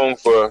was wrong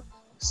for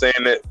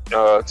saying that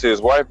to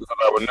his wife, because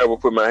I would never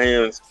put my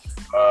hands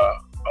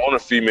on a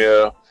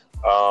female,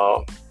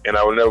 and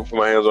I would never put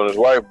my hands on his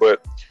wife.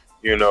 But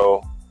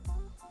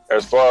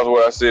as far as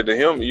what I said to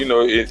him,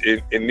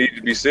 it needed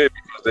to be said,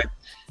 because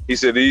he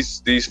said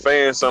these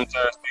fans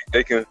sometimes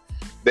they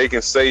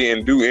can say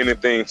and do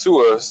anything to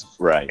us,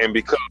 right? And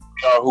because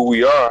we are who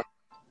we are,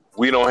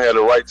 we don't have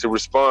the right to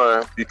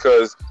respond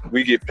because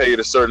we get paid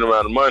a certain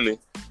amount of money.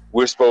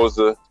 We're supposed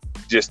to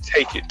just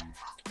take it.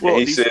 Well,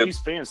 these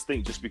fans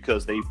think just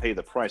because they pay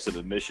the price of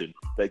admission,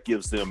 that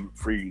gives them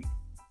free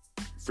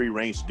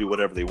range to do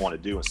whatever they want to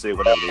do and say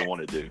whatever they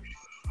want to do.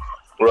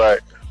 Right.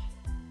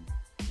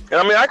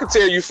 And I mean, I can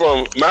tell you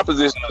from my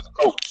position as a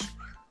coach,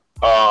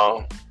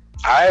 I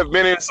have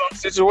been in some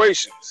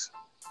situations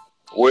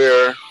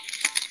where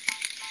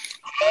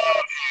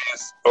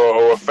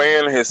or a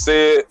fan has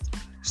said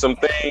some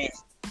things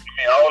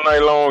all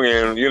night long,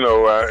 and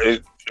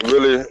it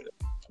really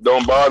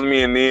don't bother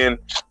me. And then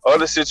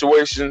other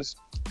situations,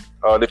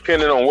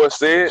 depending on what's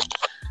said,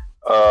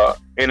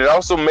 and it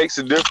also makes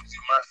a difference if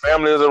my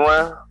family is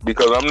around,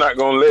 because I'm not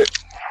gonna let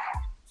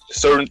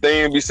certain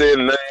things be said,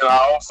 and then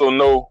I also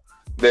know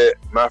that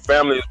my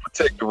family is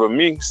protective of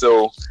me,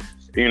 so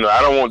I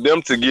don't want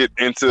them to get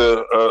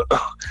into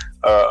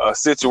a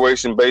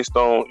situation based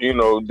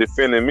on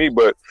defending me.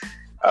 But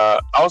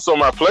also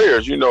my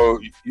players, you're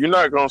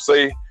not gonna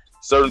say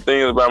certain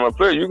things about my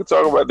players. You can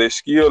talk about their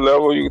skill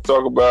level, you can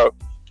talk about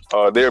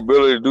their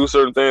ability to do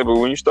certain things, but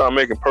when you start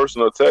making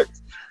personal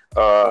attacks,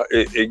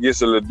 it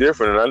gets a little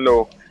different. And I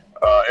know,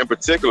 in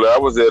particular, I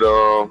was at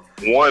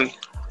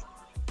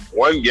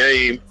one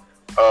game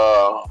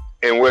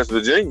in West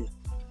Virginia,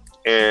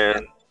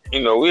 and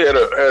we had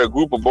a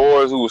group of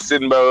boys who were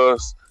sitting by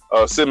us,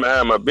 sitting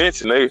behind my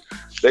bench, and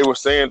they were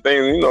saying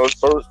things.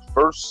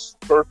 First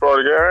part of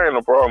the game, I had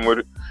no problem with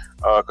it,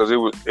 because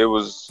it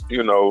was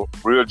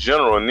real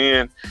general. And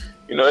then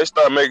they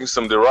started making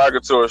some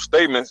derogatory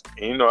statements.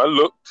 And,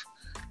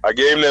 I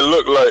gave them that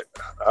look like,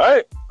 all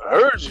right, I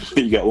heard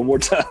you. You got one more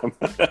time.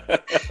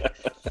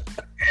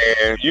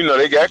 And,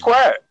 they got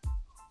quiet.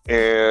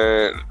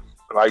 And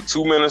like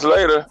 2 minutes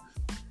later,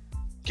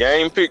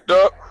 game picked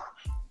up.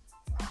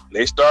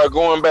 They started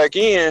going back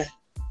in.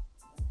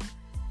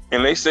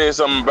 And they said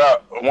something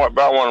about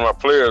one of my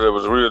players that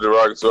was real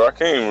derogatory. I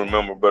can't even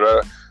remember, but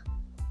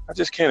I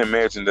just can't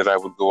imagine that I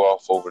would go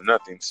off over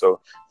nothing. So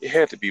it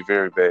had to be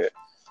very bad.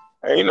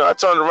 And, I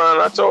turned around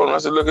and I told him, I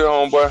said, look at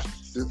homeboy,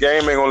 this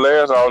game ain't going to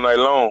last all night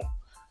long.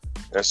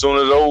 As soon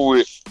as it's over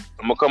with,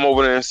 I'm going to come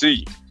over there and see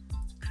you.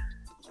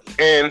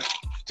 And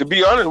to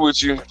be honest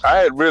with you,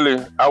 I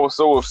was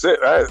so upset.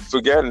 I had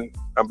forgotten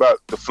about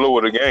the flow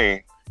of the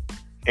game.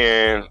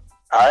 And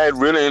I had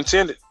really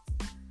intended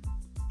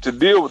to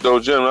deal with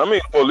those gentlemen. I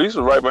mean, the police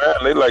was right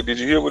behind. They like, did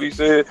you hear what he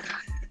said?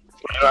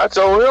 And I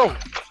told him,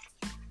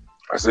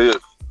 I said,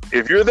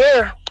 if you're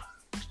there,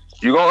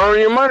 you're going to earn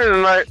your money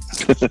tonight.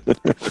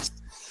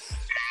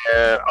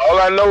 And all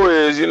I know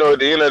is, at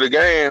the end of the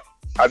game,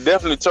 I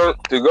definitely turned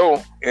to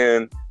go,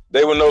 and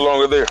they were no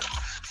longer there.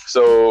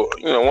 So,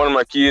 one of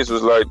my kids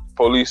was like,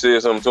 police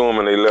said something to him,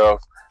 and they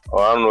left.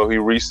 Or I don't know if he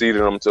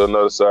reseated them to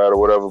another side or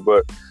whatever.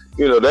 But,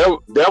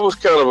 that was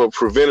kind of a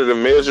preventative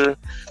measure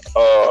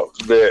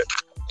that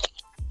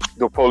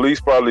the police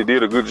probably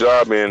did a good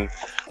job in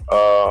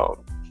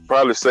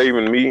probably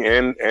saving me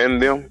and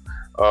them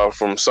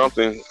from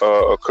something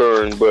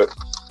occurring. But,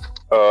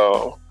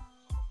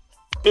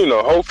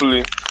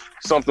 hopefully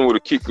something would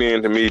have kicked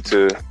in to me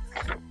to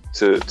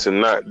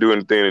not do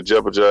anything to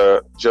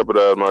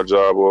jeopardize my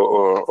job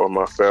or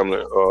my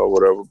family or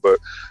whatever. But,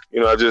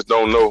 I just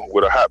don't know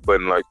with a hot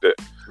button like that.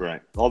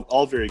 Right.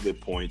 All very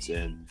good points.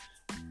 And,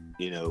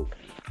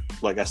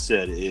 like I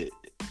said,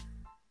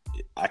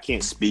 I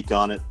can't speak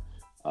on it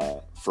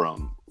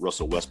from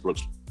Russell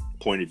Westbrook's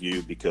point of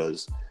view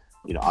because,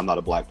 I'm not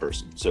a black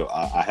person. So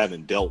I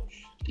haven't dealt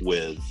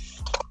with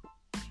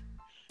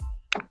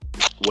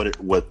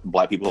what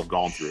black people have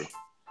gone through.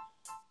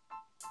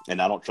 And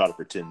I don't try to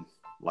pretend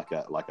like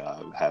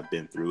I have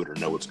been through it or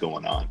know what's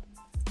going on.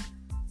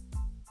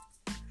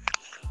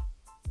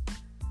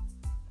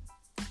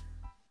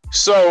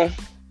 So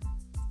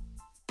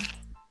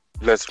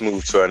let's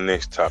move to our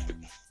next topic.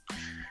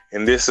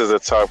 And this is a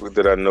topic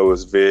that I know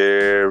is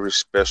very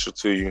special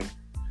to you.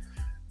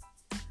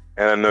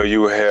 And I know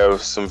you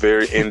have some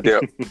very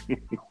in-depth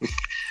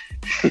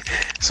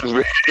some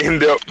very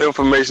in-depth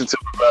information to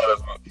provide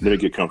us. Let me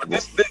get comfortable.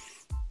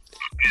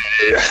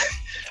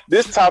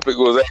 This topic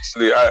was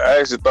actually, I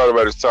actually thought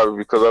about this topic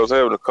because I was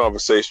having a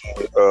conversation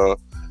with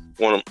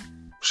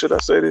should I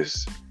say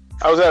this?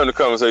 I was having a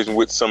conversation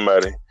with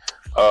somebody,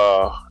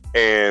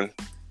 and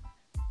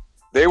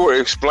they were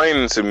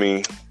explaining to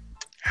me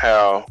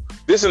how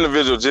this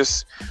individual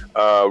just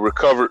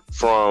recovered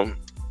from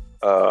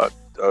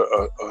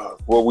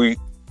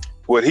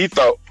what he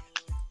thought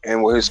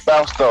and what his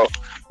spouse thought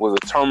was a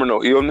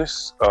terminal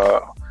illness.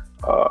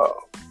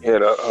 He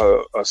had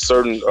a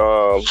certain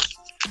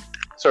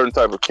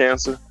type of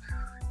cancer,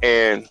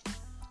 and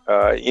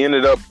he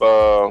ended up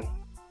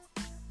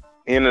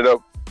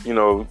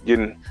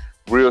getting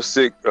real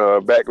sick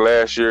back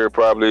last year,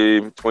 probably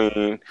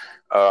between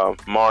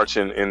March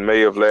and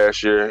May of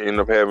last year. Ended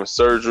up having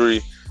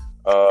surgery,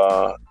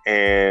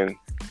 and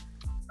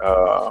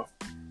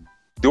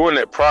during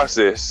that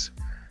process,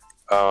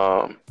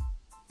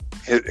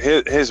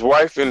 his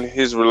wife and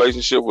his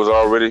relationship was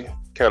already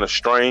kind of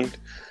strained,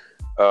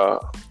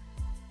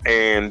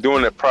 and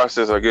during that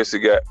process, I guess it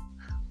got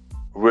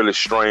really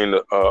strained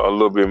a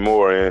little bit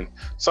more. And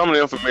some of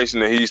the information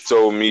that he's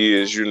told me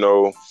is,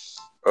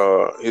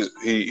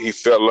 he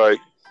felt like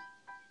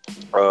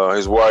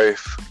his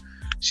wife,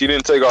 she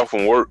didn't take off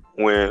from work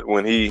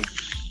when he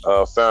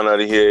found out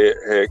he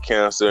had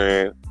cancer,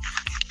 and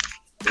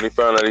when he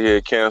found out he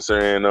had cancer,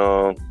 and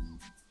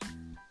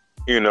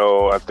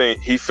I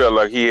think he felt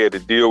like he had to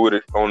deal with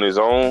it on his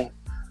own,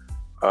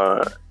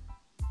 and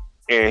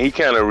he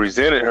kind of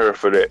resented her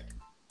for that.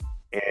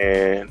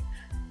 And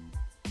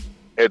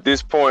at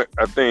this point,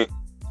 I think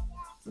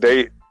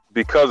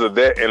because of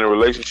that and the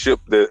relationship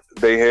that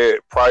they had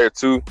prior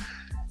to,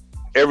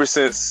 ever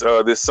since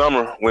this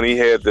summer when he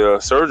had the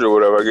surgery or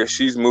whatever, I guess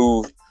she's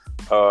moved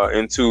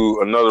into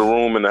another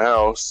room in the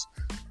house.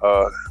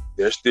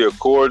 They're still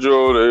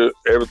cordial,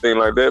 everything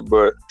like that,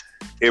 but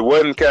it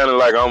wasn't kind of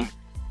like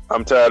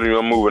I'm tired of you,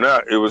 I'm moving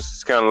out. It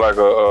was kind of like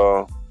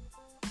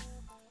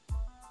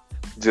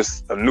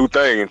just a new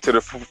thing, and to the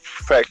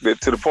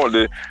point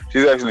that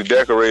she's actually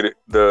decorated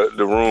the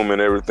room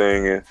and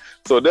everything. And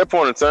so at that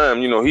point in time,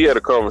 he had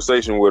a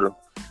conversation with her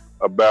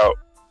about,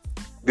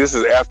 this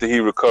is after he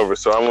recovered.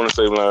 So I want to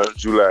say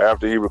July,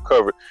 after he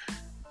recovered,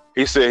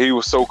 he said he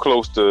was so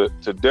close to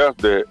death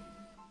that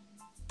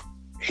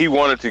he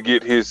wanted to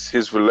get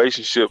his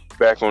relationship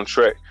back on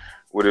track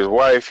with his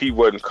wife. He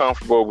wasn't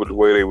comfortable with the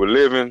way they were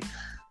living.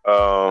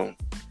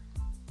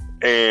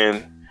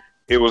 And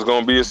it was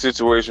going to be a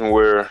situation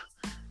where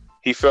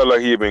he felt like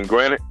he had been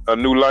granted a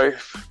new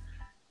life,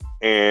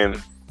 and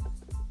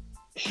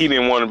he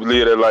didn't want to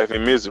live that life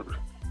in misery.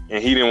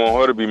 And he didn't want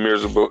her to be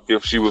miserable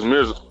if she was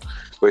miserable.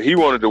 But he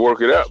wanted to work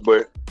it out.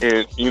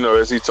 And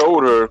as he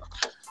told her,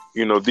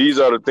 these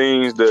are the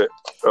things that,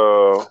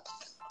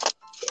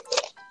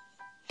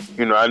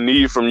 I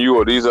need from you,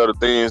 or these are the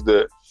things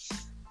that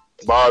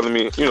bother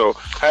me,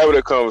 have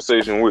that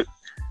conversation with.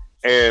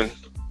 And,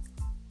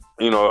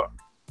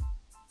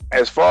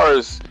 as far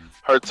as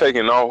her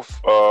taking off,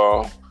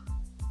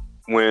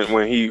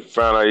 when he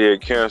found out he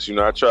had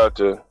cancer, I tried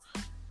to,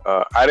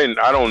 I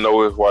don't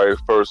know his wife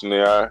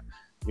personally.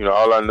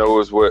 All I know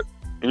is what,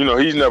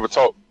 he's never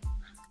talked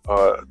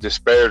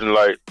disparaging,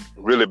 like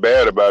really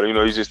bad about it.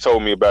 He just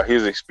told me about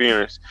his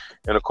experience.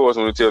 And of course,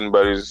 when he tells me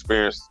about his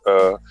experience,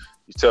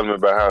 he's telling me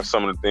about how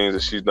some of the things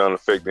that she's done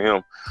affected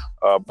him.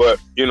 But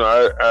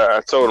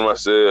I told him, I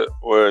said,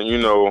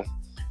 well,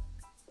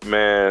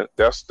 man,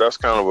 that's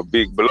kind of a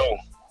big blow,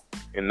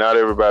 and not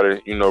everybody,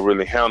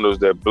 really handles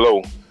that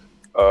blow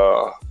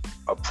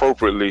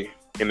appropriately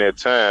in that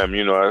time.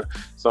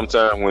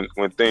 Sometimes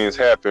when things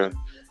happen,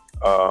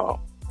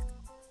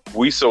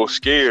 we so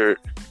scared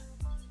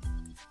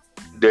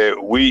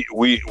that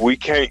we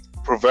can't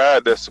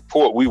provide that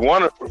support. We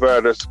want to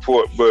provide that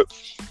support, but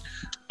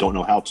don't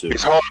know how to.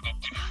 It's hard.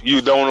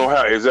 You don't know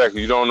how.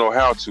 Exactly. You don't know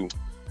how to.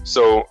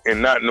 So,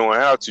 in not knowing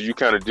how to, you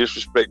kind of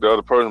disrespect the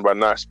other person by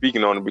not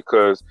speaking on it,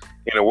 because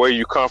in a way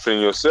you're confident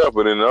in yourself,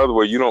 but in the other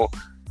way you're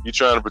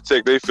trying to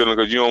protect their feelings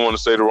because you don't want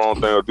to say the wrong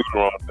thing or do the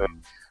wrong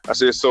thing. I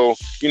said, so,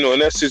 in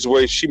that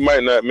situation, she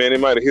might not, man, it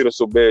might have hit her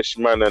so bad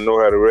she might not know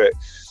how to react.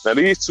 Now,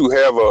 these two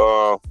have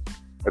a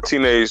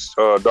teenage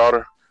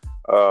daughter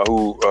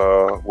who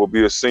will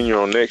be a senior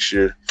on next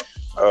year.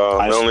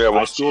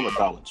 High school or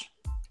college?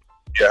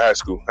 Yeah, high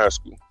school.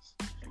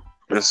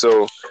 And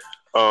so,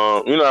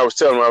 I was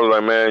telling him, I was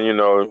like,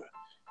 man,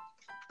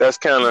 that's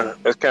kind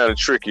of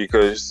tricky,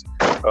 because,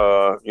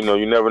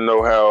 you never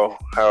know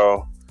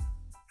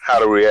how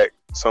to react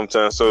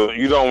sometimes. So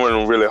you don't want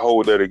to really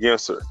hold that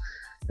against her.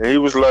 And he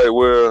was like,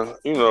 well,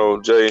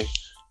 Jay,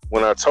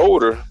 when I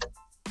told her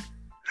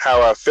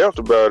how I felt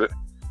about it,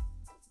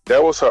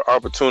 that was her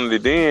opportunity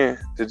then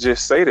to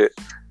just say that.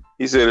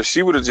 He said, if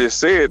she would have just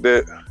said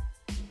that,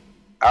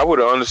 I would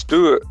have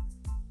understood,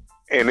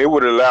 and it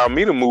would allow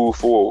me to move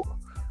forward.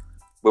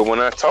 But when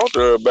I talked to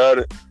her about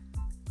it,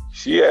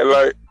 she had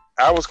like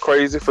I was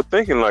crazy for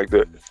thinking like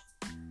that.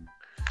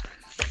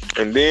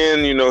 And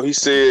then, he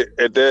said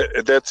at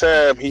that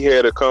time he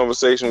had a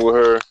conversation with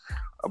her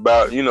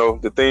about, you know,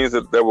 the things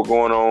that were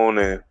going on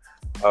and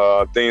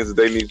things that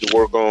they need to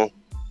work on.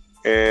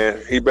 And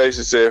he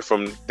basically said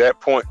from that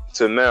point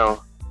to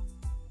now,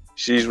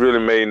 she's really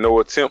made no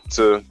attempt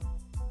to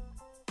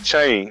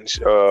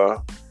change.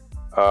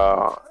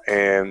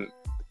 And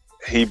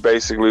he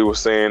basically was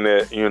saying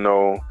that, you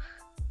know,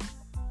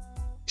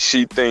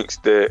 she thinks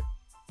that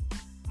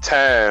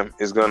time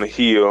is going to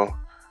heal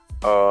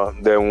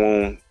that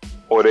wound,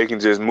 or they can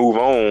just move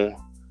on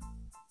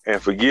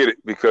and forget it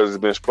because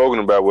it's been spoken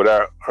about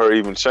without her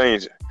even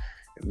changing.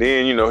 And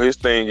then, you know, his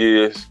thing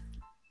is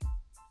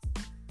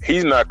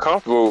he's not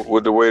comfortable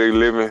with the way they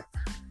living,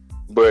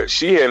 but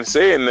she hadn't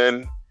said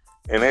nothing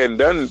and hadn't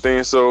done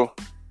anything, so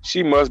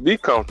she must be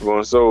comfortable.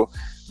 And so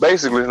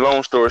basically,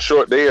 long story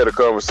short, they had a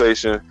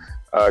conversation,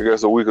 I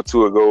guess a week or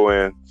two ago,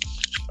 and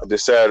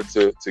decided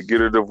to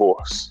get a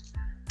divorce.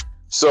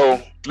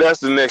 So that's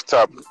the next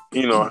topic.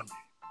 You know, at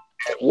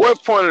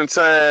what point in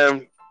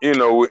time, you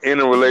know, in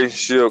a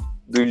relationship,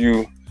 do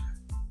you,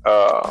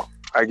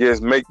 I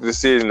guess, make the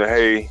decision that,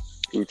 hey,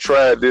 we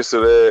tried this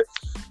or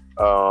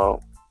that,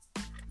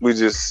 we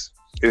just,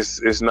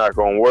 it's not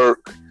gonna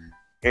work.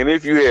 And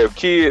if you have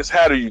kids,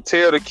 how do you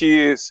tell the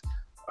kids,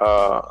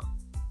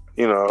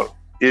 you know,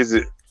 is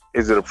it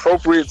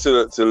appropriate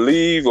to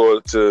leave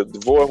or to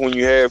divorce when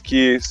you have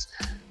kids?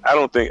 I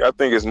think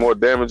it's more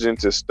damaging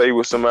to stay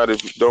with somebody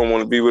if you don't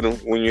want to be with them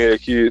when you have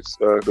kids,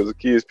 because the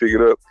kids pick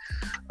it up.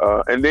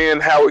 And then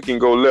how it can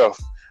go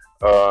left.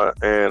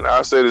 And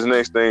I'll say this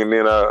next thing, and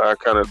then I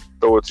kind of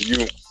throw it to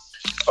you.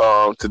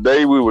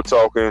 Today we were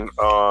talking,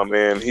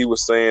 and he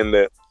was saying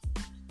that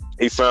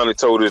he finally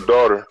told his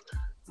daughter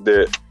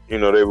that, you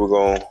know, they were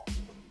going to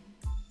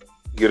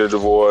get a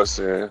divorce,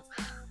 and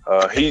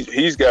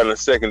he's gotten a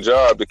second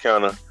job to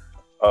kind of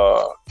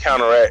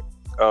counteract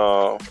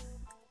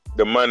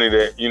the money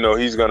that, you know,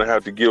 he's going to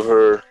have to give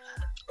her.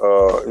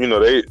 You know,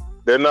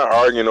 they're not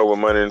arguing over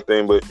money or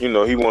anything, but, you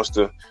know, he wants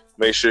to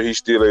make sure he's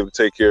still able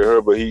to take care of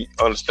her, but he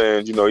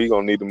understands, you know, he's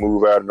going to need to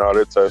move out and all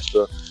that type of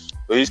stuff.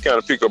 So he's kind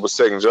of picked up a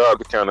second job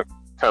to kind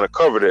of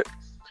cover that.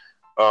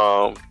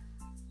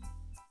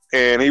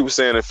 And he was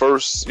saying at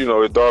first, you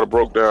know, his daughter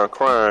broke down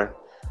crying.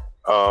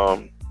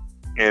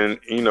 And,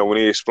 you know, when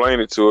he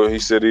explained it to her, he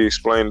said he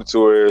explained it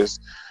to her as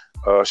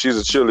she's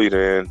a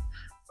cheerleader. And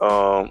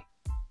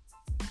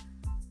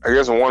I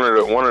guess one of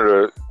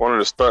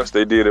the stunts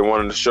they did at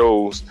one of the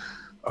shows,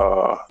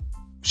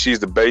 she's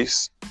the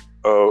base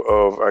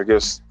of I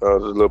guess the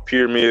little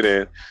pyramid,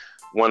 and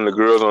one of the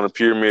girls on the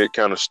pyramid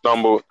kind of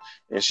stumbled,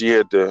 and she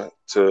had to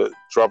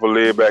drop her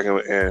leg back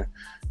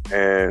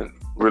and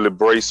really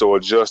brace or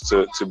adjust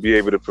to be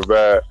able to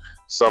provide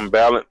some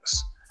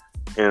balance.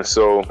 And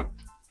so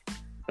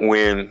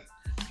when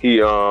he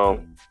was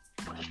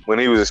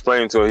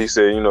explaining to her, he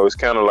said, you know, it's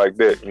kind of like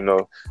that. You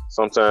know,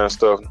 sometimes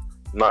stuff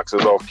knocks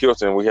us off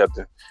kilter, and we have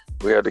to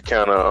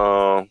kind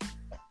of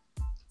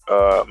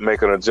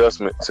make an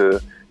adjustment to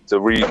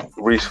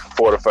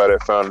re-fortify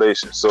that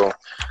foundation. So,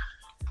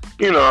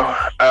 you know,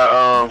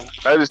 I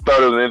just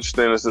thought it was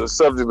interesting. It's a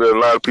subject that a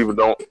lot of people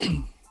don't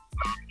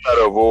try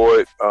to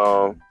avoid.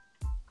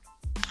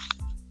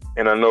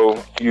 And I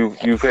know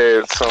you've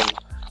had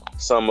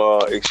some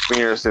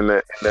experience in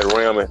that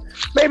realm, and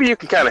maybe you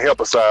can kind of help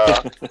us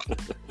out.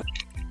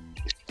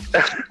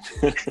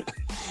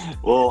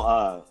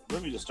 Well,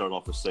 let me just start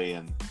off with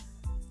saying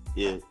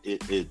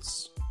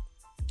it's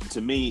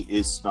to me,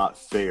 it's not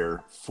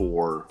fair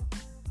for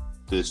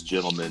this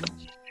gentleman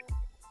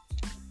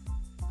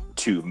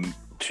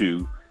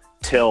to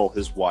tell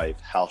his wife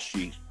how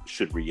she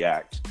should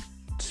react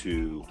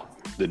to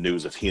the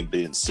news of him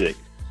being sick.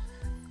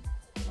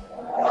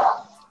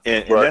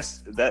 And right.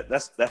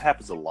 that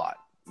happens a lot.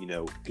 You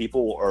know,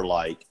 people are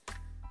like,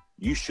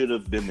 you should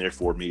have been there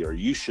for me, or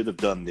you should have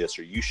done this,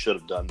 or you should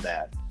have done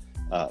that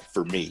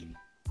for me.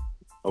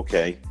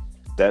 Okay,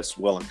 that's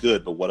well and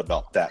good, but what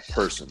about that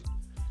person?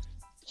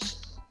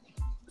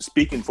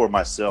 Speaking for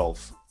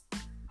myself,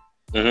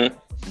 mm-hmm.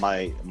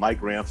 my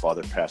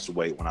grandfather passed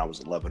away when I was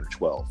 11 or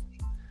 12.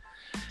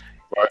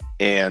 Right.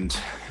 And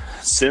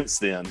since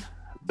then,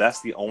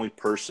 that's the only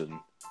person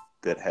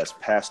that has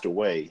passed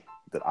away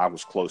that I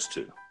was close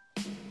to.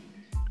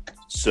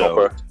 So,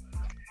 okay.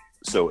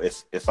 So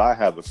if I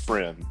have a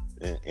friend,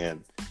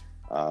 and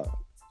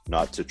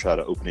not to try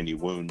to open any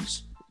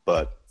wounds,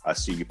 but I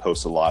see you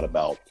post a lot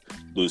about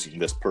losing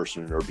this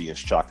person or being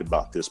shocked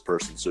about this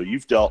person. So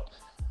you've dealt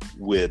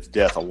with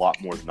death a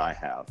lot more than I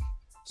have.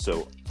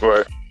 So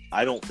right.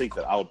 I don't think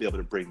that I would be able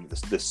to bring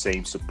this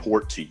same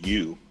support to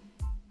you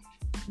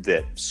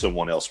that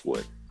someone else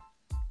would,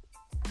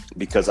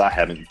 because I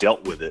haven't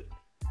dealt with it.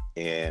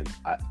 And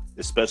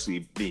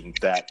especially being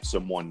that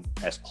someone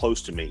as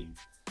close to me,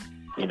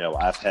 you know,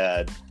 I've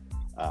had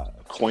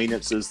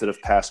acquaintances that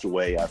have passed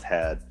away. I've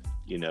had,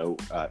 you know,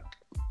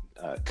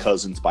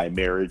 cousins by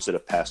marriage that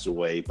have passed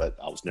away, but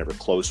I was never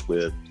close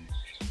with.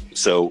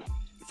 So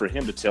for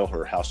him to tell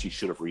her how she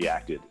should have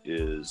reacted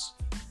is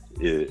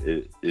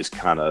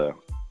kind of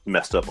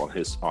messed up on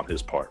his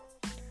part.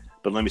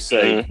 But let me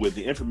say, with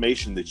the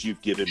information that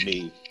you've given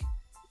me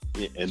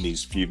in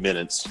these few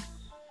minutes,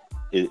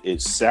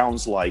 it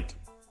sounds like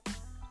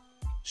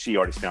she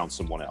already found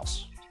someone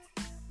else.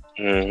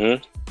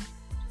 Mm-hmm.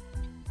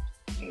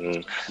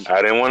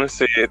 I didn't want to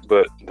say it,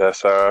 but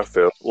that's how I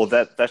felt. Well,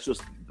 that's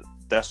just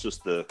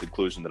the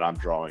conclusion that I'm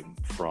drawing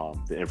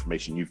from the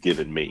information you've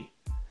given me.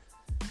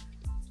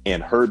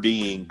 And her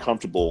being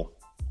comfortable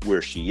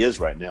where she is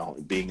right now,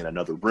 being in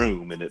another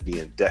room and it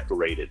being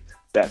decorated,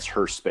 that's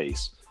her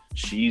space.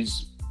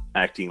 She's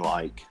acting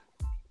like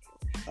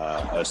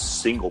a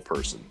single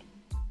person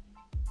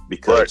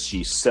because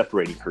she's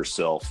separating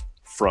herself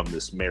from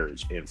this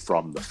marriage and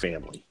from the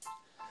family.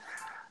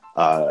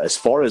 As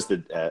far as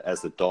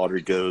the daughter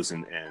goes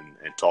and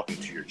talking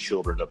to your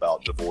children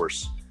about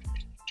divorce,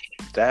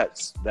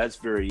 that's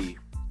very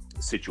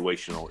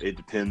situational. It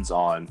depends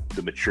on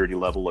the maturity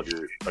level of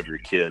your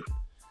kid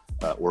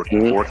or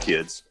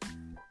kids.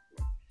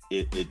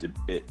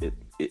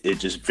 It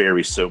just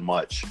varies so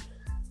much.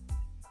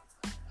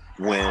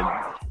 When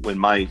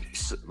my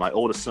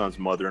oldest son's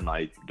mother and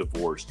I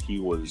divorced, he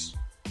was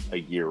a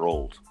year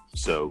old.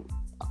 So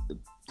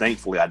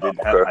thankfully, I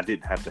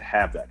didn't have to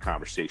have that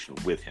conversation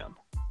with him.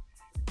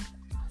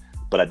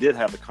 But I did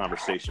have the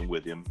conversation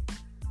with him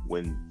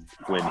when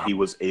he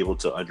was able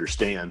to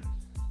understand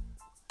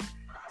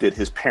that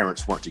his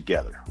parents weren't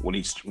together. When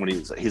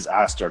his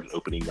eyes started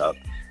opening up,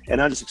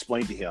 and I just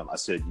explained to him. I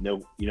said,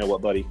 you know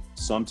what, buddy?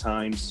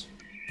 Sometimes,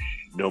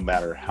 no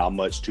matter how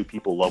much two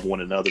people love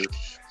one another,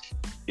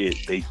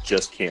 they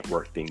just can't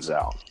work things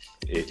out.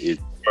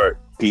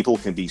 People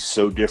can be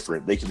so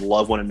different. They can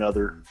love one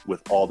another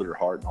with all their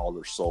heart and all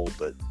their soul,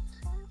 but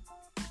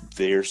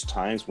there's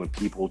times when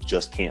people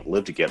just can't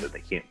live together.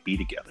 They can't be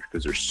together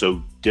because they're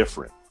so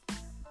different.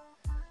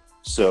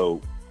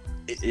 So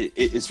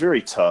it's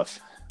very tough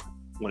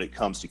when it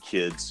comes to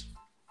kids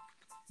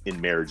in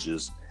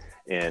marriages.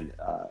 And,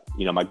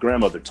 my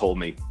grandmother told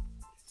me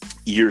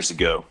years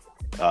ago,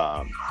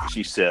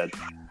 she said,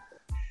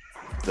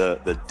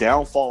 the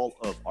downfall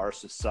of our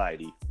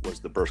society was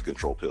the birth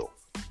control pill.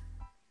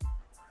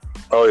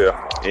 Oh,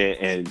 yeah.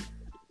 And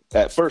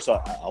at first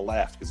I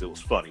laughed because it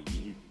was funny.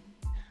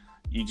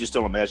 You just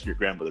don't imagine your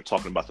grandmother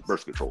talking about the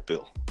birth control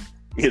pill.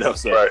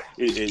 So right.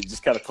 it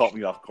just kind of caught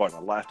me off guard, and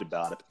I laughed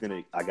about it. But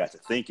then I got to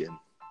thinking,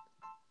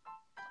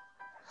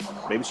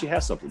 maybe she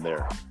has something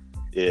there.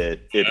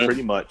 It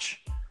pretty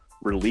much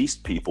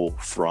released people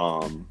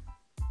from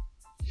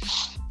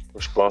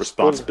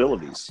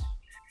responsibilities.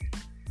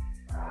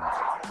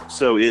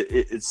 So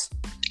it's...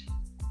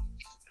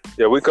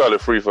 Yeah, we call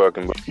it free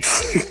fucking.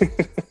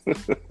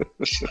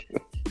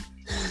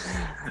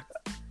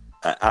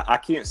 I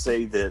can't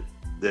say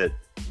that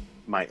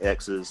my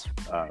exes...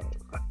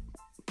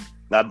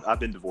 I've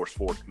been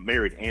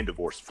married and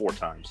divorced 4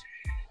 times.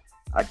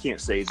 I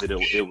can't say that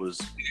it was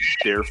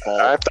their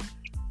fault.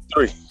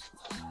 3.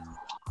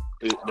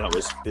 No,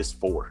 it's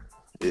 4.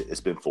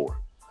 It's been 4.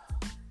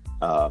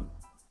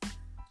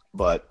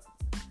 But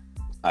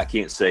I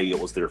can't say it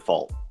was their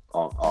fault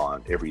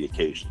on every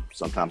occasion.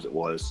 Sometimes it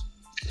was.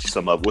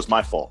 Some of it was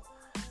my fault,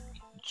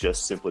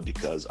 just simply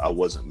because I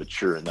wasn't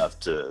mature enough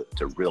to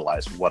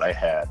realize what I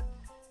had,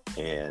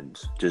 and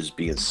just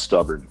being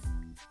stubborn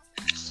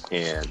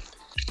and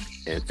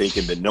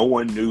thinking that no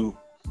one knew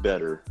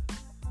better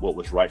what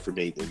was right for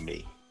me than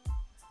me.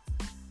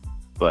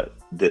 But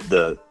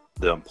the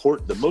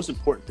most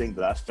important thing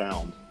that I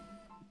found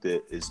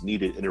that is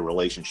needed in a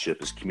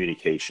relationship is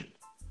communication.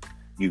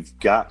 You've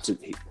got to.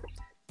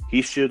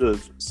 He should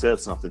have said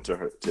something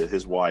to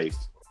his wife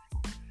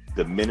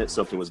the minute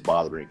something was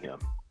bothering him,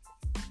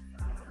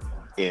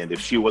 and if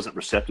she wasn't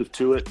receptive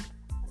to it,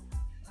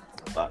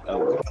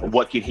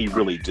 what can he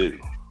really do?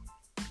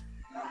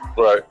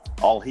 Right.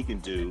 All he can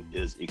do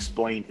is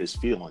explain his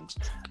feelings.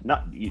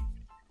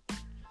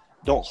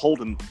 Don't hold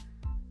him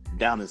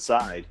down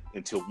inside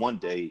until one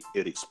day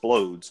it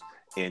explodes,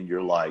 and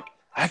you're like,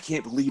 I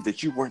can't believe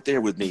that you weren't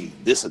there with me.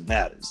 This and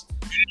that is.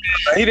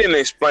 He didn't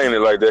explain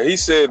it like that. He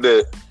said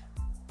that,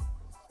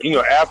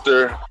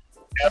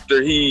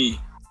 after he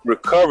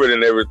recovered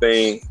and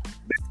everything,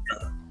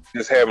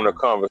 just having a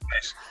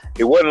conversation.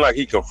 It wasn't like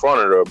he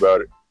confronted her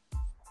about it.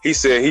 He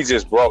said he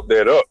just brought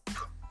that up,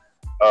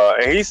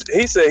 and he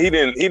said he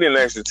didn't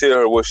actually tell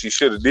her what she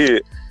should have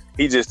did.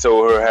 He just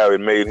told her how it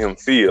made him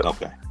feel.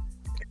 Okay.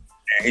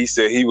 And he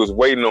said he was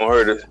waiting on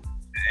her to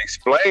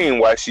explain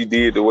why she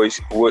did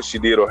what she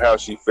did or how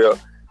she felt,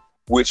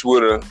 which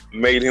would have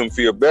made him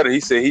feel better. He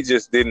said he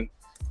just didn't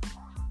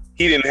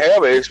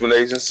have an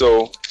explanation.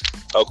 So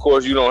of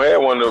course you don't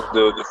have one.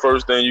 The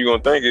first thing you're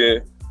gonna think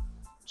is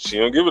she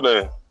don't give a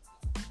damn.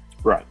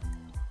 Right.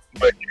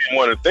 But you didn't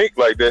want to think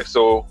like that.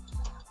 So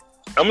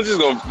I'm just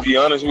gonna be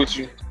honest with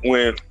you.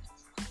 When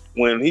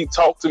he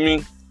talked to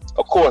me,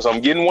 of course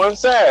I'm getting one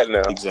side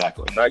now.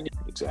 Exactly.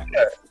 Exactly.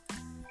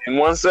 In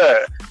one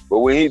side. But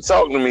when he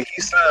talked to me,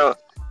 he sound.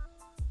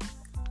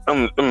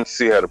 I'm gonna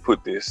see how to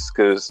put this,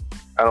 because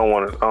I don't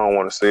want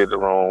to say it the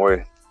wrong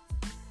way.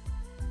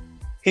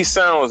 He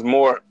sounds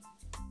more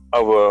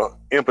of a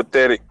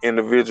empathetic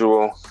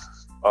individual,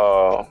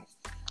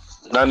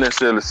 not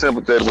necessarily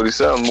sympathetic, but he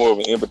sounds more of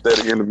an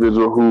empathetic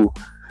individual who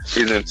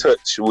is in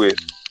touch with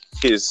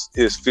his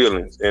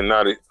feelings and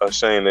not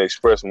ashamed to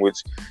express them, which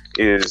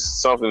is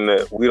something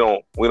that we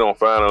don't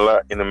find a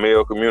lot in the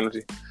male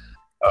community.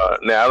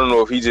 Now I don't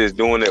know if he's just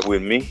doing that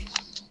with me,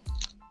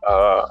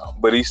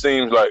 but he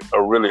seems like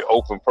a really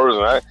open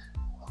person.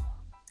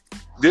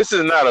 This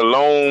is not a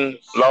long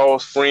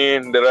lost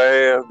friend that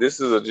I have. This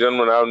is a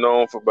gentleman I've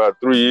known for about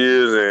 3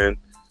 years, and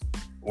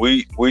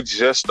we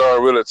just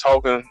started really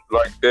talking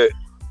like that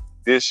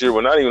this year.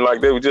 Well, not even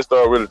like that. We just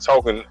started really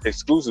talking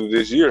exclusively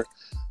this year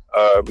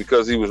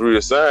because he was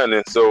reassigned,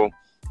 and so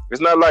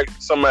it's not like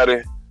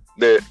somebody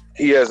that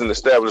he has an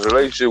established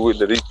relationship with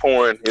that he's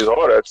pouring his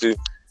heart out to.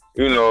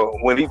 You know,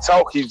 when he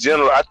talk, he's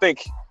general. I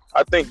think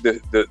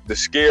the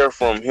scare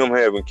from him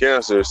having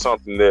cancer is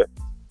something that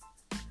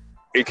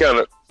it kind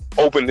of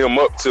opened him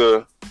up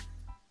to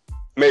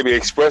maybe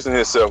expressing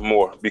himself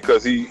more,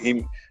 because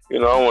he you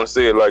know, I don't want to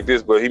say it like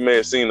this, but he may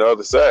have seen the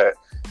other side,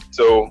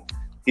 so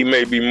he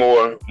may be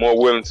more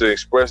willing to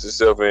express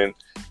himself and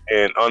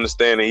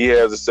understanding he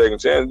has a second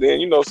chance. Then,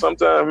 you know,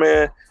 sometimes,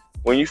 man,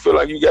 when you feel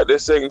like you got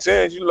that second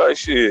chance, you like,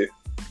 shit,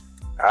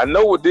 I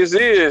know what this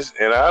is,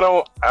 and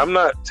I'm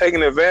not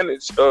taking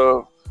advantage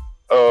of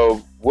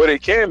what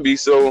it can be.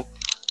 So,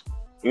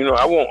 you know,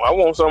 I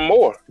want something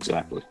more.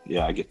 Exactly.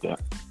 Yeah, I get that.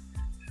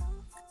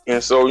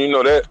 And so, you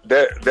know,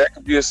 that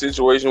could be a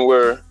situation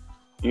where,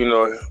 you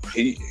know,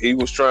 he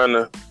was trying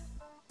to,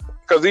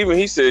 because even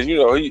he says, you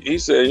know, he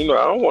said, you know,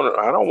 I don't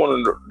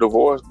want a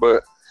divorce,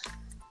 but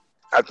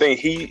I think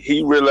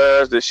he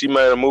realized that she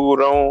might have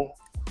moved on,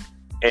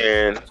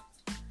 and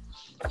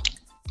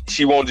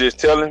she won't just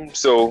tell him.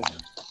 So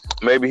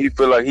maybe he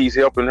feel like he's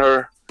helping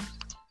her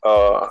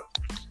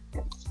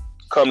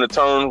come to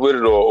terms with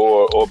it,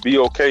 or be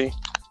okay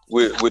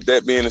with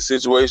that being the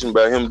situation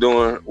by him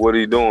doing what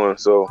he's doing.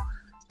 So,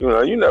 you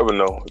know, you never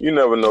know. You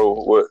never know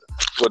what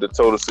the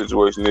total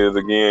situation is.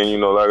 Again, you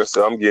know, like I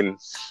said, I'm getting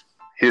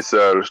his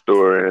side of the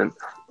story, and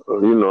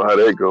you know how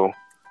that go.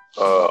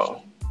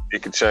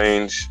 It could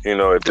change, you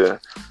know, at the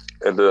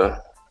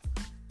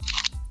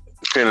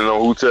depending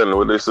on who telling it.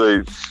 What they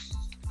say,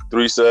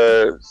 3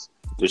 sides.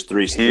 There's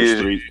three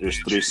sides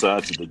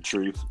of the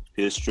truth: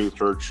 his truth,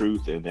 her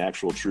truth, and the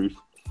actual truth.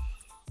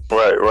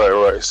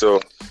 Right.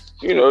 So,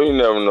 you know, you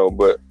never know.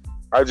 But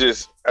I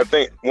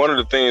think one of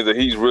the things that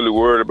he's really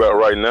worried about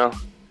right now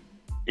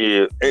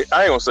is, I ain't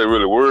gonna say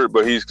really worried,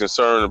 but he's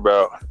concerned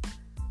about.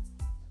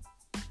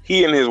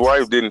 He and his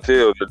wife didn't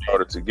tell their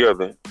daughter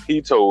together. He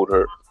told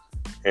her,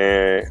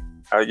 and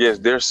I guess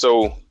they're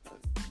so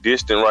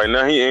distant right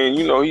now.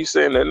 He's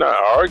saying they're not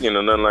arguing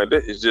or nothing like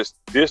that. It's just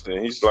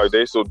distant. He's like,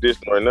 they're so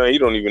distant right now. He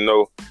don't even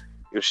know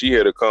if she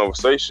had a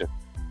conversation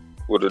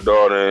with her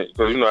daughter.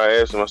 Because, you know, I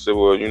asked him, I said,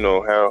 well, you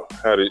know,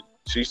 how did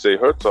she say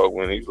her talk?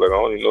 When he's like, I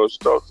don't even know what she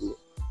talked to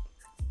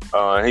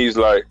her. And he's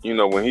like, you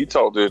know, when he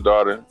talked to his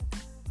daughter,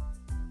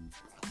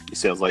 it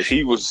sounds like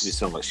she's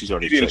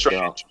already checked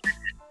out.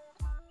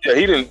 Yeah,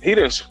 he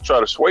didn't try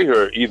to sway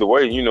her either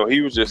way. You know,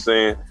 he was just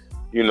saying,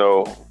 you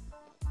know,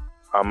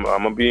 I'm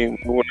gonna be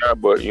moving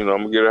out, but you know,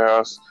 I'm gonna get a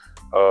house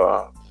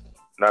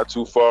not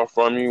too far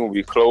from you. We'll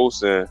be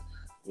close, and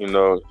you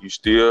know, you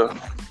still,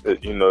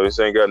 you know, this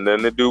ain't got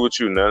nothing to do with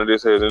you. None of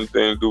this has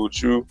anything to do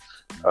with you.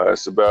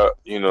 It's about,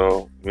 you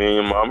know, me and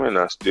your mama, and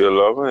I still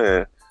love her,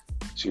 and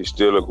she's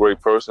still a great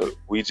person.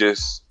 We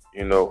just,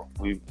 you know,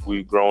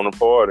 we grown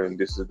apart, and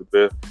this is the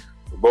best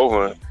for both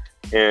of them.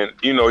 And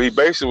you know, he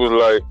basically was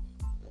like,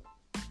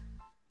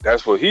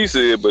 that's what he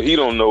said, but he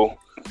don't know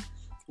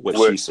what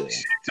she said.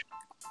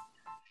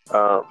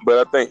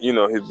 But I think, you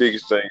know, his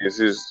biggest thing is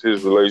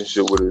his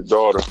relationship with his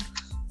daughter.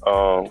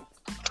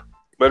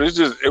 But it was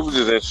just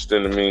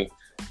interesting to me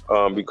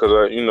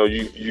because you know,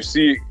 you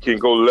see it can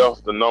go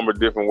left a number of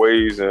different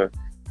ways, and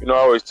you know, I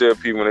always tell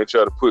people when they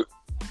try to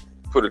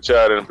put a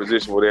child in a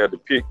position where they have to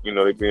pick, you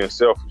know, they're being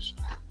selfish.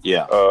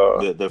 Yeah.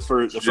 The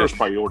first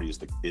priority is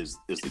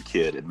the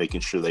kid, and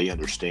making sure they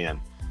understand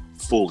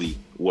fully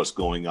what's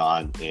going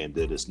on, and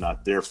that it's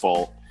not their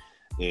fault,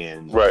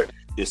 and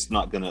it's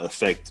not going to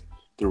affect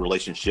the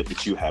relationship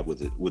that you have with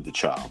the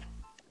child.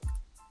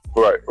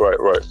 Right.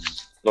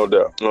 No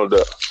doubt.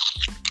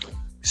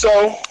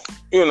 So,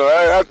 you know,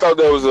 I thought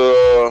that was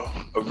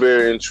a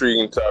very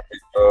intriguing topic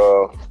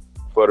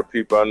for the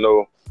people. I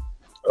know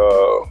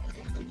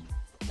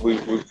we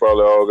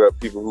probably all got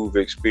people who've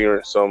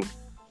experienced some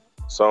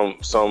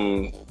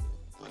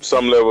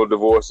level of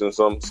divorce in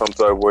some type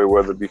of way,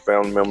 whether it be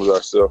family members,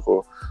 ourselves,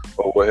 or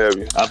what have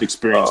you. I've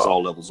experienced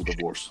all levels of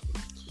divorce.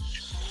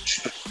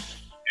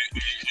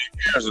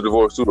 There's a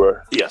divorce too,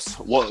 right? Yes.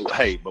 Well,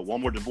 hey, but one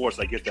more divorce,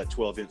 I get that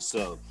 12-inch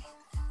sub.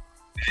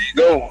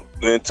 There you go,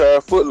 the entire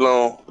foot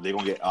long. They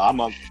gonna get.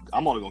 I'm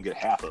only gonna get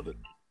half of it.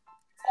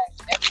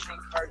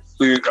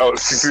 Oh,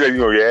 she said you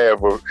gonna get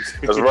half of it.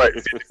 That's right.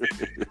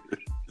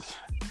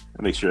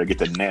 Make sure I get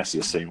the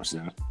nastiest sandwich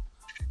then.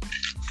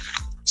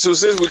 So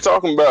since we're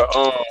talking about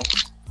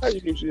how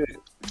you do shit?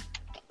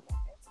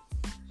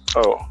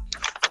 Oh,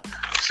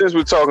 since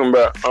we're talking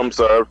about, I'm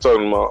sorry, I'm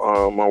talking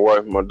about my wife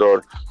and my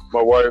daughter.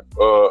 My wife,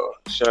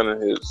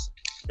 Shannon, is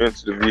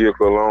into the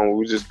vehicle alone.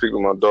 We just picked up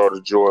my daughter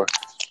Joy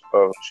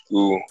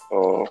school.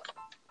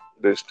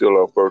 They still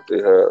our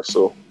birthday half.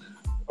 So,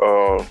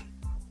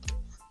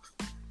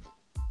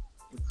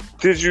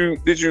 did you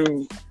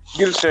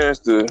get a chance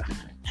to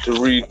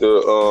read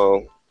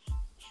the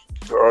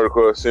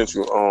article I sent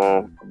you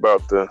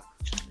about the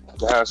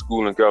high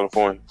school in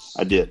California?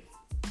 I did.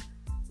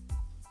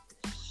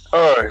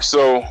 All right,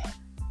 so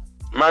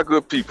my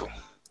good people,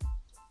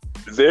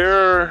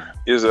 there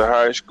is a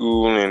high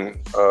school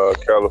in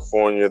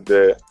California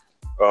that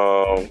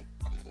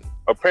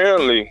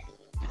apparently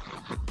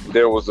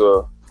there was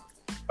a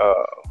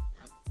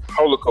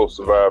Holocaust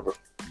survivor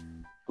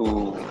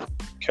who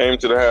came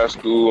to the high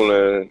school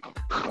and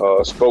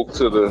spoke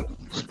to the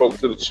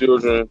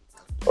children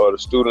or the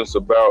students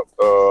about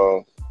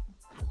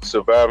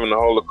surviving the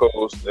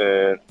Holocaust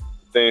and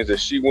things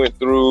that she went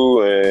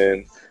through,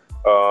 and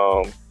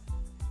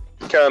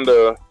kind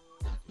of,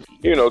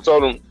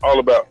 told them all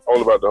about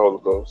the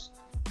Holocaust.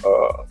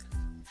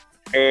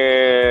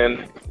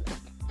 And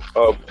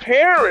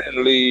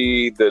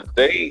apparently the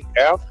day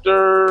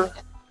after, I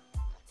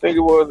think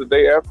it was the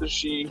day after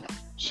she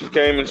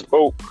came and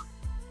spoke,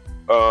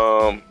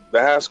 the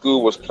high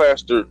school was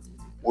plastered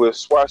with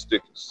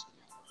swastikas.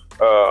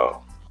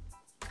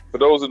 For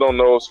those who don't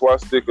know,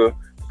 swastika,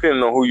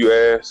 depending on who you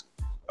ask,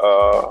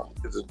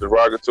 is a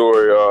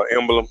derogatory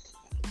emblem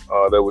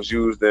that was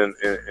used in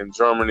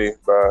Germany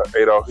by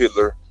Adolf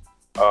Hitler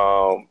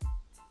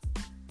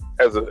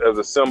as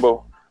a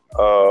symbol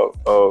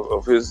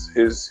of his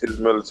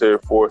military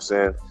force,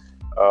 and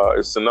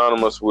it's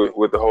synonymous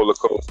with the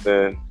Holocaust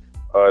and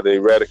the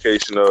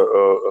eradication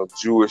of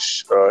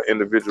Jewish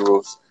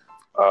individuals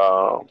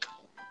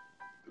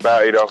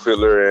by Adolf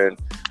Hitler. And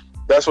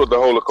that's what the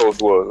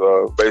Holocaust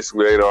was.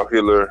 Basically, Adolf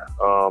Hitler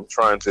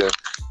trying to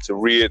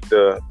rid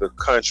the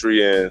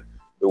country and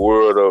the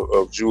world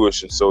of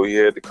Jewish. And so he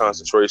had the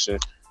concentration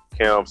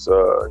camps.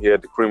 He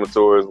had the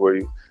crematories where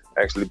he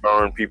actually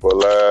burned people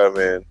alive,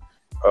 and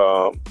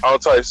all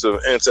types of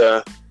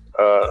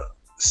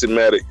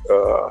anti-Semitic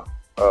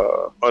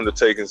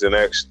undertakings and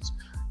actions.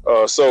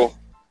 So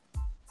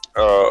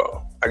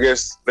I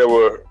guess there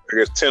were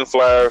 10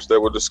 flyers that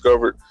were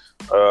discovered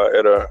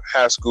at a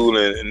high school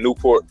in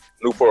Newport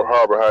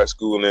Harbor High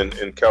School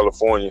in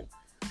California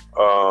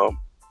on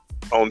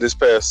this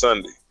past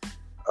Sunday,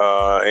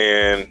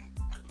 and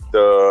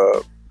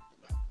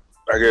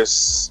I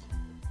guess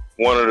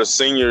one of the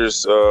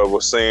seniors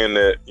was saying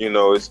that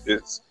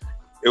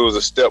it was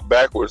a step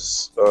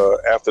backwards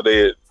after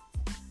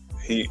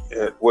he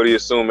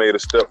assumed made a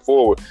step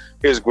forward.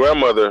 His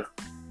grandmother,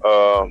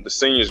 the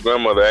senior's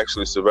grandmother,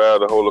 actually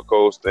survived the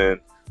Holocaust,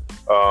 and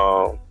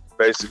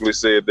basically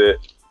said that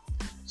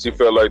she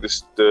felt like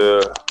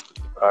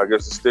I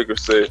guess the sticker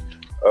said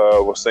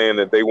was saying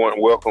that they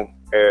weren't welcome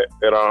at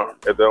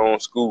their own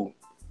school.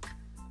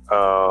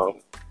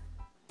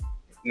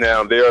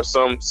 Now there are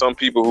some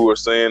people who are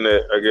saying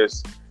that I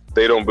guess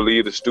they don't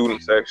believe the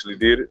students actually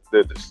did it,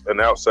 that an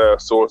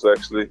outside source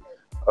actually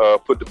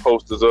put the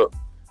posters up.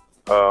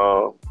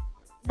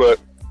 But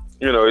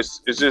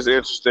it's just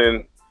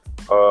interesting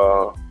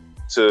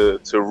to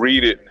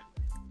read it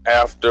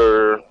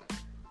after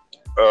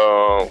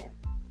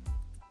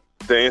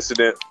the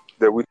incident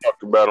that we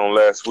talked about on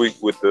last week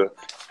with the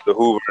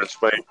Hoover and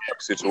Spain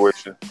Park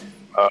situation.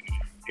 I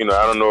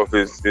don't know if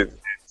it's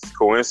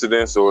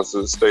coincidence or it's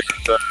a state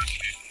of time.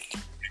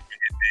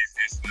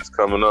 It's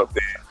coming up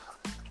there.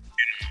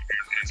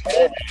 As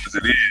horrible as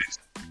it is,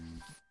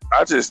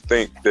 I just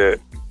think that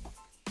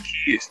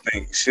kids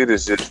think shit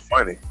is just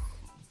funny, and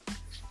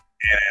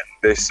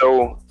I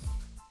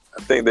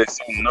think they're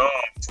so numb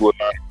to a lot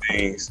of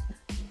things.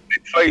 They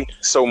play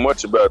so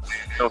much about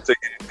things, they don't take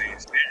anything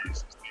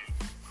serious.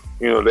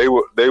 They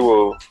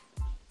will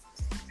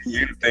do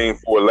anything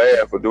for a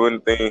laugh or do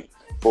anything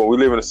for. We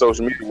live in a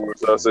social media world,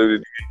 so I say they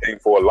do anything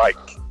for a like.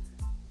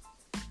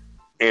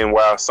 And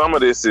while some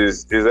of this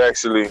is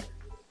actually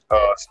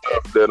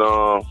stuff that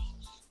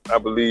I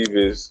believe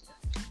is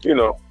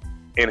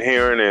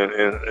inherent,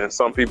 and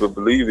some people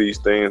believe these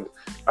things,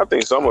 I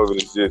think some of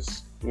it is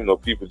just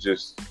people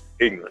just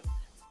ignorant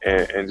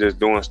and just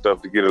doing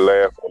stuff to get a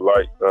laugh or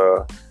like,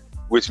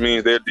 which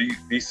means they're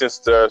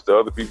desensitized to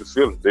other people's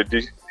feelings. They're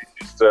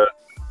desensitized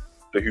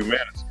to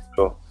humanity.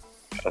 So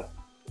I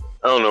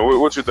don't know.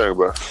 What you think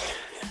about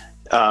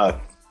it?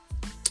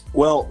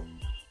 Well,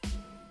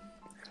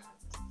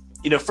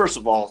 first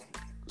of all,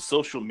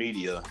 social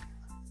media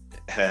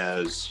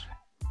has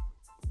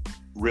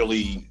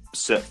really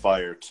set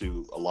fire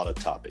to a lot of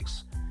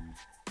topics.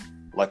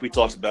 Like we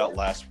talked about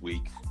last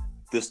week,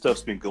 this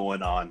stuff's been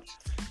going on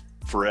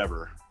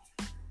forever,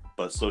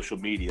 but social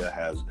media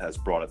has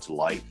brought it to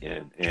light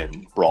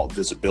and brought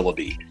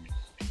visibility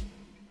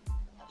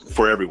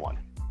for everyone.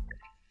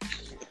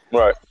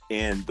 Right.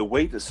 And the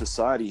way the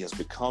society has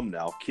become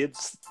now,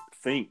 kids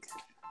think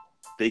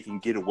they can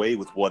get away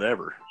with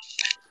whatever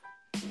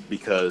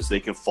because they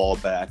can fall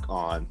back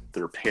on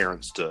their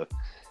parents to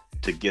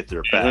get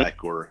their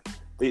back, or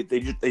they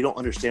don't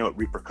understand what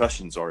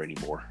repercussions are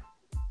anymore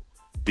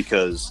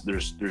because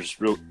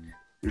there's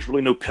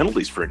really no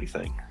penalties for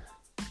anything.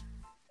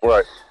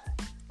 Right.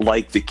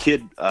 like the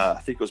kid, I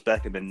think it was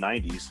back in the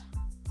 90s,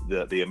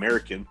 the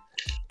American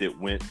that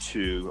went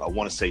to, I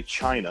want to say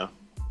China,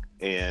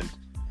 and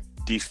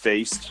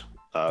defaced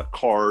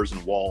cars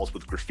and walls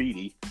with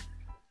graffiti.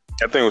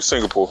 I think it was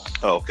Singapore.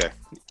 Oh, okay.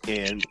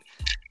 And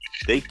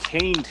they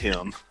caned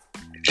him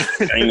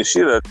Ain't the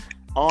shit out.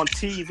 on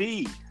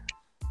TV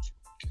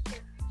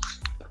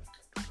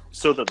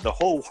so that the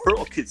whole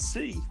world could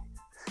see.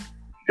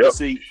 Yep.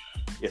 See,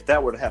 if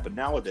that were to happen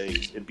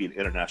nowadays, it'd be an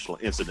international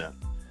incident.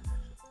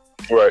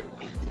 Right.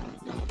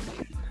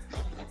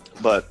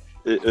 But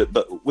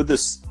with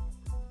this,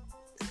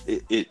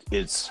 it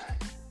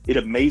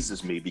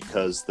amazes me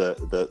because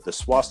the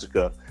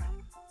swastika,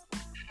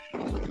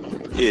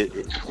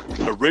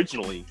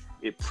 originally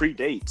it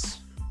predates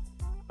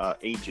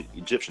ancient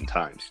Egyptian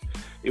times.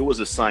 It was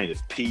a sign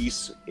of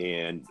peace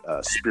and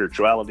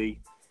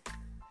spirituality,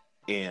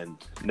 and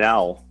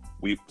now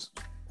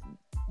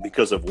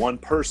because of one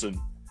person,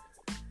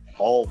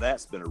 all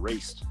that's been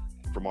erased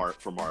from our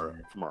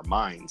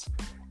minds,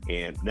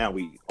 and now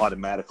we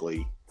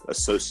automatically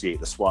associate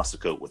the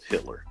swastika with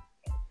Hitler.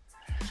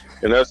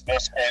 And that's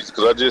crazy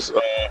because I just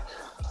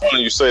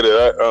funny you say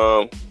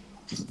that.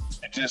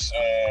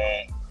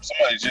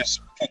 Somebody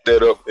just put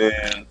that up,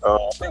 and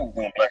I think it was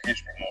doing Black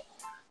History Month.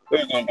 It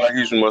was doing Black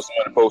History Month.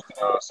 Somebody posted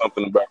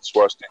something about the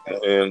swastika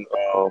and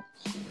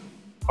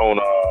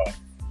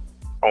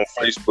on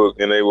Facebook,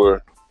 and they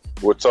were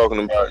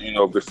talking about, you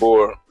know,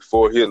 before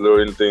Hitler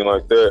or anything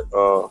like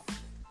that.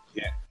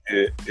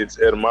 Its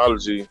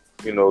etymology,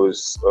 you know,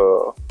 is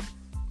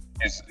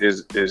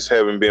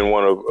having been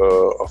one of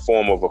a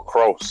form of a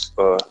cross,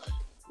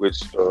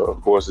 which of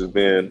course has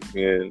been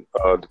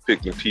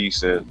depicting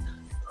peace and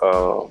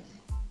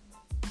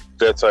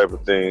that type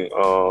of thing.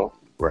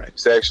 Right.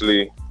 It's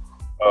actually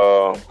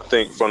I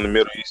think from the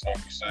Middle East, like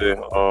you said,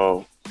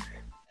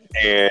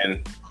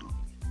 and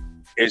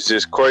it's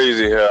just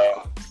crazy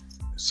how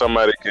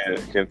somebody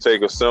can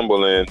take a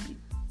symbol and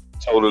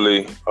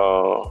totally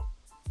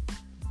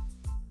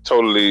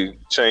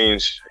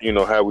change, you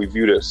know, how we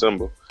view that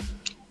symbol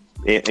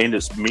and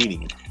its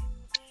meaning.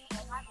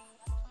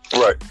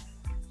 Right.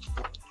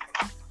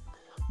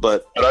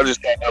 But I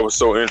just thought that was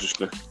so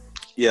interesting.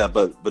 Yeah,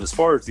 but as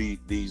far as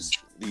these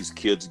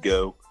kids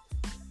go,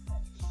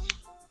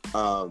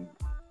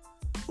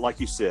 like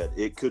you said,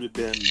 it could have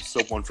been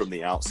someone from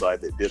the outside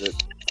that did it.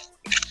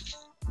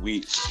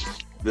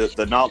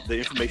 The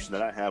information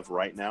that I have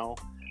right now,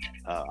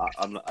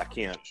 I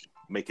can't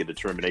make a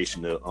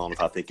determination on if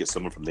I think it's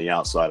someone from the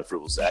outside, if it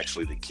was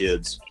actually the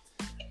kids.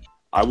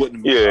 I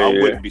wouldn't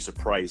be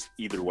surprised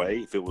either way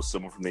if it was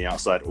someone from the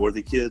outside or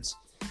the kids.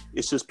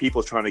 It's just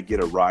people trying to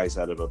get a rise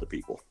out of other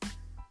people.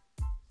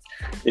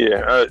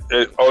 Yeah,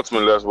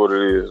 ultimately that's what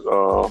it is.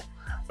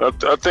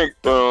 I think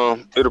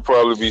it'll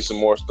probably be some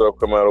more stuff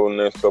come out over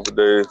the next couple of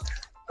days.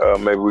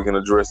 Maybe we can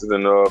address it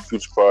in a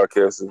future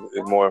podcast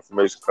if more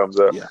information comes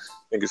out. Yeah.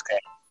 I think it's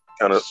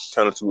kind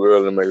of too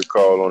early to make a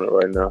call on it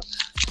right now.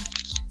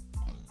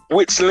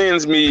 Which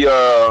leads me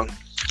to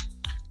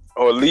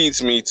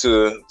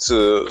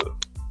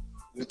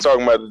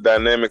talking about the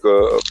dynamic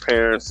of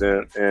parents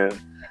and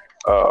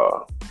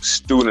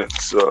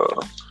students.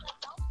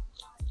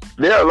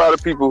 There are a lot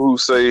of people who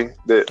say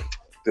that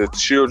the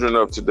children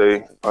of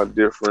today are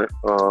different.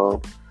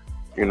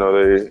 You know,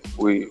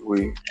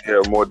 we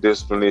have more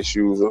discipline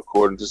issues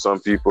according to some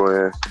people,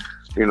 and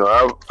you know,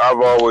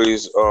 I've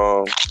always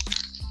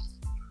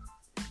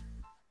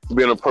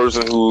been a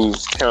person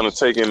who's kind of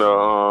taken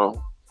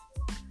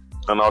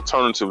an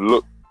alternative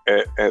look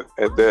at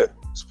that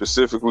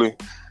specifically.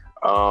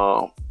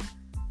 While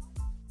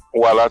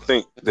I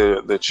think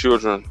the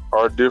children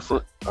are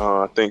different,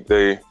 I think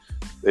they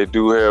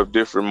do have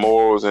different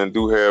morals and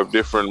do have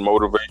different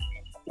motivations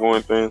for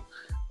doing things.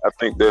 I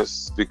think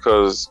that's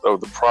because of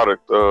the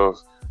product of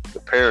the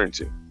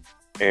parenting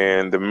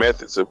and the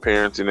methods of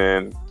parenting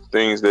and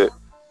things that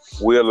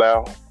we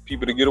allow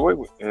people to get away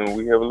with, and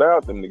we have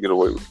allowed them to get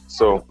away with.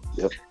 So,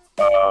 yep.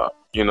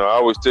 You know, I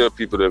always tell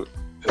people that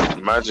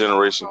my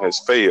generation has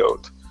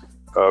failed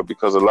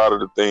because a lot of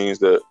the things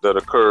that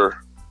occur,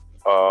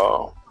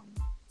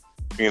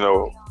 you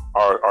know,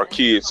 are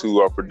kids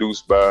who are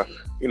produced by,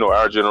 you know,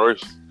 our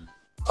generation.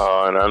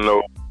 And I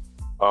know,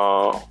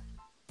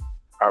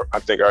 I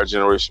think our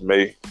generation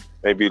may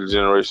be the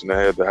generation that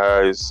had the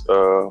highest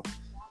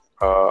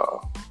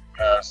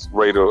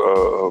rate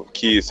of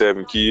kids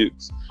having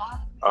kids,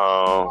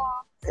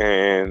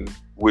 and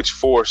which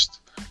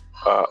forced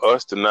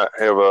us to not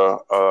have a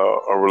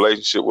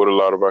relationship with a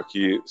lot of our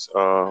kids.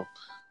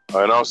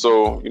 And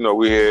also, you know,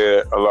 we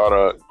had a lot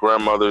of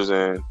grandmothers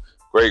and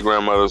great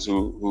grandmothers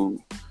who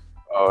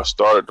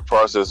started the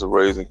process of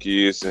raising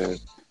kids, and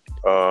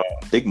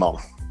Big mama.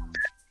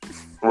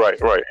 Right,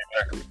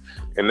 exactly.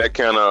 And that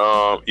kind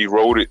of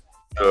eroded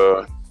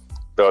the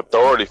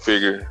authority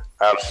figure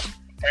out of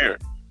the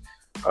parent,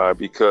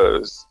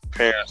 because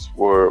parents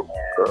were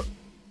I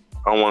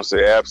don't want to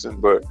say absent,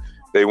 but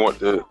they weren't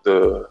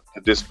the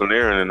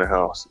disciplinarian in the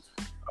house.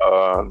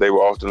 They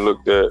were often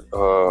looked at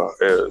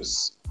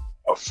as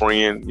a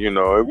friend. You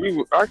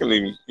know, I can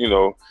even, you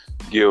know,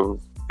 give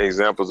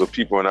examples of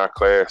people in our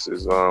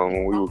classes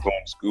when we were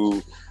going to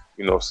school,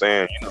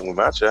 saying, when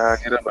my child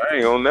get up, I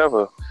ain't gonna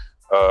never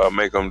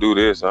make them do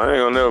this. I ain't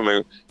gonna never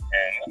make.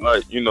 And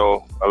like, a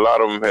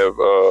lot of them have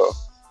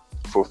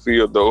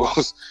fulfilled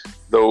those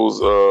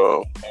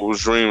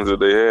dreams that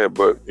they had.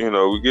 But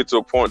we get to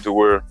a point to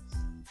where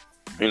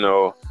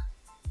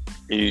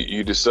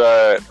you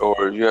decide,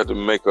 or you have to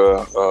make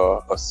a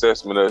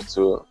assessment as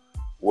to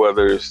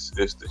whether it's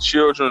the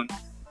children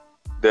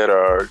that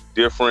are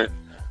different,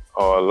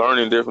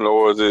 learning different,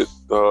 or is it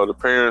the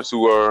parents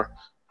who are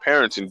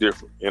parenting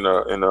different in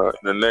a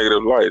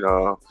negative light.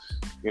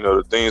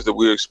 The things that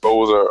we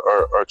expose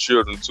our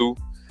children to,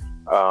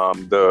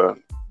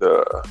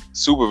 the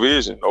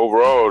supervision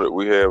overall that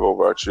we have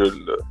over our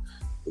children,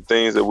 the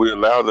things that we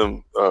allow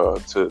them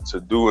to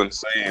do and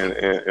say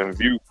and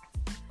view,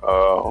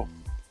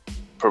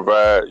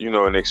 provide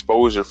an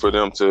exposure for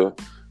them to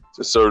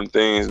certain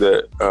things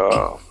that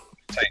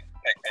take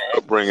their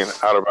upbringing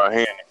out of our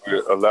hand if we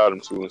allow them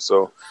to. And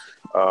so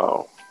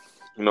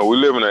we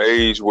live in an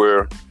age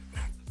where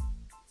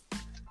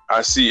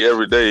I see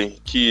every day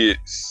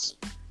kids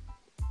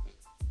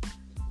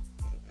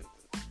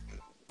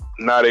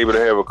not able to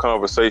have a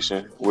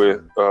conversation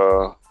with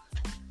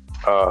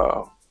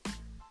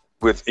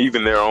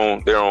even their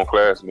own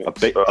classmates. A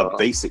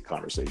basic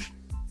conversation.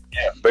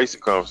 Yeah,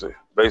 basic conversation.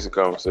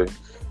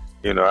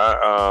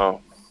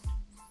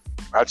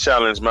 I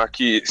challenge my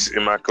kids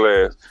in my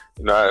class.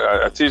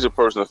 I teach a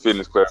personal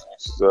fitness class,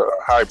 which is a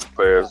hybrid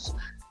class.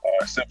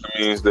 Simply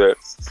means that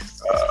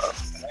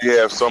we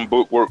have some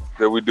book work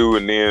that we do,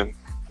 and then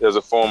there's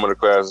a form of the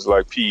classes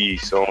like PE.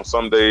 So on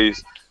some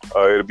days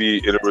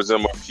it'll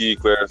resemble a PE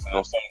class, and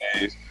on some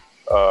days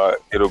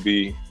it'll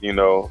be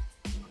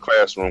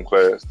classroom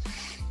class.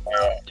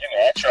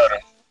 I try to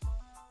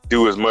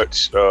do as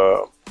much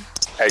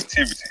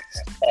activity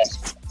as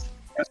possible.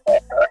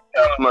 I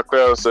challenge my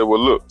class and say, well,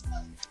 look,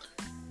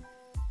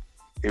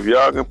 if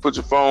y'all can put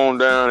your phone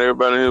down,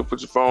 everybody here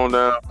put your phone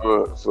down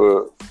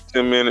for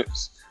 10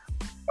 minutes.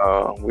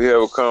 We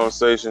have a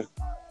conversation.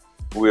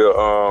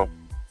 We'll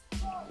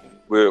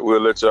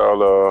let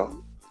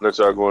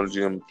y'all go in the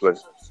gym and play.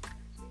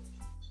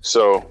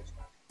 So,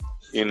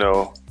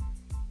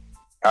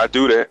 I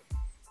do that,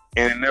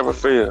 and it never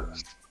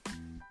fails.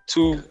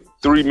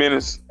 2-3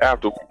 minutes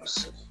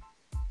afterwards,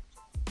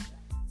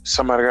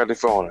 somebody got their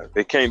phone out.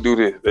 They can't do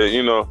this.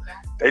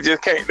 They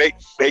just can't.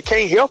 They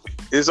can't help it.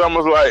 It's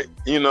almost like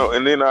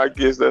and then I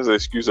guess that's an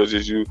excuse I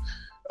just use.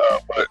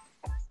 But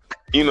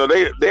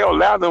they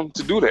allow them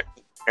to do that,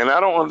 and I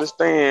don't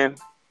understand.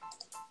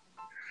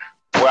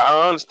 Well,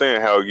 I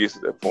understand how it gets to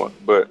that point,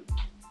 but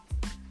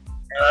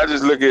I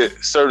just look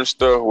at certain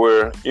stuff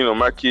where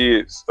my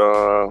kids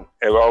have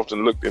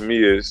often looked at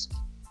me as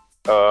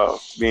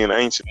being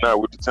ancient,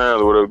 not with the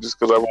times or whatever, just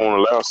because I won't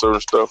allow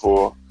certain stuff.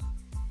 Or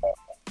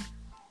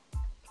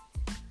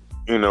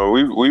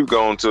we've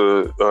gone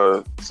to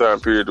a time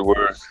period to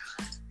where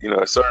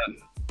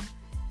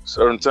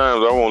certain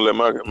times I won't let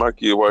my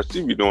kid watch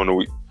TV during the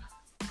week.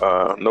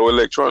 No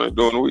electronics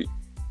during the week.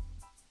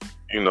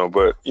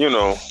 But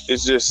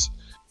it's just,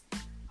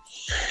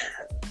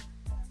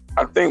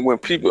 I think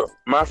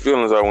my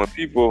feelings are when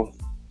people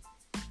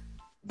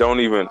don't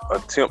even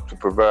attempt to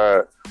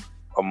provide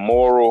a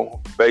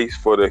moral base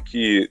for their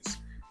kids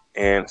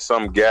and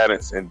some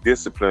guidance and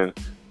discipline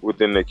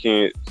within their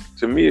kids,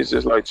 to me it's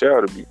just like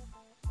child abuse.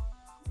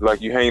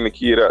 Like you hang the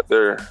kid out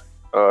there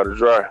to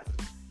dry.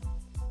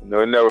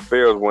 It never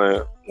fails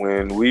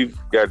when we've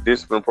got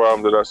discipline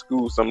problems at our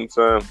school.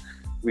 Sometimes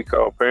we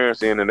call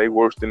parents in and they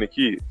worse than the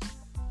kids.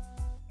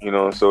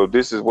 So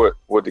this is what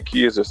the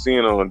kids are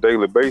seeing on a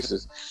daily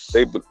basis.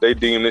 They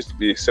deem this to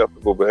be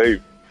acceptable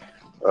behavior.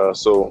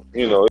 So